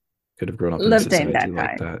grown up in a Lived in society that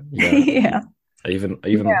like time. that. Yeah. Yeah. I even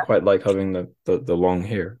Yeah. quite like having the long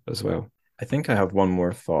hair as well. I think I have one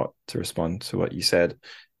more thought to respond to what you said.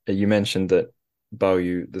 You mentioned that Bao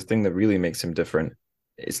Yu, the thing that really makes him different,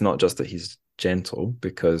 it's not just that he's gentle,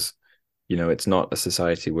 because it's not a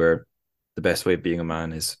society where the best way of being a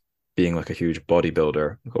man is being like a huge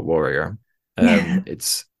bodybuilder, like a warrior. Yeah.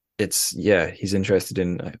 It's yeah, he's interested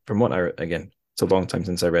in, from what I, again, it's a long time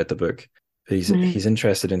since I read the book, but he's Mm.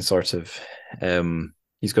 interested in sort of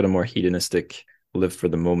he's got a more hedonistic, live for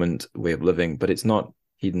the moment way of living, but it's not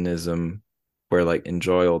hedonism where like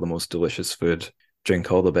enjoy all the most delicious food,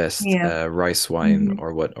 drink all the best Yeah. rice wine, Mhm.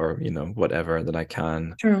 or whatever that I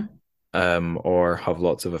can, True. or have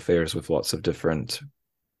lots of affairs with lots of different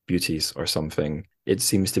beauties or something. It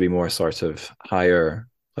seems to be more sort of higher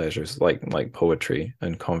pleasures, like poetry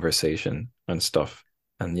and conversation and stuff.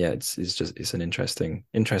 And yeah, it's an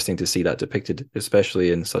interesting to see that depicted,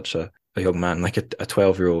 especially in such a young man, like a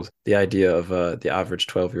 12-year-old. The idea of the average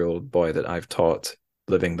 12-year-old boy that I've taught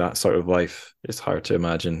living that sort of life is hard to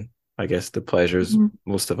imagine. I guess the pleasures Mhm.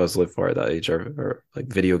 most of us live for at that age are like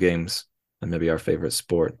video games and maybe our favorite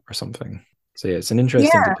sport or something. So yeah, it's an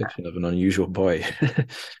interesting Yeah, depiction of an unusual boy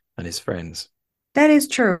and his friends. that is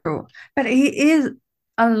true. But he is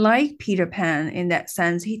unlike Peter Pan in that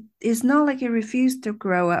sense. He is not like he refused to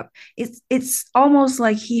grow up. It's almost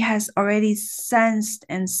like he has already sensed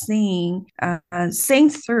and seen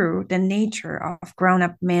through the nature of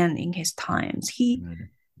grown-up men in his times. He Mm.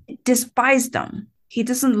 despised them. He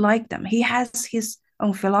doesn't like them. He has his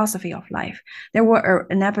own philosophy of life. There were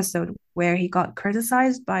an episode where he got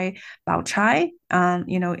criticized by Bao Chai,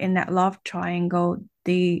 in that love triangle,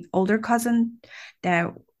 the older cousin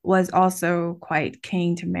that was also quite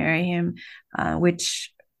keen to marry him,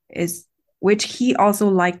 is which he also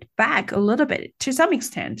liked back a little bit to some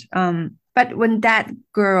extent. But when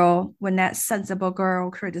that sensible girl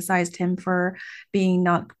criticized him for being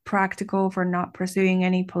not practical, for not pursuing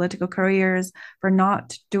any political careers, for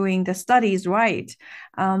not doing the studies right,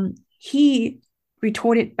 he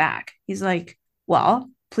retorted back. He's like, well,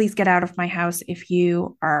 please get out of my house if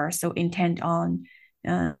you are so intent on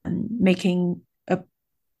making a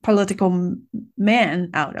political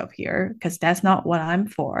man out of here, because that's not what I'm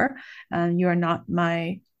for. You're not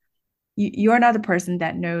you are not the person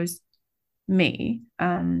that knows me.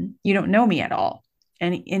 You don't know me at all.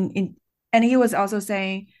 And he was also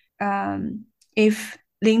saying, if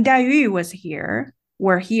Lin Daiyu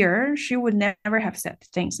were here, she would never have said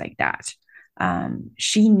things like that.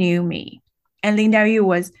 She knew me, and Lin Daiyu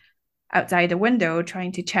was outside the window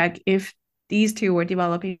trying to check if these two were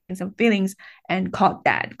developing some feelings and caught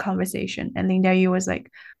that conversation. And Lin Daiyu was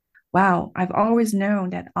like, wow, I've always known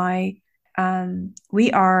that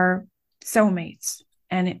we are soulmates,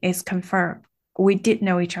 and it's confirmed. We did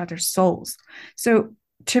know each other's souls. So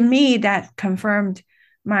to me, that confirmed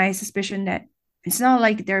my suspicion that it's not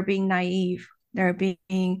like they're being naive. They're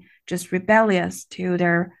being just rebellious to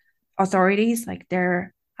their authorities, like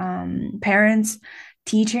their parents'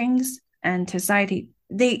 teachings and society.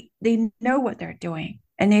 They know what they're doing,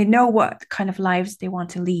 and they know what kind of lives they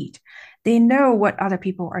want to lead. They know what other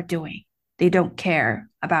people are doing. They don't care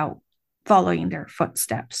about following their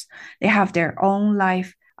footsteps. They have their own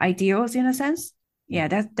life ideals in a sense.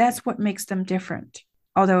 Yeah, that's what makes them different.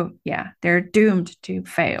 Although, yeah, they're doomed to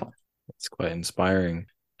fail. It's quite inspiring.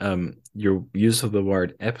 Your use of the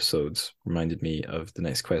word episodes reminded me of the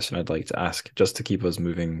next question I'd like to ask, just to keep us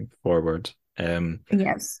moving forward.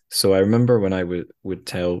 Yes. So I remember when I would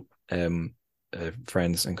tell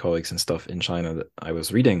friends and colleagues and stuff in China that I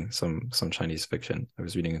was reading some Chinese fiction. I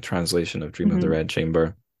was reading a translation of Dream of the Mhm. Red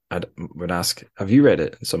Chamber. I would ask, "Have you read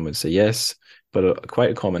it?" And someone would say yes, but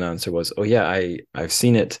quite a common answer was, "Oh yeah, I've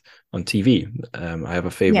seen it on TV. I have a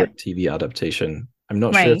Yeah, favorite TV adaptation." I'm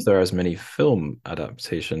not sure if right. there are as many film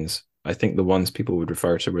adaptations. I think the ones people would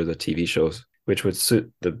refer to were the TV shows, which would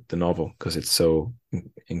suit the novel because it's so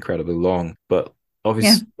incredibly long. But Yeah.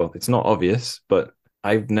 obvious, well, it's not obvious, but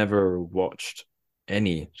I've never watched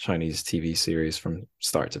any Chinese TV series from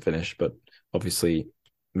start to finish. But obviously,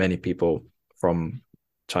 many people from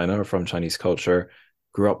China or from Chinese culture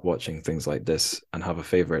grew up watching things like this and have a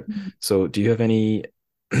favorite. Mhm. So, do you have any?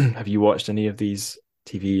 Have you watched any of these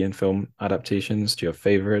TV and film adaptations? Do you have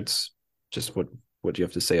favorites? Just what do you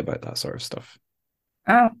have to say about that sort of stuff?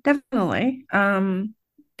 Oh, definitely.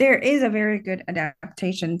 There is a very good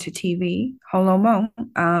adaptation to TV, Hollow Mong.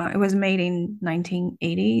 It was made in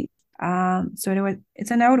 1980. So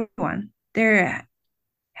it's an old one. There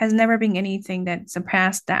has never been anything that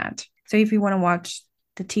surpassed that. So if you want to watch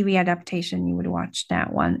the TV adaptation, you would watch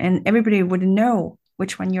that one, and everybody would know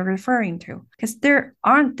which one you're referring to because there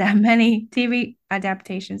aren't that many TV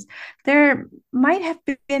adaptations. There might have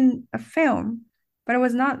been a film, but it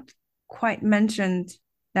was not quite mentioned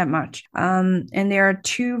that much. And there are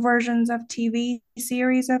two versions of TV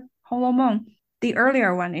series of Hollow Moon. The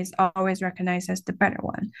earlier one is always recognized as the better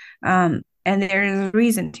one. And there is a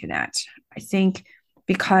reason to that. I think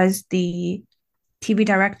because the TV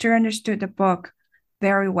director understood the book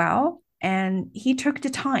very well, and he took the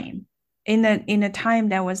time in a time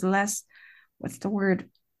that was less, what's the word,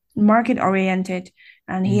 market oriented,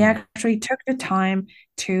 and he Mm, actually took the time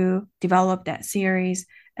to develop that series.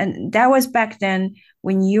 And that was back then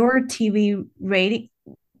when your TV rating,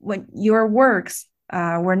 when your works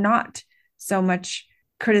were not so much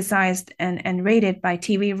criticized and rated by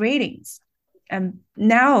TV ratings. And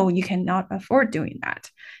now you cannot afford doing that.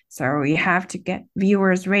 So you have to get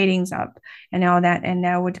viewers' ratings up and all that. And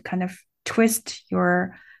that would kind of twist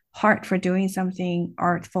your heart for doing something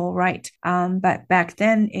artful right. But back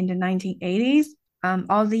then in the 1980s,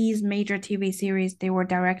 all these major TV series, they were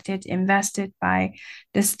directed, invested by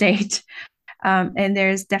the state. And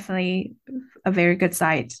there's definitely a very good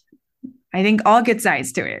side. I think all good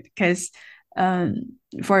sides to it because um,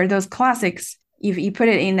 for those classics, if you put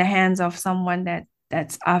it in the hands of someone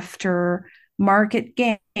that's after market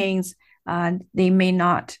gains, they may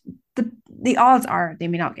not. The odds are they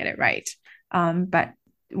may not get it right. But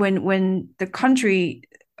when the country,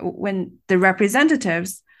 when the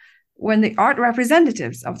representatives, when the art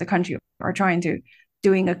representatives of the country are trying to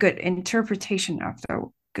doing a good interpretation of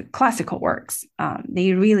the classical works,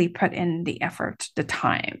 they really put in the effort, the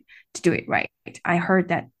time to do it right. I heard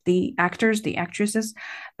that the actors, the actresses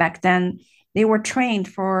back then, they were trained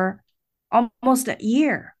for almost a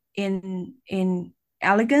year in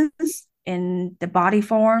elegance, in the body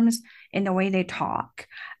forms, in the way they talk,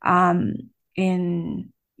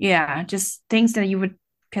 in yeah, just things that you would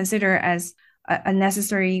consider as a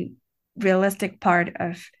necessary, realistic part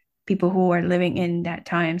of people who are living in that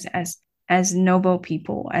times as noble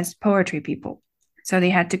people, as poetry people. So they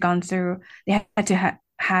had to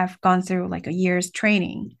have gone through like a year's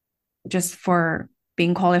training just for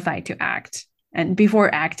being qualified to act and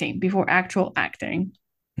before acting, before actual acting.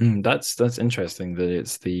 that's interesting that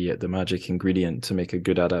it's the magic ingredient to make a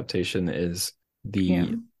good adaptation is Yeah.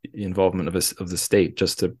 the involvement of the state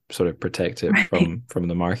just to sort of protect it Right. from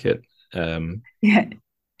the market. Um, Yeah.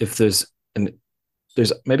 if there's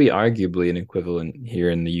maybe arguably an equivalent here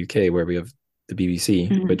in the UK where we have the BBC,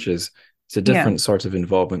 Mhm. which is it's a Yeah. different sort of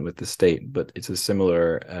involvement with the state, but it's a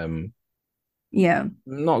similar Yeah.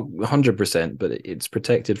 not 100%, but it's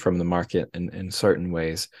protected from the market in certain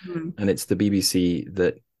ways. Mhm. And it's the BBC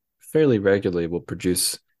that fairly regularly will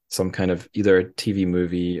produce some kind of either a TV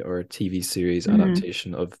movie or a TV series Mhm.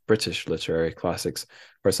 adaptation of British literary classics,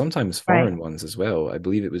 or sometimes Right. foreign ones as well. I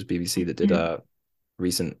believe it was BBC that did Mhm. a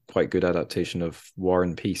recent, quite good adaptation of War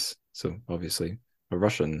and Peace. So obviously a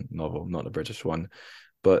Russian novel, not a British one.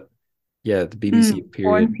 But yeah, the BBC One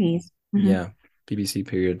period, Piece. Mhm. yeah, BBC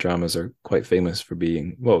period dramas are quite famous for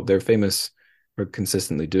being, well, they're famous for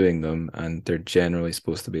consistently doing them, and they're generally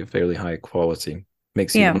supposed to be of fairly high quality.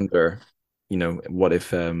 Makes you Yeah. wonder, what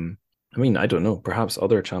if, I mean, I don't know, perhaps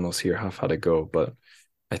other channels here have had a go, but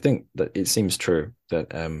I think that it seems true that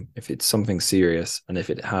if it's something serious and if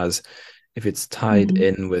it has if it's tied Mhm.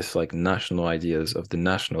 in with like national ideas of the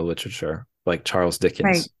national literature, like Charles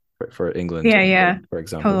Dickens Right. for England, Yeah, yeah, for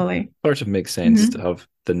example, totally. sort of makes sense Hmm. to have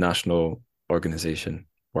the national organization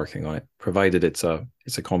working on it, provided it's a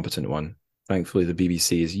competent one. Thankfully, the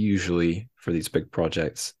BBC is usually for these big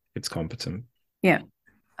projects, it's competent. Yeah,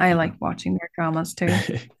 I Yeah. like watching their dramas too.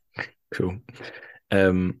 Cool.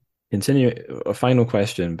 Um, continue a final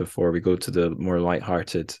question before we go to the more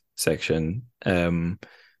light-hearted section.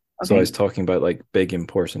 So I was Okay. talking about like big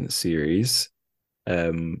important series.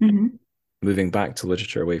 Um, Hmm. moving back to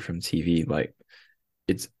literature away from TV, like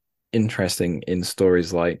it's interesting in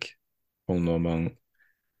stories like Hong No Meng,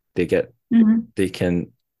 Hmm. they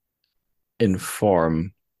can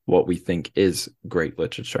inform what we think is great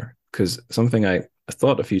literature. Because something I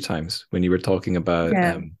thought a few times when you were talking about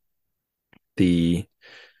Yeah. the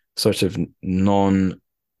sort of non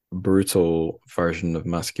brutal version of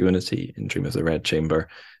masculinity in Dream of the Red Chamber.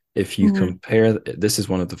 If you Hmm. compare, this is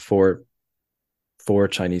one of the four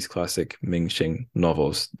Chinese classic Mingxing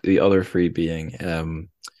novels. The other three being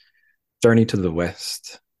Journey to the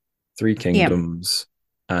West, Three Yeah. Kingdoms,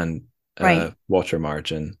 and Right. Water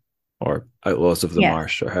Margin, or Outlaws of the Yes.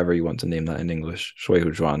 Marsh, or however you want to name that in English, Shui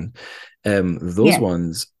Hu Zhuan. Those Yeah.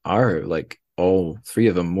 ones are like all three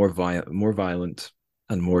of them more violent,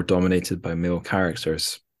 and more dominated by male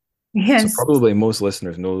characters. So Yes. probably most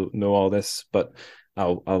listeners know all this, but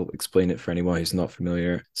I'll explain it for anyone who's not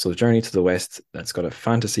familiar. So Journey to the West, that's got a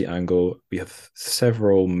fantasy angle. We have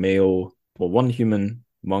several one human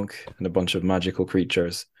monk and a bunch of magical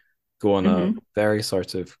creatures go on a Hmm. very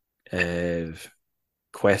sort of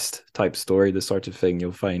quest type story, the sort of thing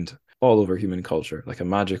you'll find all over human culture, like a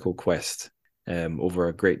magical quest over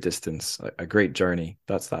a great distance, a great journey.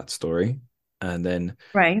 That's that story. And then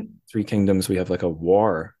Right. Three Kingdoms, we have like a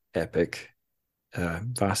war epic,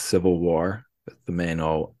 vast civil war with the men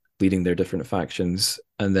all leading their different factions.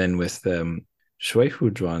 And then with Shui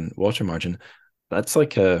Hu Zhuan, Water Margin, that's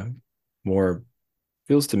like a more,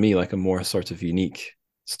 feels to me like a more sort of unique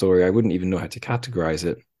story. I wouldn't even know how to categorize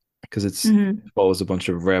it because Hmm. it follows a bunch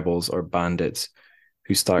of rebels or bandits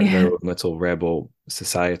who start their Yeah. own little rebel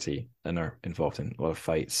society and are involved in a lot of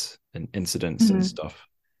fights and incidents and Hmm. stuff.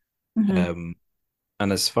 Hmm. Um,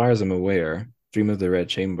 and as far as I'm aware, Dream of the Red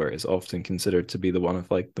Chamber is often considered to be the one of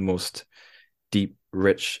like the most deep,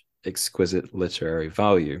 rich, exquisite literary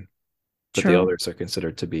value, but the True. others are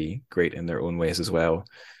considered to be great in their own ways as well.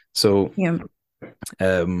 So, Yeah.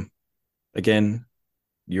 um, again,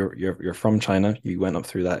 you're from China. You went up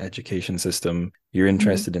through that education system. You're Hmm.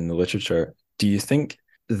 interested in the literature. Do you think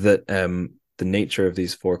that the nature of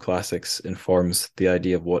these four classics informs the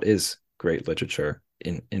idea of what is great literature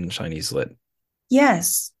in Chinese lit?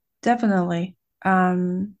 Yes, definitely.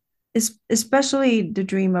 Especially The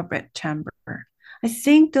Dream of Red Chamber. I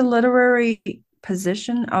think the literary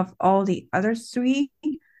position of all the other three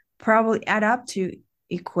probably add up to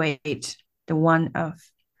equate the one of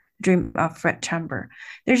Dream of Red Chamber.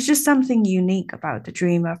 There's just something unique about The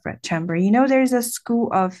Dream of Red Chamber. There's a school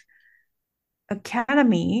of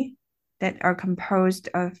academy that are composed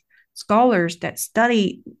of scholars that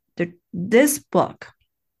study this book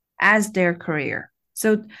as their career.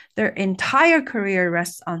 So their entire career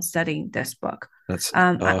rests on studying this book. That's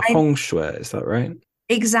I Hong Shui, is that right?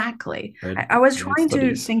 exactly. Red I was Red trying to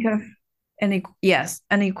Studies. think of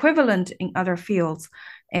an equivalent in other fields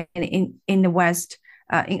and in the West,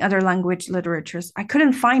 in other language literatures. I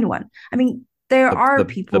couldn't find one. I mean, there The are the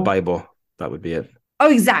people. Bible, that would be it.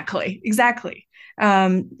 Oh, exactly, exactly.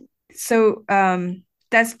 Um, so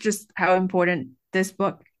that's just how important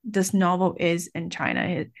this novel is in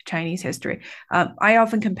Chinese history. I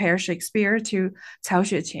often compare Shakespeare to Cao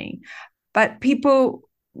Xueqin, but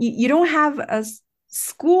you don't have a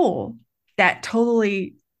school that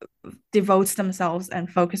totally devotes themselves and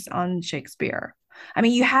focus on Shakespeare. I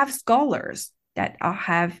mean, you have scholars that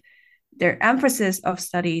have their emphasis of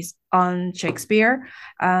studies on Shakespeare,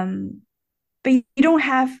 but you don't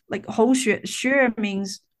have like whole sure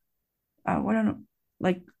means what I don't know,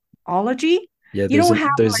 like ology. Yeah, You don't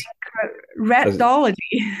have there's uh, redology.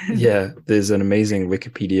 yeah, there's an amazing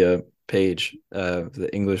Wikipedia page, the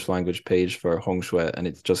English language page for Hong Shui, and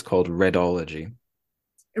it's just called Redology,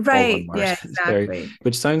 all one Right. word. Yeah, It's very, exactly.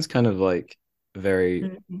 which sounds kind of like very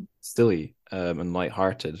Mhm. silly and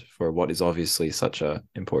light-hearted for what is obviously such a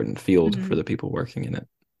important field for Mhm. the people working in it.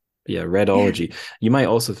 But yeah, Yeah. Redology. You might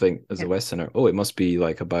also think as a Yeah. Westerner, oh, it must be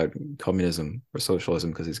like about communism or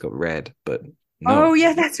socialism because it's got red, but Oh, no.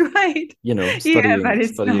 yeah, that's right. Yeah, but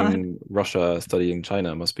it's not. Studying Russia, studying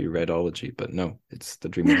China must be redology, but no, it's the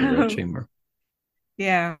Dream of the Red No. Chamber.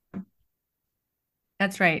 Yeah,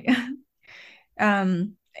 that's right.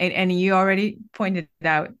 Um, And you already pointed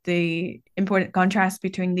out the important contrast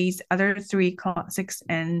between these other three classics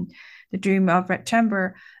and The Dream of Red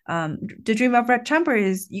Chamber. The Dream of Red Chamber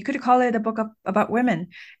is, you could call it a book about women,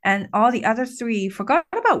 and all the other three forgot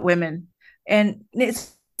about women. And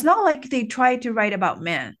it's not like they tried to write about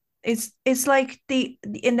men. It's like they,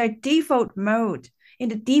 in their default mode, in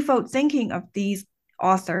the default thinking of these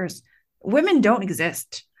authors, women don't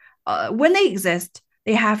exist. When they exist,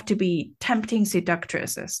 they have to be tempting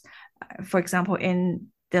seductresses. For example, in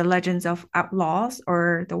the Legends of Outlaws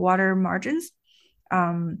or the Water Margins,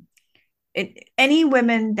 um, any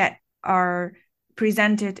women that are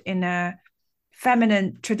presented in a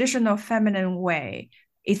feminine, traditional feminine way,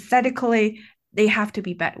 aesthetically, they have to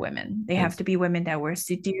be bad women. They have Yes. to be women that were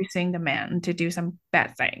seducing the man to do some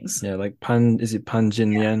bad things. Yeah, like Pan, is it Pan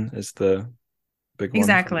Jinlian is the big one from,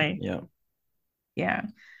 Exactly. yeah. Yeah.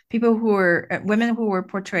 People who were women who were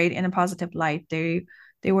portrayed in a positive light, they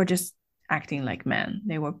were just acting like men.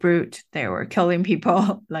 They were brute. They were killing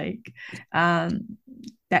people. Like um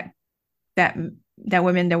that that that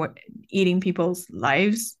women that were eating people's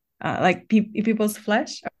lives, like people's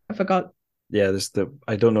flesh. I forgot. Yeah, there's the,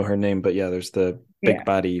 I don't know her name, but yeah, there's the big Yeah.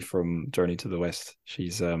 baddie from Journey to the West.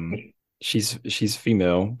 She's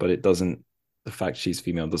female, but it doesn't, the fact she's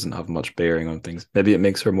female doesn't have much bearing on things. Maybe it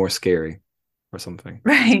makes her more scary or something.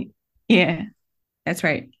 Right. Yeah, that's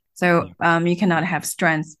right. So Yeah. you cannot have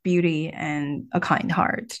strength, beauty, and a kind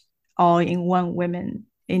heart all in one woman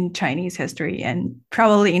in Chinese history and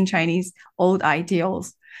probably in Chinese old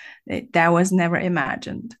ideals. That was never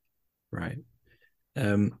imagined. Right.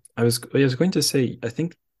 I was going to say, I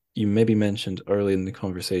think you maybe mentioned early in the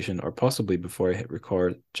conversation, or possibly before I hit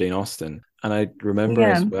record, Jane Austen. And I remember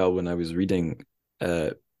Yeah. as well when I was reading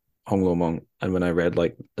Hong Lo Mong, and when I read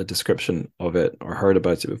like a description of it or heard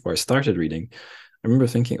about it before I started reading, I remember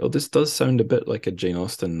thinking, oh, this does sound a bit like a Jane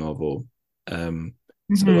Austen novel. Um,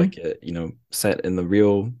 so Mm-hmm. like set in the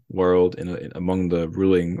real world among the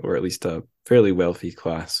ruling, or at least a fairly wealthy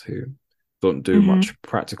class who don't do Mm-hmm. much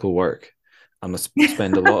practical work and must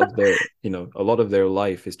spend a lot of their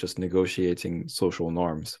life is just negotiating social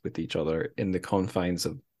norms with each other in the confines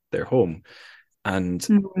of their home. And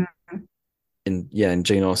in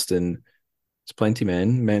Jane Austen, there's plenty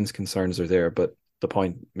men's concerns are there, but the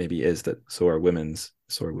point maybe is that so are women's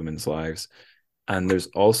lives. And there's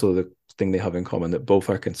also the thing they have in common, that both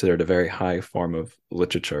are considered a very high form of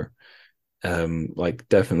literature. Like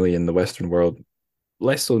definitely in the Western world,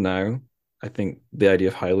 less so now. I think the idea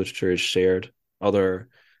of high literature is shared. Other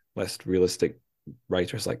less realistic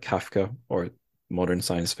writers like Kafka or modern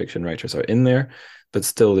science fiction writers are in there, but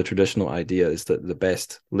still the traditional idea is that the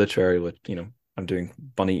best literary, I'm doing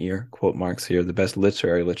bunny ear quote marks here, the best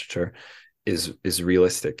literary literature is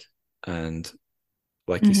realistic. And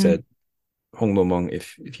like you Mm-hmm. said, Hong Lo Mong,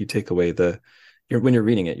 if you take away when you're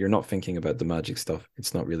reading it, you're not thinking about the magic stuff.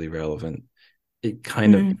 It's not really relevant. It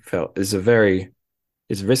kind of Mm-hmm. felt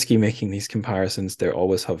it's risky making these comparisons. They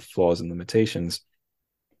always have flaws and limitations,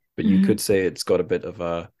 but you Mm-hmm. could say it's got a bit of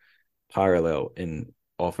a parallel in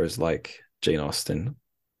authors like Jane Austen,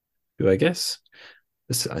 who I guess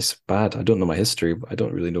this is bad. I don't know my history. But I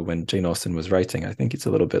don't really know when Jane Austen was writing. I think it's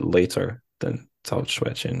a little bit later than Cao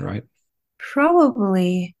Shuai-Chin, right?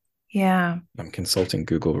 Probably. Yeah. I'm consulting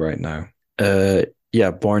Google right now. Uh,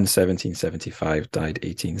 yeah, born 1775, died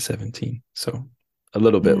 1817. So a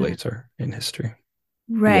little bit Mm. later in history.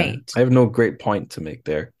 But yeah, Right. I have no great point to make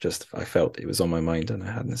there. Just I felt it was on my mind and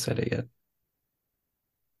I hadn't said it yet.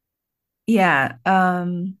 Yeah.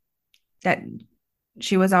 That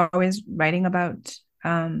she was always writing about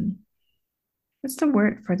what's the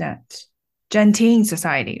word for that? Genteel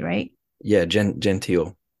society, right? Yeah,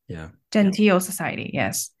 genteel. Yeah, Genteel society,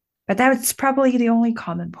 yes. But that's probably the only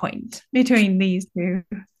common point between these two.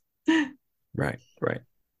 right, right.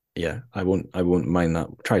 Yeah, I won't mind that.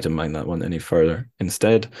 Try to mind that one any further.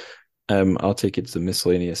 Instead, I'll take it to the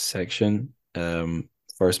miscellaneous section.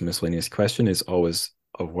 First miscellaneous question is always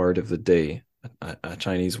a word of the day, a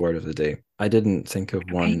Chinese word of the day. I didn't think of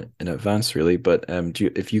Okay. one in advance really, but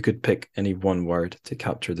if you could pick any one word to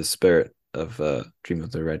capture the spirit of Dream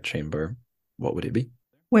of the Red Chamber, what would it be?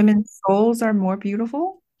 Women's souls are more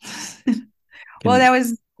beautiful. Well, Can that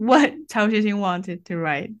was what Cao Xuexing wanted to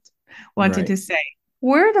write, wanted right, to say.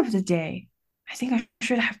 Word of the day. I think I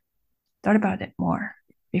should have thought about it more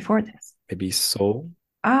before this. maybe soul,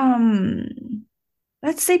 Um,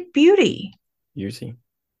 let's say beauty. beauty.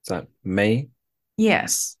 Is that May?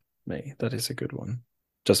 Yes, May. That is a good one.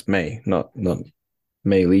 Just May, not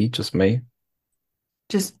Mei Li, just May.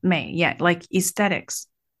 just May. Yeah, like aesthetics.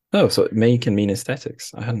 Oh, so May can mean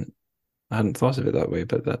aesthetics. I hadn't thought of it that way,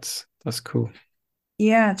 but that's cool.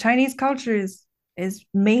 Yeah, Chinese culture is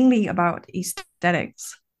mainly about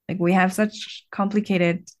aesthetics. Like we have such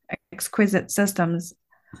complicated, exquisite systems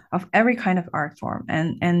of every kind of art form.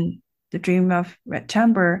 And The Dream of Red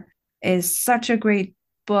Chamber is such a great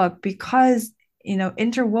book because,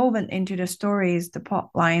 interwoven into the stories, the plot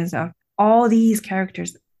lines of all these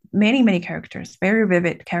characters, many, many characters, very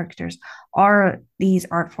vivid characters, are these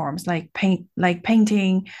art forms like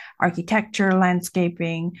painting, architecture,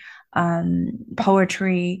 landscaping,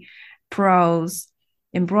 poetry, prose,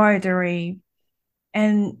 embroidery,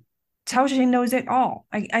 and Cao Zhi knows it all.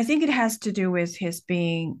 I think it has to do with his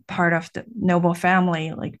being part of the noble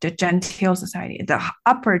family, like the genteel society, the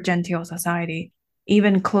upper genteel society,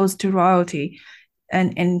 even close to royalty.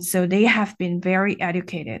 And so they have been very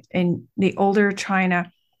educated. In the older China,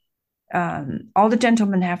 all the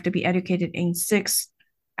gentlemen have to be educated in 6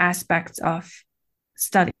 aspects of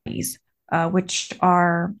studies, which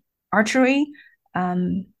are archery.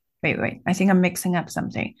 Wait, I think I'm mixing up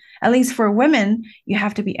something. At least for women, you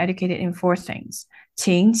have to be educated in 4 things: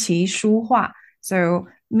 琴, qi, shu, hua. So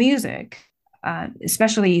music,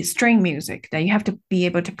 especially string music, that you have to be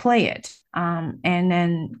able to play it. And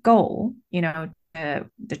then go,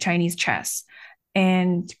 the Chinese chess,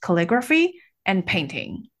 and calligraphy and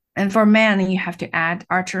painting. And for men, you have to add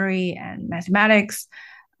archery and mathematics,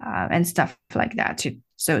 and stuff like that too.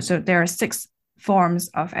 So there are 6 forms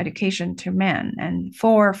of education to men and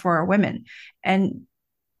 4 for women. And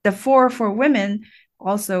the 4 for women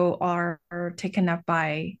also are taken up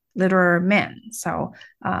by literary men. So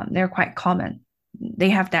they're quite common. They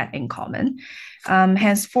have that in common.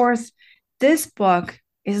 Henceforth, this book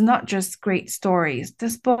is not just great stories.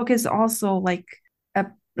 This book is also like a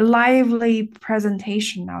lively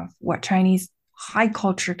presentation of what Chinese high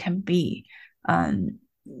culture can be. And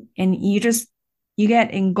you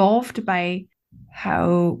get engulfed by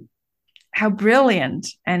how brilliant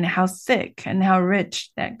and how thick and how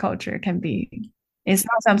rich that culture can be. It's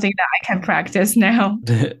not something that I can practice now.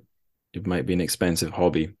 It might be an expensive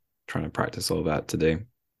hobby trying to practice all that today.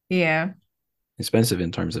 Yeah. Expensive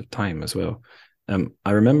in terms of time as well.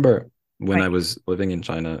 I remember when I Right. was living in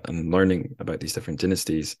China and learning about these different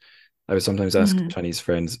dynasties, I would sometimes ask Chinese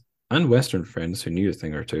friends and Western friends who knew a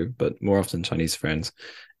thing or two, but more often Chinese friends,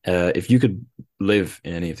 if you could live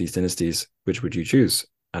in any of these dynasties, which would you choose?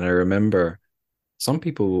 And I remember some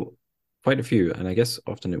people, quite a few, and I guess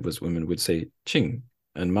often it was women, would say Qing.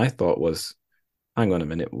 And my thought was, hang on a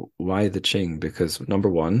minute, why the Qing? Because number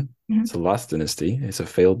one, it's the last dynasty, it's a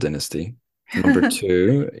failed dynasty. Number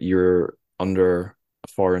two, you're under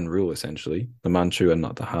foreign rule essentially. The Manchu and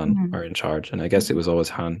not the Han are in charge. And I guess it was always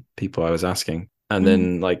Han people I was asking. And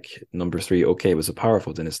then like number three, okay, it was a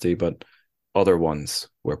powerful dynasty, but other ones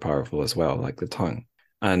were powerful as well, like the Tang.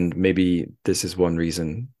 And maybe this is one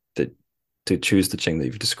reason that to choose the Qing that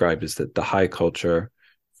you've described is that the high culture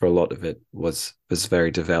for a lot of it was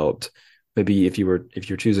very developed. Maybe if you're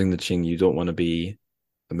choosing the Qing, you don't want to be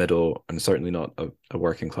a middle and certainly not a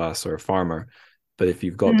working class or a farmer. But if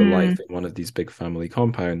you've got the life in one of these big family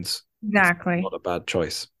compounds, it's Exactly. not a bad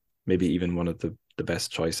choice. Maybe even one of the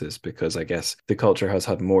best choices, because I guess the culture has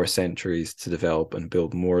had more centuries to develop and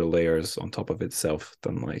build more layers on top of itself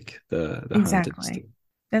than like the Han Exactly. dynasty.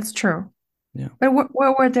 That's true. Yeah. But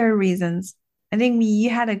what were their reasons? I think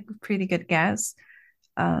you had a pretty good guess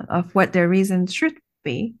of what their reasons should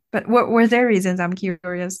be. But what were their reasons? I'm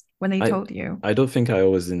curious when they I told you. I don't think I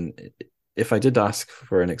always if I did ask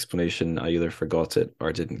for an explanation, I either forgot it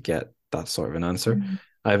or didn't get that sort of an answer.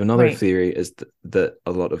 I have another Right. theory is that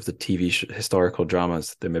a lot of the TV historical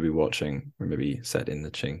dramas they may be watching were maybe set in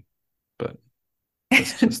the Qing, but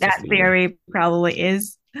that's just a That theory. theory probably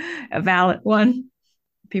is a valid one.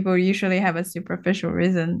 People usually have a superficial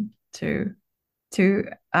reason to to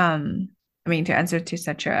answer to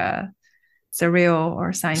such a surreal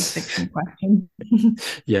or science fiction question.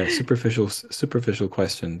 Yeah, superficial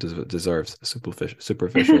question deserves a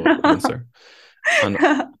superficial answer.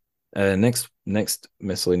 And next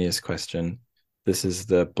miscellaneous question. This is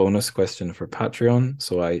the bonus question for Patreon.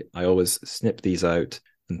 So I always snip these out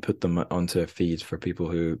and put them onto a feed for people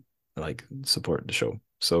who like support the show.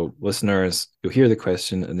 So listeners, you'll hear the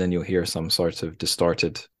question and then you'll hear some sort of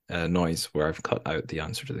distorted noise where I've cut out the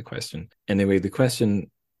answer to the question. Anyway, the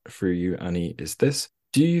question for you, Annie, is this: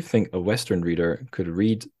 do you think a Western reader could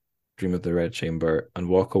read Dream of the Red Chamber and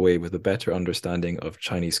walk away with a better understanding of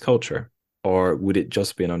Chinese culture? Or would it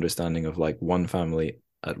just be an understanding of like one family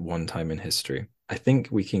at one time in history? I think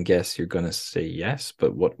we can guess you're going to say yes,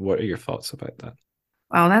 but what are your thoughts about that?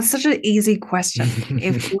 Wow, that's such an easy question.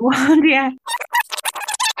 If you want, yeah.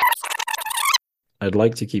 I'd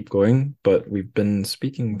like to keep going, but we've been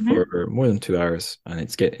speaking Mhm. for more than 2 hours, and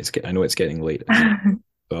I know it's getting late as well.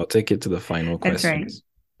 So I'll take it to the final That's right. questions.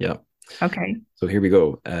 Yeah. Okay. So here we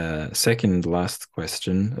go. Second last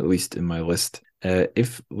question, at least in my list.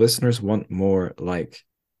 If listeners want more like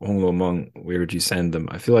Hong Lo Meng, where would you send them?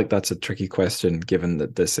 I feel like that's a tricky question, given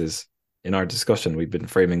that this is in our discussion. We've been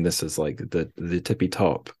framing this as like the tippy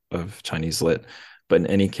top of Chinese lit. But in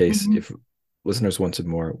any case, Mhm. if listeners wanted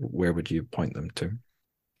more, where would you point them to?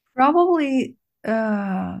 Probably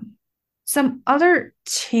some other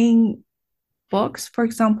teen books. For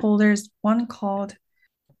example, there's one called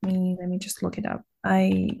let me just look it up.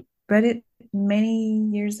 I read it many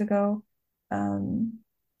years ago.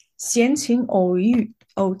 闲情偶遇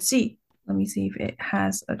偶记. Let me see if it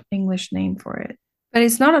has an English name for it. But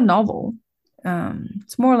it's not a novel.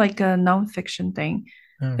 It's more like a nonfiction thing.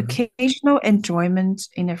 Mhm. Occasional enjoyment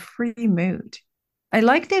in a free mood. I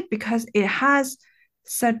liked it because it has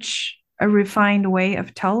such a refined way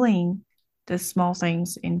of telling the small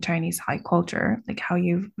things in Chinese high culture, like how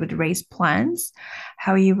you would raise plants,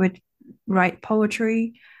 how you would write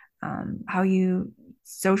poetry, how you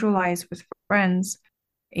socialize with friends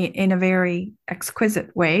in a very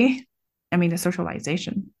exquisite way. I mean, the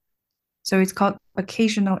socialization. So it's called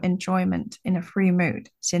occasional enjoyment in a free mood,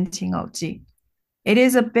 闲情偶记. It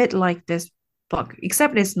is a bit like this book,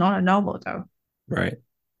 except it's not a novel though. Right.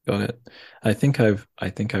 Got it. I think I've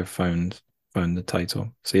found the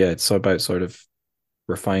title. So yeah, it's about sort of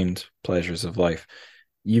refined pleasures of life.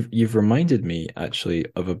 You've reminded me actually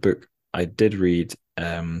of a book I did read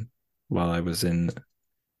while I was in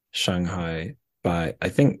Shanghai by I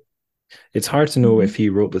think it's hard to know if Mhm. he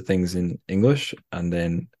wrote the things in English and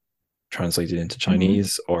then translated into Mhm.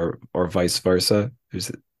 Chinese or vice versa.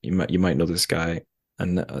 Who's you might know this guy,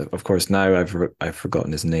 and of course now I've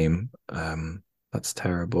forgotten his name. That's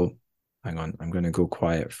terrible. Hang on, I'm going to go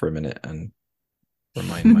quiet for a minute and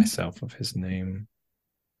remind myself of his name.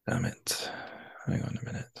 Damn it! Hang on a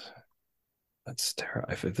minute. That's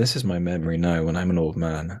terrible. If this is my memory now, when I'm an old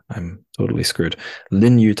man, I'm totally screwed.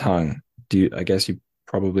 Lin Yutang. I guess you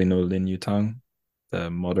probably know Lin Yutang, the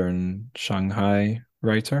modern Shanghai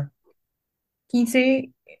writer. Can you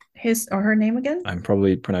say his or her name again? I'm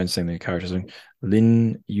probably pronouncing the characters wrong.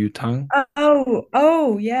 Lin Yutang.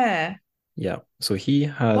 Oh, yeah. Yeah. So he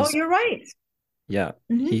Oh, has, you're right. yeah,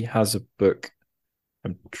 Hmm. he has a book.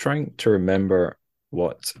 I'm trying to remember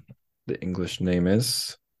what the English name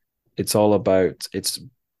is. It's all about, it's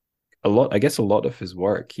a lot, I guess a lot of his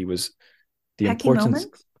work, he was the Pecky importance.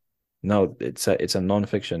 moment. No, it's a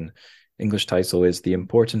nonfiction. English title is The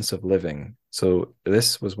Importance of Living. So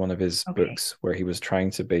this was one of his Okay. books where he was trying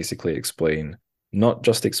to basically explain, not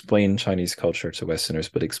just explain Chinese culture to Westerners,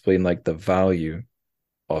 but explain like the value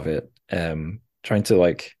of it. Trying to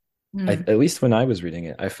like, Mm. at least when I was reading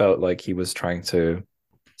it, I felt like he was trying to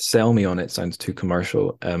sell me on it. Sounds too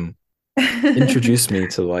commercial. Introduce me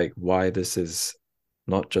to like why this is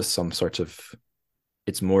not just some sort of,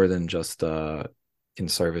 it's more than just a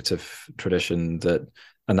conservative tradition that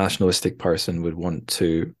a nationalistic person would want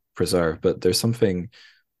to preserve, but there's something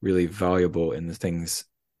really valuable in the things.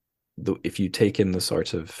 If you take in the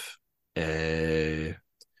sort of uh,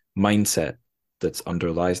 mindset that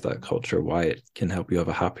underlies that culture, why it can help you have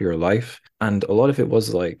a happier life. And a lot of it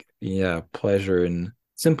was like, yeah, pleasure in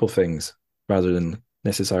simple things rather than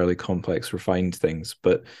necessarily complex, refined things.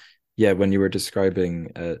 But yeah, when you were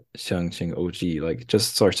describing Xiangqing OG, like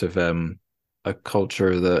just sort of a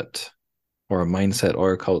culture that, or a mindset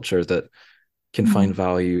or a culture that can find Mm.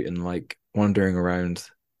 value in like wandering around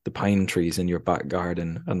the pine trees in your back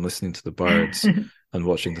garden and listening to the birds and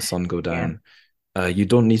watching the sun go Yeah. down. You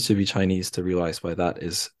don't need to be Chinese to realize why that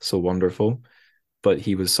is so wonderful. But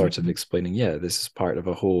he was sort of Mhm. explaining, yeah, this is part of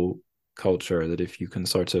a whole culture that if you can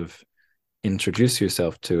sort of introduce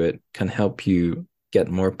yourself to it, can help you get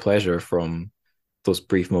more pleasure from those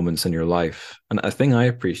brief moments in your life. And a thing I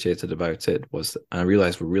appreciated about it was, and I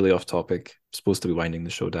realize we're really off topic, supposed to be winding the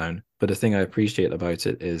show down, but a thing I appreciate about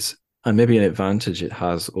it is, and maybe an advantage it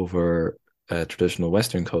has over traditional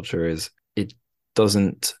Western culture, is it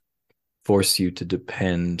doesn't force you to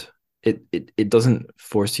depend. It doesn't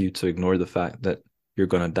force you to ignore the fact that you're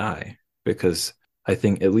gonna die, because I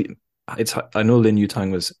think at least I know Lin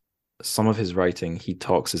Yutang was, some of his writing he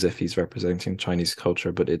talks as if he's representing Chinese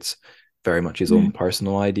culture, but it's very much his own Mhm.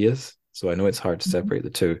 personal ideas. So I know it's hard to Mhm. separate the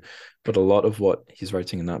two, but a lot of what he's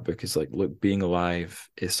writing in that book is like, look, being alive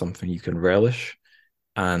is something you can relish,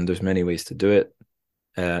 and there's many ways to do it.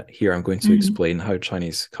 Here I'm going to Mhm. explain how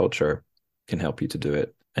Chinese culture can help you to do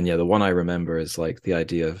it. And yeah, the one I remember is like the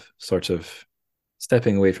idea of sort of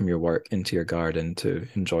stepping away from your work into your garden to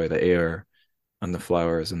enjoy the air, and the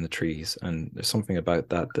flowers and the trees. And there's something about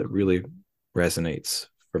that that really resonates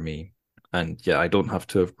for me. And yeah, I don't have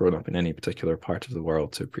to have grown up in any particular part of the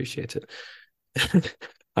world to appreciate it.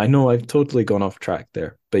 I know I've totally gone off track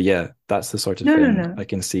there, but yeah, that's the sort of No, no, thing no. I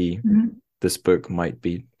can see Mhm. this book might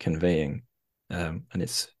be conveying. And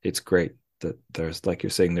it's great that there's, like you're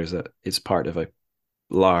saying, it's part of a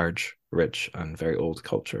large, rich, and very old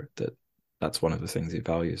culture that's one of the things he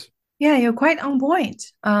values. Yeah, you're quite on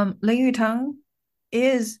point. Lin Yutang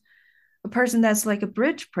is a person that's like a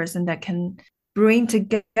bridge person that can bring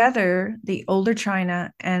together the older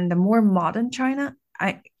China and the more modern China.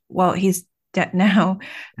 Well, he's dead now,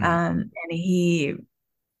 Mm. and he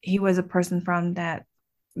was a person from that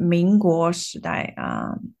民国时代.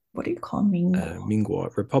 What do you call 民国?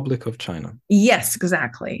 Mingguo, Republic of China, Yes,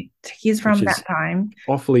 exactly. He's which from is that time.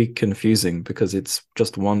 awfully confusing because it's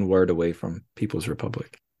just one word away from People's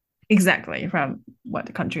Republic. Exactly, from what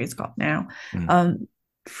the country is called now. Mm.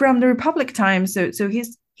 From the Republic time. So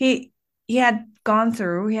he had gone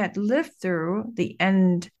through, he had lived through the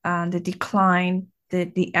end, the decline,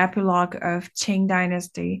 the epilogue of Qing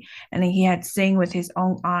Dynasty, and he had seen with his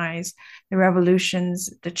own eyes the revolutions,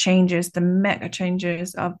 the changes, the mega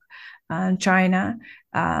changes of China,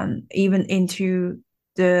 even into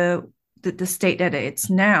the state that it's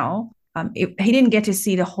now. He didn't get to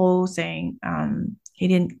see the whole thing. He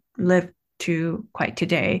didn't live to quite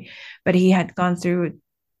today, but he had gone through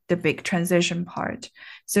the big transition part.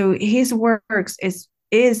 So his works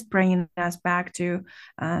is bringing us back to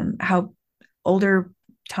how older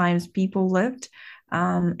times people lived,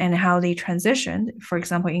 and how they transitioned. For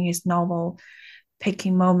example, in his novel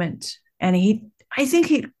Picking Moment, and I think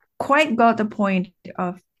he quite got the point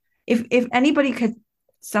of, if anybody could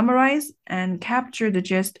summarize and capture the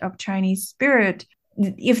gist of Chinese spirit,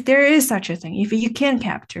 if there is such a thing, if you can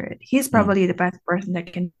capture it, he's Mm. probably the best person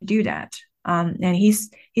that can do that. And he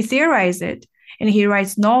theorized it, and he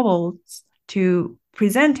writes novels to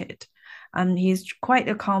present it. He's quite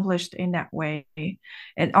accomplished in that way,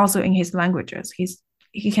 and also in his languages.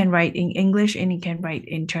 He can write in English and he can write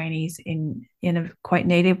in Chinese in a quite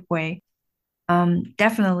native way.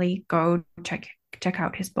 Definitely go check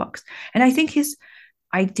out his books. And I think his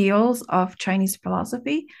ideals of Chinese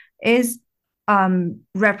philosophy is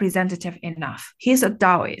representative enough. He's a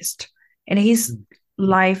Taoist, and his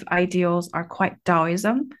life ideals are quite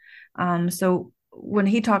Taoism. So when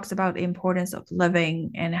he talks about the importance of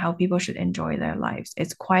living and how people should enjoy their lives,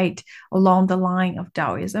 it's quite along the line of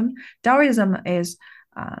Taoism. Taoism is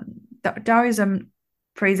Taoism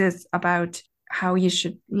praises about how you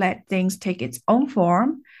should let things take its own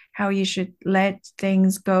form, how you should let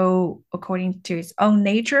things go according to its own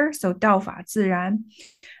nature. So 道法自然.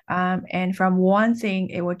 And from one thing,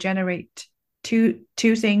 it will generate two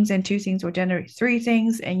things, and two things will generate three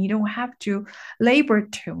things, and you don't have to labor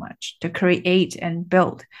too much to create and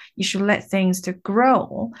build. You should let things to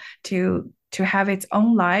grow, to have its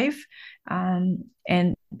own life,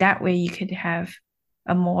 and that way you could have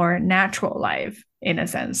a more natural life in a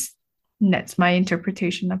sense. And that's my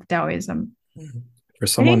interpretation of Taoism. For I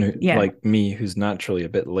someone think, yeah. like me who's naturally a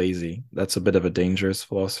bit lazy, that's a bit of a dangerous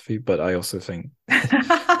philosophy, but I also think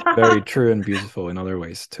very true and beautiful in other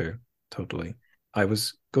ways too. Totally. I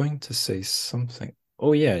was going to say something.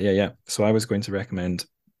 Oh, yeah. So I was going to recommend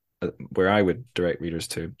where I would direct readers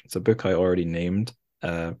to. It's a book I already named,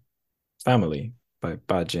 Family by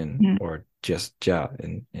Ba Jin, or just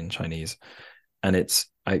Jia in Chinese. And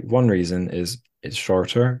one reason is it's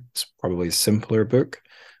shorter. It's probably a simpler book,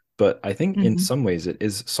 but I think in some ways it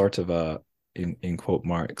is sort of a, in quote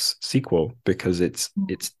marks, sequel, because it's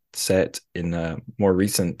set in a more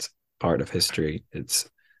recent part of history. It's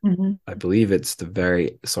I believe it's the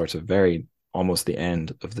very almost the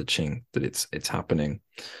end of the Qing that it's happening.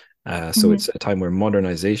 So it's a time where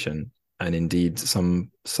modernization and indeed some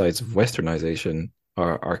sides of westernization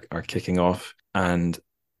are kicking off, and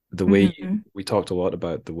the way we talked a lot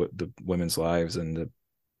about the women's lives and the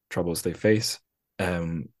troubles they face.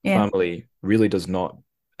 Family really does not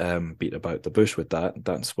beat about the bush with that.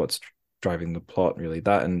 That's what's driving the plot, really.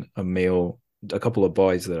 That and a couple of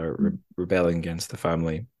boys that are rebelling against the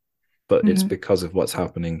family, but it's because of what's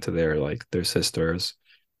happening to their sisters,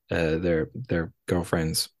 their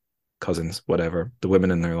girlfriends, cousins, whatever, the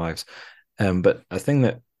women in their lives. But a thing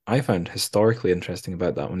that I found historically interesting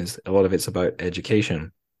about that one is a lot of it's about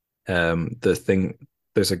education.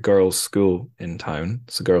 There's a girls' school in town,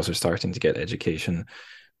 so girls are starting to get education,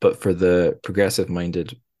 but for the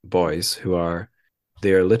progressive-minded boys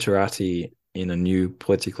they're literati in a new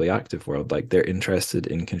politically active world. Like, they're interested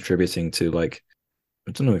in contributing to, like,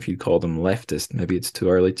 I don't know if you'd call them leftist, maybe it's too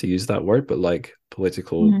early to use that word, but like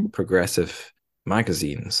political progressive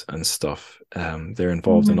magazines and stuff. They're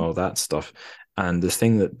involved in Mhm. all that stuff. And the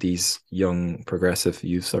thing that these young progressive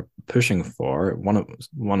youths are pushing for, one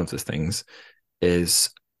of the things is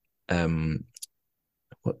um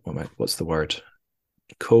what's the word?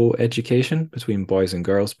 Co-education between boys and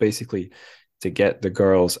girls, basically to get the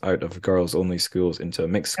girls out of girls only schools into a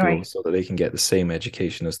mixed All school right. so that they can get the same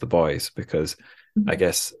education as the boys. Because I Mhm.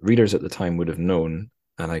 guess readers at the time would have known,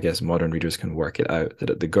 and I guess modern readers can work it out, that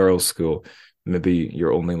at the girls' school, maybe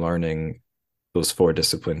you're only learning those four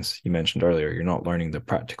disciplines you mentioned earlier. You're not learning the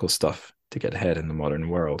practical stuff to get ahead in the modern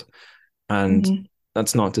world. And Mhm.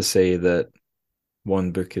 that's not to say that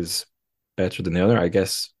one book is better than the other. I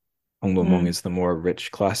guess Hong Lo Mong Mm. is the more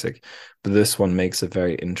rich classic, but this one makes a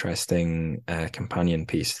very interesting companion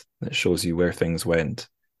piece that shows you where things went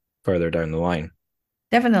further down the line.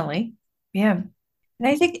 Definitely. Yeah. And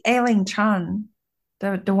I think Aileen Chan,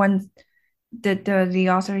 the one the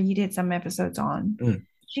author you did some episodes on, Mm.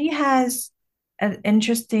 she has an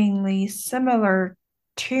interestingly similar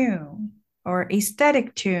tune or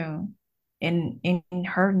aesthetic tune in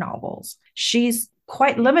her novels. She's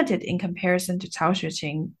quite limited in comparison to Cao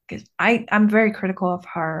Xuqing because I'm very critical of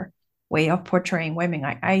her way of portraying women.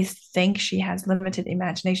 I think she has limited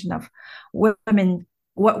imagination of women,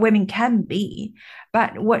 what women can be.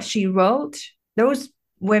 But what she wrote, those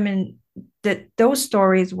women, that those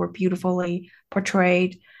stories were beautifully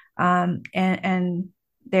portrayed, and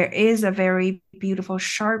there is a very beautiful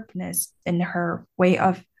sharpness in her way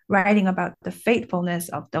of writing about the faithfulness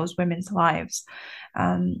of those women's lives.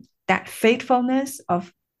 That faithfulness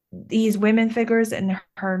of these women figures in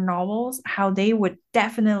her novels, how they would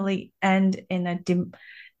definitely end in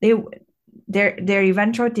they their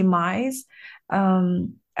eventual demise,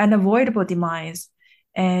 unavoidable demise,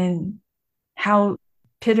 and how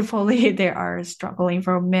pitifully they are struggling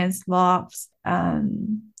for men's loves,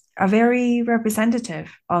 are very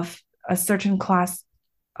representative of a certain class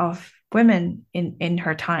of women in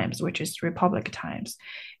her times, which is Republic times,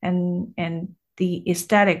 and the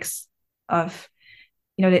aesthetics of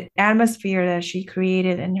the atmosphere that she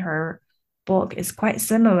created in her book is quite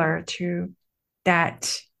similar to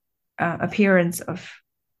that appearance of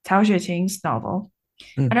Tao Xueqing's novel.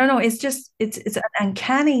 I Mm. don't know. It's an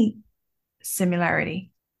uncanny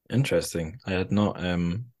similarity. Interesting. I had not. I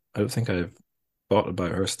don't think I've thought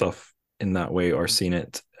about her stuff in that way or seen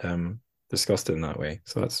it discussed in that way.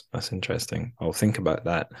 So that's interesting. I'll think about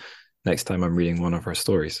that next time I'm reading one of her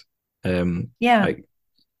stories. Um, Yeah, I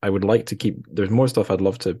I would like to keep. There's more stuff I'd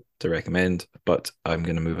love to recommend, but I'm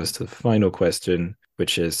going to move us to the final question,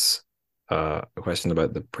 which is a question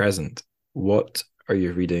about the present. What are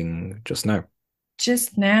you reading just now?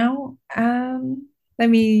 just now. Let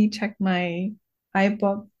me check my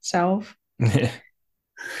iBook shelf.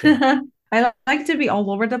 I like to be all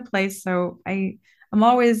over the place, so I'm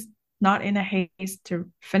always not in a haste to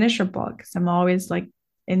finish a book. So I'm always like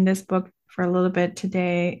in this book for a little bit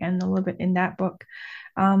today and a little bit in that book.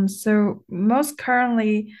 So most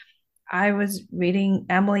currently, I was reading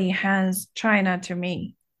Emily Han's China to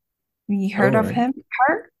Me. You All heard of right. him?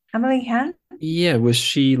 Her? Emily Han? Yeah, was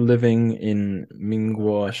she living in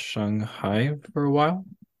Minghua, Shanghai for a while?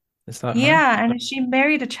 Is that her? Yeah, and she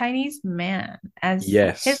married a Chinese man as his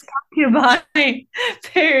Yes. concubine.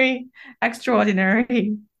 Very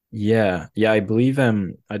extraordinary. Yeah. Yeah, I believe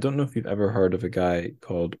I don't know if you've ever heard of a guy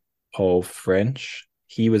called Paul French.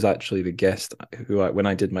 He was actually the guest when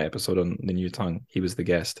I did my episode on the New Tongue, he was the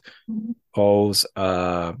guest. Paul's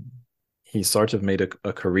he sort of made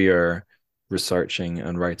a career researching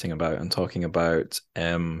and writing about and talking about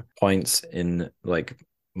points in like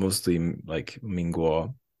mostly like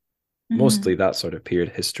Minguo, mostly Mhm. that sort of period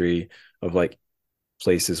history of like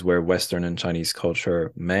places where Western and Chinese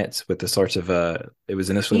culture met with the sort of it was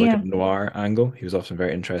initially like a Yeah. noir angle. He was often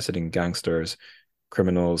very interested in gangsters,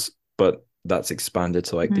 criminals, but that's expanded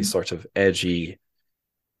to like these Mhm. sort of edgy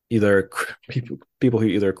either people who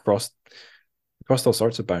either crossed all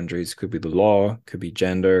sorts of boundaries. Could be the law, could be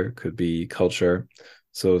gender, could be culture.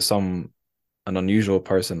 So an unusual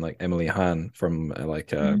person like Emily Han from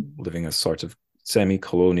Mhm. living a sort of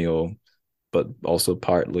semi-colonial but also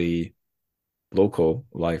partly local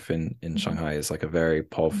life in Mhm. Shanghai is like a very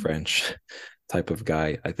Paul Mhm. French type of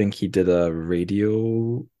guy. I think he did a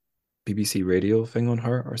BBC radio thing on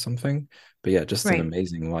her or something. But yeah, just an Right.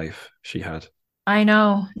 amazing life she had. I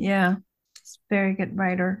know. Yeah. It's a very good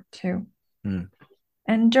writer too. Mm,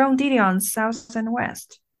 And Joan Didion's South and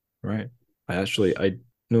West. right. I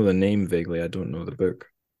know the name vaguely. I don't know the book.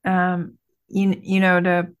 Um, you know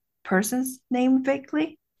the person's name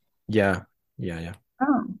vaguely? Yeah. Yeah, yeah.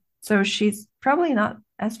 Oh, so she's probably not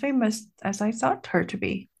as famous as I thought her to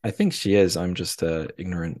be. I think she is. I'm just a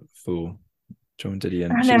ignorant fool. Joan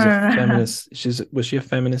Didion. She No, was a no, no, no. feminist. Was she a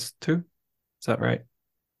feminist too? Is that right?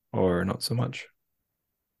 Or not so much?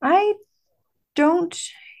 I don't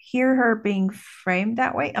hear her being framed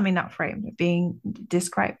that way. I mean, not framed, being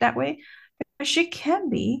described that way. But she can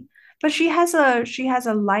be. But she has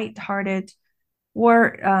a light-hearted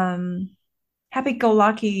or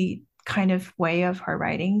happy-go-lucky kind of way of her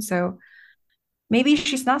writing. So maybe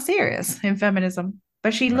she's not serious in feminism,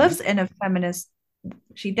 but she Right. lives in a feminist.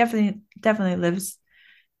 She definitely lives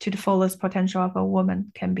to the fullest potential of a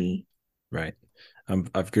woman can be. Right.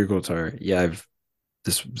 I've Googled her. Yeah, I've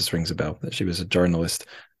this rings a bell that she was a journalist.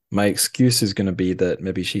 My excuse is going to be that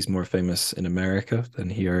maybe she's more famous in America than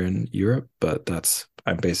here in Europe, but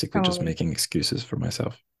I'm basically just Probably. making excuses for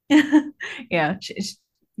myself. Yeah.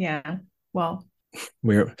 Yeah. Well,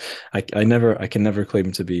 We're I can never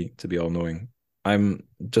claim to be all knowing. I'm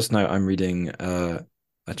reading a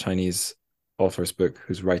Chinese author's book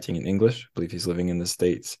who's writing in English. I believe he's living in the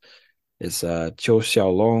States. It's Qiu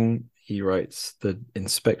Xiaolong. He writes the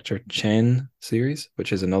Inspector Chen series,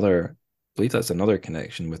 which is another, I believe that's another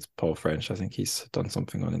connection with Paul French. I think he's done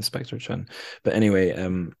something on Inspector Chen. But anyway,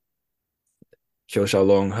 Qiu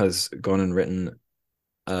Xiaolong has gone and written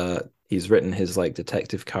he's written his like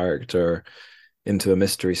detective character into a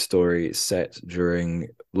mystery story set during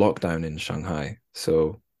lockdown in Shanghai.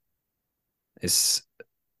 So it's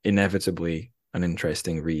inevitably an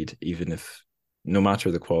interesting read, even if no matter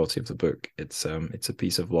the quality of the book, it's a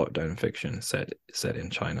piece of lockdown fiction set in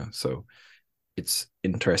China. So it's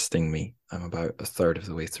interesting me. I'm about a third of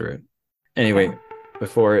the way through it. yeah. Anyway,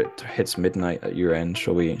 before it hits midnight at your end,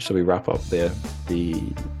 shall we wrap up the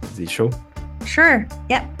the show? Sure.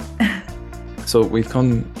 Yep. So we've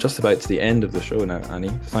come just about to the end of the show now, Annie.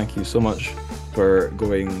 Thank you so much for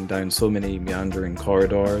going down so many meandering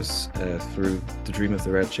corridors through the Dream of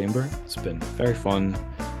the Red Chamber. It's been very fun.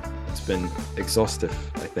 It's been exhaustive,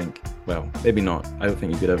 I think. Well, maybe not. I don't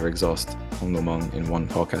think you could ever exhaust Hong Mong in one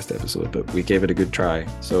podcast episode, but we gave it a good try.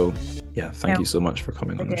 So, yeah, thank you so much for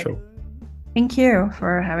coming on the show. Thank you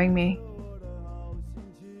for having me.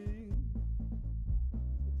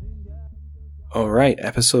 All right,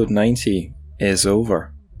 episode 90 is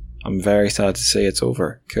over. I'm very sad to say it's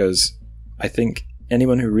over because I think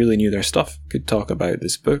anyone who really knew their stuff could talk about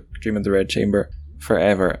this book, Dream of the Red Chamber,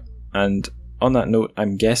 forever. And on that note,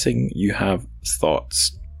 I'm guessing you have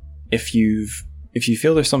thoughts. If you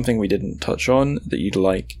feel there's something we didn't touch on that you'd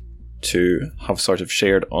like to have sort of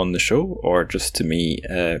shared on the show, or just to me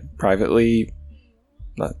privately,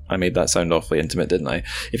 I made that sound awfully intimate, didn't I?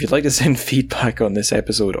 If you'd like to send feedback on this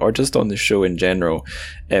episode or just on the show in general,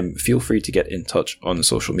 feel free to get in touch on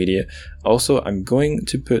social media. Also, I'm going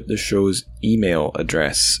to put the show's email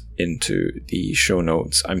address into the show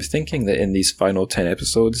notes. I'm thinking that in these final 10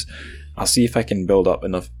 episodes, I'll see if I can build up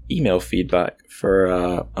enough email feedback for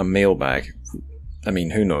a mailbag. I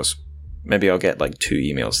mean, who knows? Maybe I'll get like 2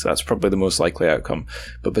 emails. That's probably the most likely outcome.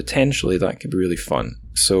 But potentially that could be really fun.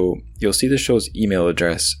 So you'll see the show's email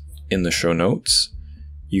address in the show notes.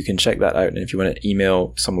 You can check that out. And if you want to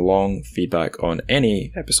email some long feedback on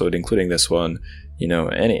any episode, including this one,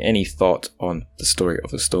 any thought on the story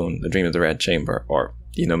of the stone, the Dream of the Red Chamber, or,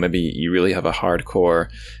 maybe you really have a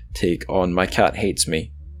hardcore take on My Cat Hates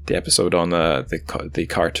Me, the episode on the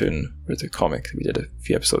cartoon or the comic that we did a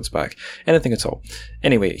few episodes back. Anything at all.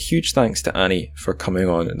 Anyway, huge thanks to Annie for coming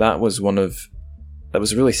on. That was a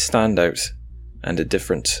really standout and a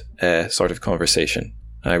different sort of conversation.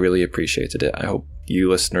 I really appreciated it. I hope you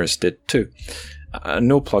listeners did too.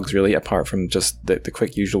 No plugs really, apart from just the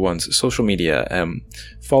quick usual ones. Social media.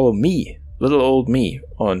 Follow me, little old me,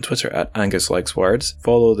 on Twitter at Angus Likes Words.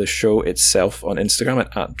 Follow the show itself on Instagram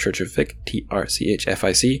at Church of Fic,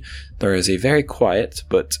 TRCHFIC. There is a very quiet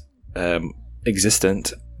but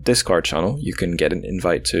existent Discord channel you can get an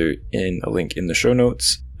invite to in a link in the show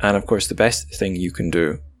notes. And of course, the best thing you can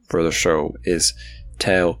do for the show is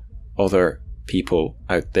tell other people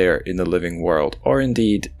out there in the living world, or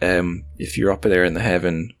indeed if you're up there in the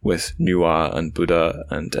heaven with Nuwa and Buddha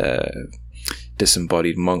and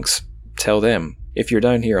disembodied monks, tell them. If you're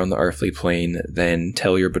down here on the earthly plane, then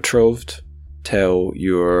tell your betrothed, tell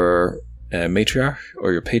your matriarch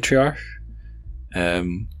or your patriarch.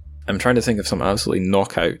 I'm trying to think of some absolutely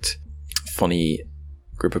knockout funny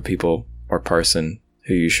group of people or person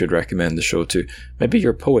who you should recommend the show to. Maybe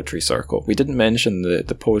your poetry circle. We didn't mention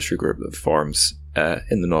the poetry group that forms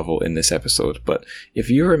in the novel in this episode, but if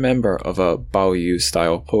you're a member of a Bao Yu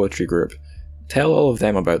style poetry group, tell all of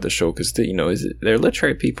them about the show, because they're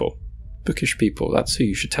literary people, bookish people. That's who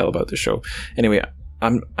you should tell about the show. Anyway,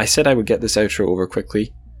 I said I would get this outro over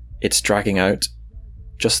quickly. It's dragging out.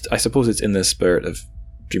 I suppose it's in the spirit of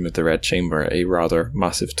Dream of the Red Chamber, a rather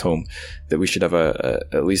massive tome, that we should have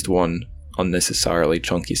at least one unnecessarily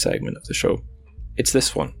chunky segment of the show. It's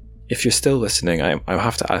this one. If you're still listening, I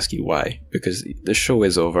have to ask you why, because the show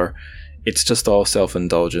is over. It's just all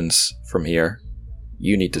self-indulgence from here.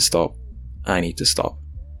 You need to stop. I need to stop.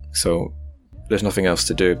 So there's nothing else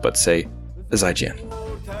to do but say, Zaijian.